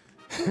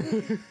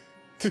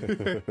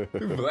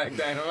Black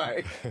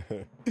Dynamite.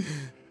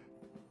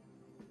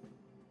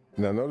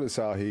 Now notice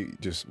how he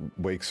just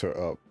wakes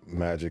her up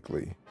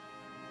magically.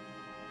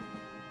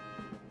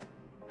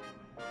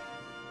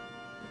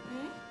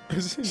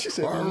 She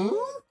said,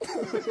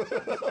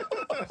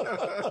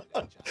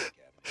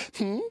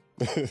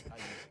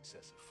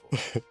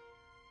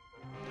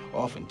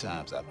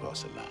 Oftentimes I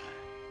cross a line,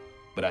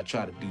 but I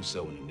try to do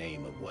so in the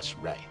name of what's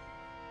right.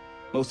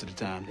 Most of the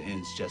time, the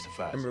ends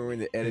justify. I remember we're in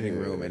the editing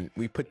room and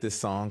we put this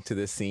song to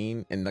this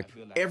scene, and like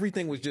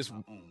everything was just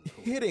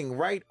hitting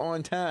right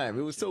on time.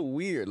 It was so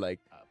weird. Like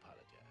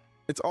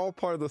it's all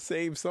part of the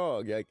same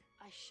song.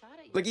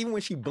 Like even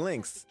when she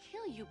blinks.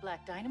 Kill you,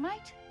 Black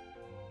Dynamite.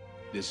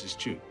 This is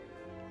true,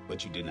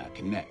 but you did not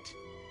connect.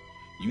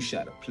 You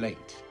shot a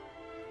plate.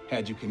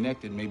 Had you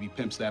connected, maybe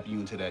Pimp slapped you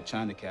into that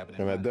china cabinet.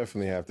 And I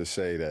definitely have to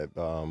say that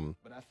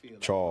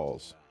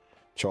Charles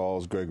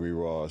Gregory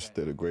Ross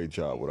did a great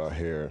job with our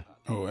hair.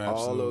 Oh,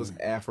 absolutely. All those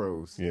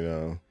afros. You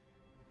know.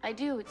 I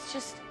do. It's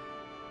just,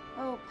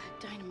 oh, Black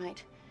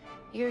Dynamite,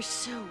 you're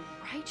so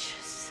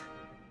righteous.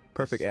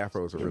 Perfect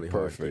afros are really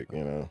perfect,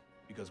 hard. You know.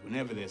 Because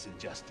whenever there's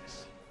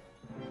injustice,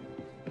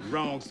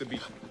 wrongs to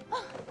be.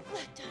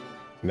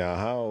 Now,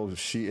 how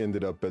she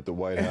ended up at the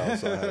White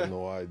House, I have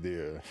no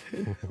idea.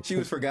 She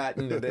was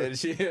forgotten, and then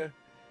she.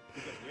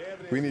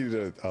 We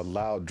needed a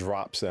loud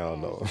drop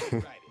sound, though.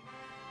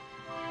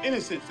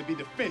 Innocence to be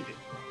defended.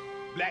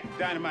 Black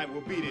Dynamite will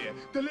be there,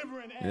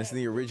 delivering. And this is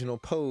the original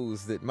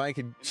pose that Mike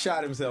had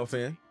shot himself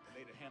in.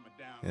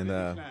 And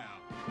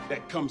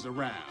that comes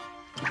around.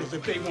 Because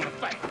if they want to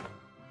fight,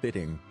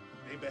 fitting.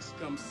 they best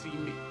come see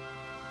me.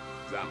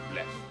 'Cause I'm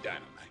Black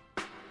Dynamite.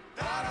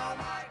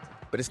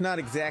 But it's not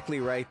exactly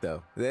right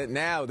though.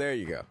 Now there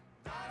you go.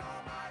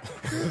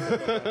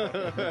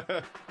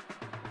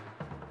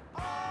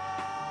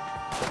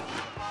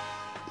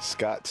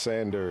 Scott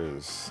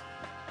Sanders.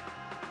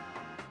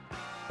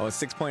 Oh,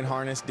 6 Point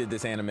Harness did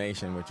this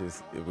animation,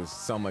 it was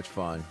so much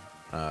fun.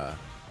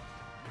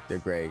 They're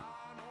great.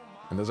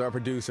 And those are our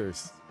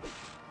producers.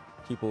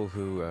 People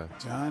who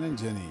John and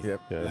Jenny.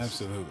 Yep. Yes.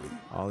 Absolutely.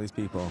 All these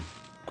people.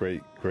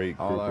 Great group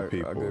of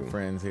people. Our good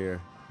friends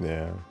here.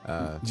 Yeah.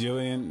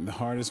 Jillian, the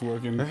hardest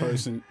working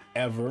person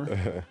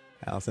ever.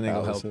 Allison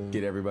Engel helped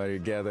get everybody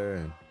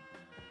together,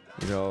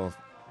 and all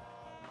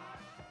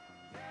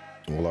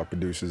our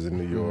producers in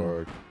New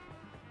York.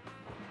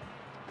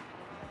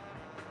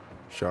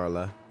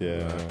 Charla,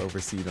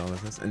 overseed all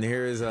of this. And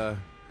here is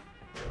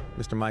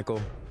Mr.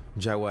 Michael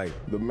Jai White.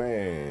 The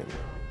man.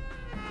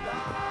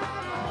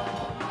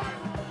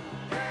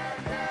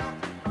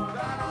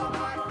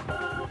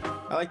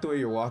 I like the way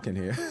you're walking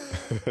here.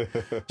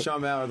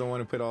 Sean Mallard, the one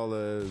who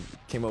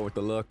came up with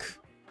the look.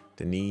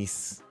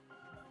 Denise.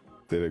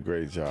 Did a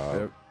great job.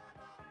 Yep.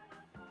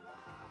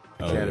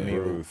 Academy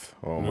Ruth.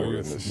 Oh my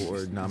goodness.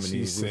 Board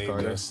nominee Ruth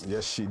Carter.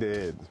 Yes, she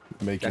did.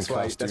 Making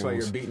costumes. That's why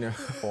you're beating her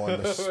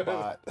on the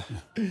spot.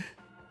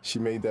 She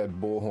made that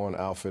bullhorn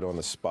outfit on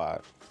the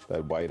spot.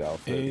 That white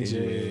outfit.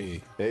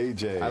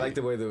 AJ. I like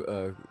the way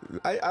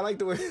I like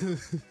the way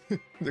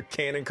the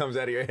cannon comes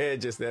out of your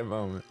head just that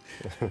moment.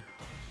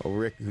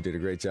 Rick, who did a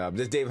great job.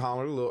 This is Dave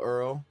Hollander, Little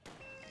Earl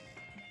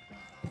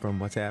from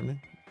What's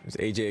Happening. There's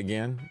AJ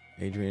again,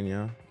 Adrian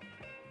Young.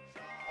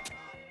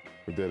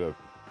 We did a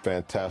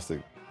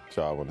fantastic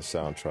job on the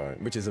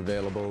soundtrack, which is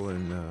available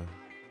and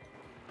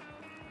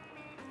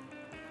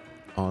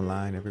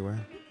online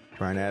everywhere.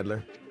 Brian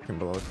Adler,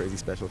 all the crazy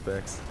special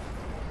effects.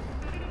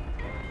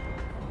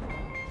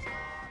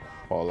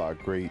 All our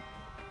great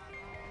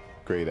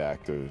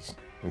actors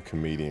and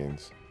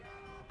comedians.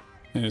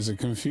 And there's a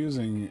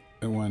confusing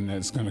one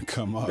that's going to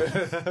come up.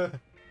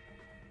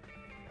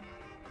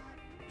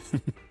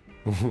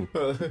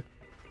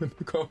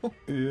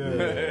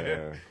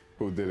 Yeah.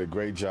 Who did a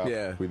great job.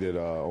 Yeah. We did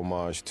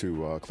homage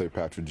to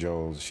Cleopatra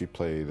Jones. She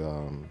played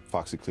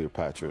Foxy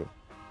Cleopatra.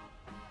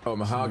 Oh,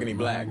 Mahogany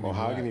Black.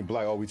 Mahogany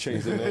Black. Oh, we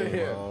changed the name.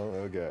 Yeah.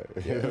 Okay.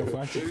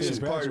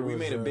 Yeah, we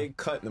made a big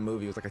cut in the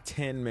movie. It was like a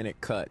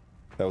 10-minute cut.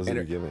 That was the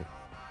beginning.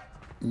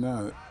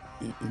 No,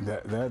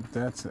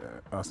 that's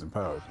Austin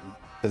Powers.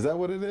 Is that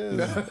what it is?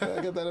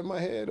 I got that in my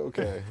head.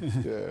 Okay.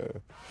 Yeah.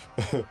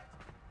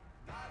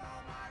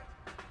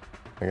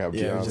 I got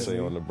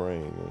Beyonce on the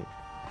brain.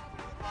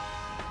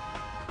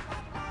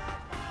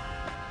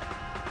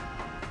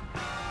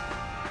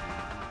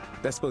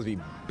 That's supposed to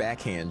be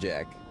backhand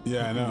Jack.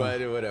 Yeah, I know.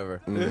 But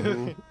whatever.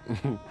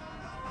 Mm-hmm.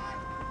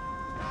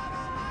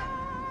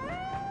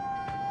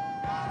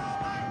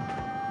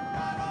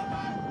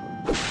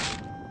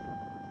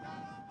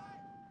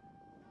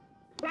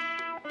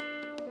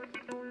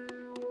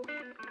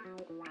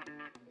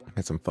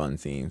 Had some fun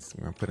scenes.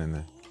 We're gonna put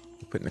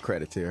in the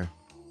credits here.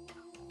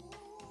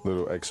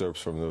 Little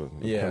excerpts from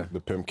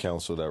the Pimp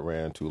Council that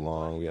ran too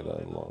long. We had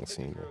a long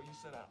scene there.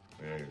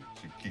 Yeah,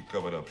 she keep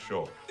covered up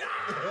short.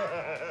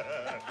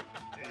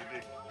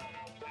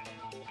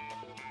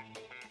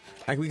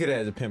 Like we could have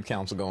had the Pimp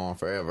Council go on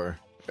forever,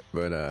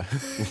 but it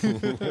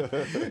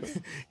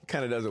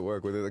kind of doesn't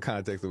work within the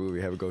context of the movie.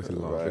 Have it go too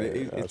long, but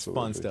it's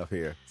fun stuff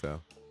here.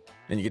 So,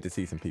 and you get to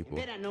see some people.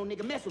 Better no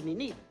nigga mess with me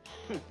neither.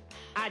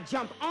 I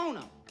jump on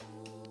them.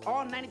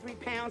 All 93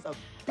 pounds of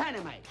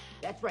dynamite.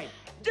 That's right.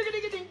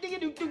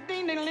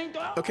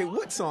 Okay,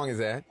 what song is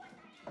that?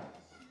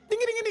 Ding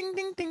ding ding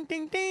ding ding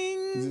ding ding.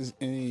 Is this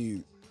any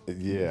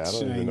Yeah, I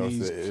don't even know if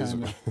there is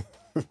one.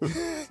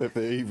 If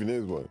there even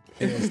is one.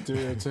 Yeah,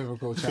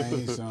 stereotypical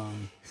Chinese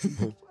song.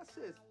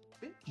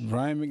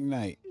 Brian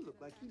McKnight. You look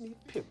like you need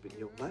a pimp in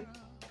your life.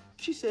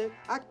 She said,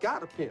 I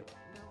got a pimp.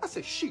 I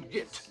said, shit.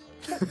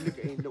 That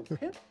nigga ain't no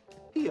pimp.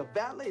 He a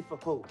valet for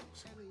hoes.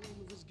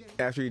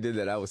 After he did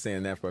that, I was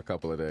saying that for a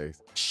couple of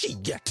days.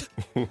 Shit.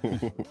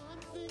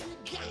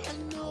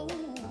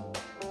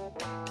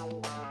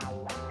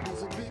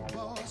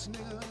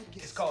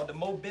 It's called the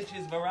Mo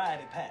Bitches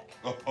Variety Pack.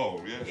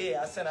 Oh, yeah?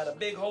 Yeah, I sent out a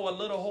big hoe, a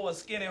little hoe, a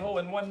skinny hoe,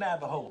 and one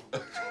Navajo.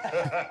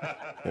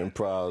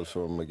 Improvs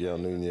from Miguel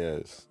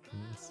Nunez.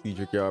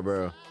 Cedric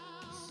Yarborough.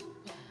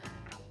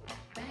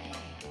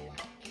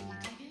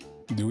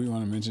 Do we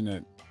want to mention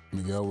that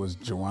Miguel was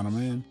Joanna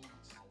Man?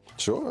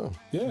 Sure.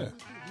 Yeah.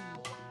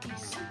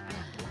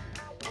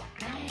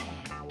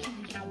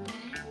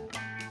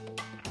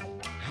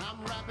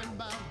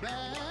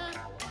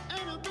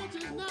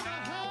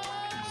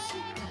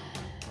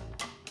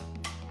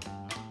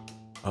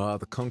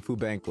 The Kung Fu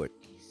Banquet.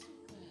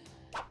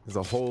 There's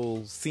a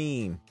whole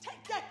scene.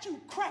 Take that, you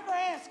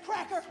cracker-ass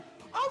cracker.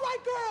 All right,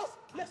 girls,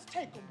 let's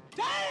take them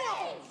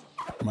down.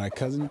 My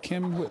cousin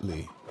Kim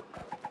Whitley.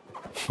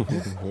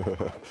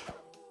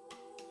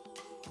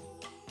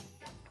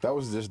 That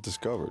was just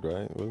discovered,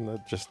 right? Wasn't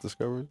that just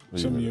discovered?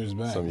 Some years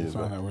back. Some years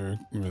we found back. out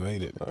we were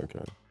related.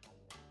 Okay.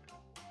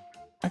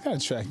 I gotta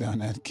track down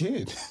that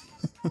kid.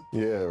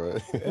 Yeah,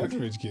 right.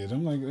 Etheridge kid.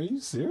 I'm like, are you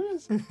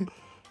serious?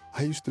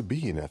 I used to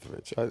be in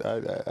Etheridge. I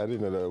didn't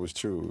know that was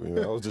true. You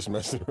know, I was just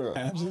messing around.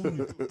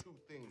 Absolutely. Two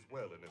things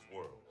well in this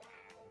world.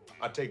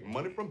 I take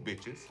money from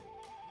bitches,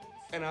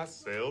 and I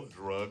sell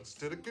drugs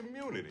to the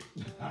community.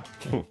 I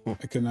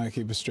could not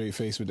keep a straight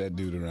face with that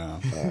dude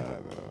around. I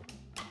know.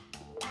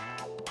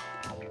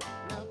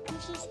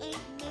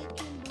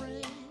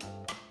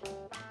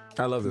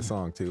 I love this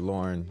song too.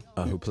 Lauren,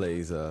 who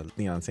plays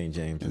Leon St.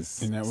 James, is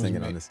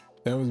singing on this.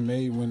 That was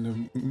made when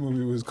the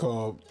movie was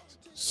called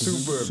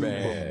Super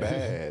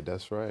Bad.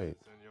 That's right.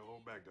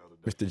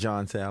 Mr.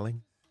 John Sally.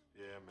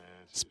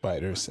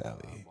 Spider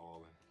Sally.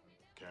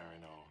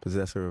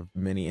 Possessor of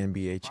many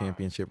NBA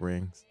championship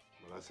rings.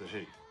 But I said,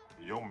 hey,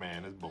 your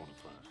man is bona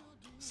fide.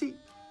 See,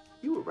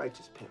 you a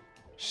righteous pimp.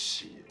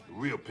 Shit, the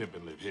real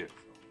pimpin' live here.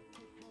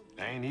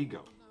 Ain't he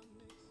go?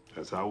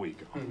 That's how we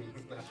go.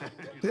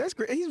 That's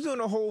great. He's doing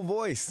a whole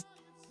voice.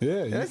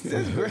 Yeah, that's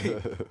great.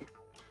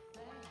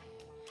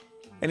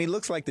 And he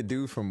looks like the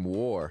dude from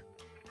War.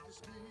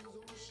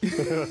 You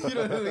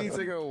know the lead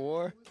singer of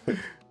War?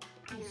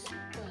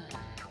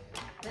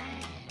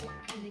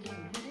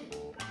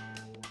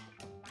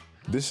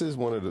 This is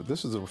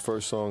the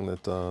first song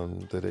that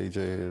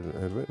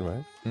AJ had written,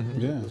 right? Mm-hmm.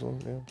 Yeah. This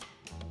one, yeah.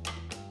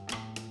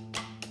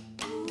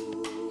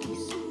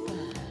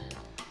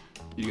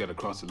 You gotta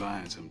cross the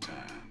line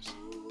sometimes.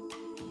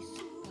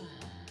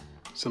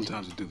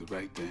 Sometimes to do the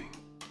right thing,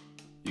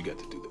 you got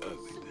to do the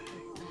ugly thing.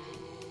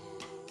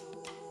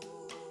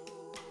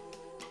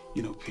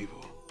 You know,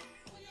 people,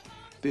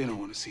 they don't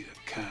want to see the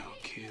cow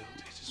killed.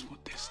 They just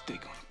want their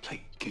steak on a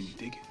plate. Can you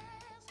dig it?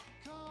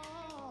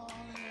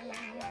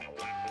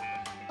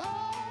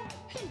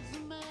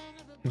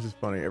 This is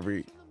funny.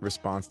 Every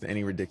response to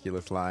any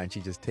ridiculous line,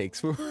 she just takes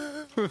for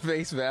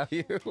face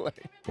value.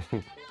 Like,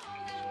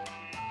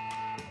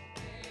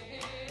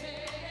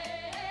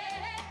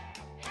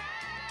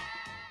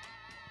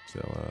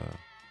 so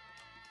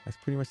that's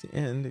pretty much the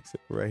end,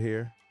 except for right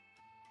here.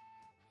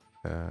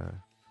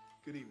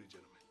 Good evening,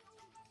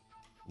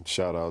 gentlemen.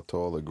 Shout out to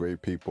all the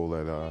great people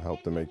that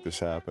helped to make this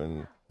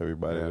happen.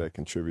 Everybody that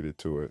contributed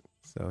to it.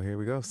 So here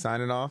we go.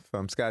 Signing off.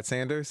 I'm Scott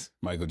Sanders.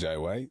 Michael J.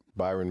 White.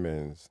 Byron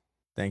Minns.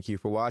 Thank you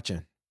for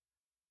watching.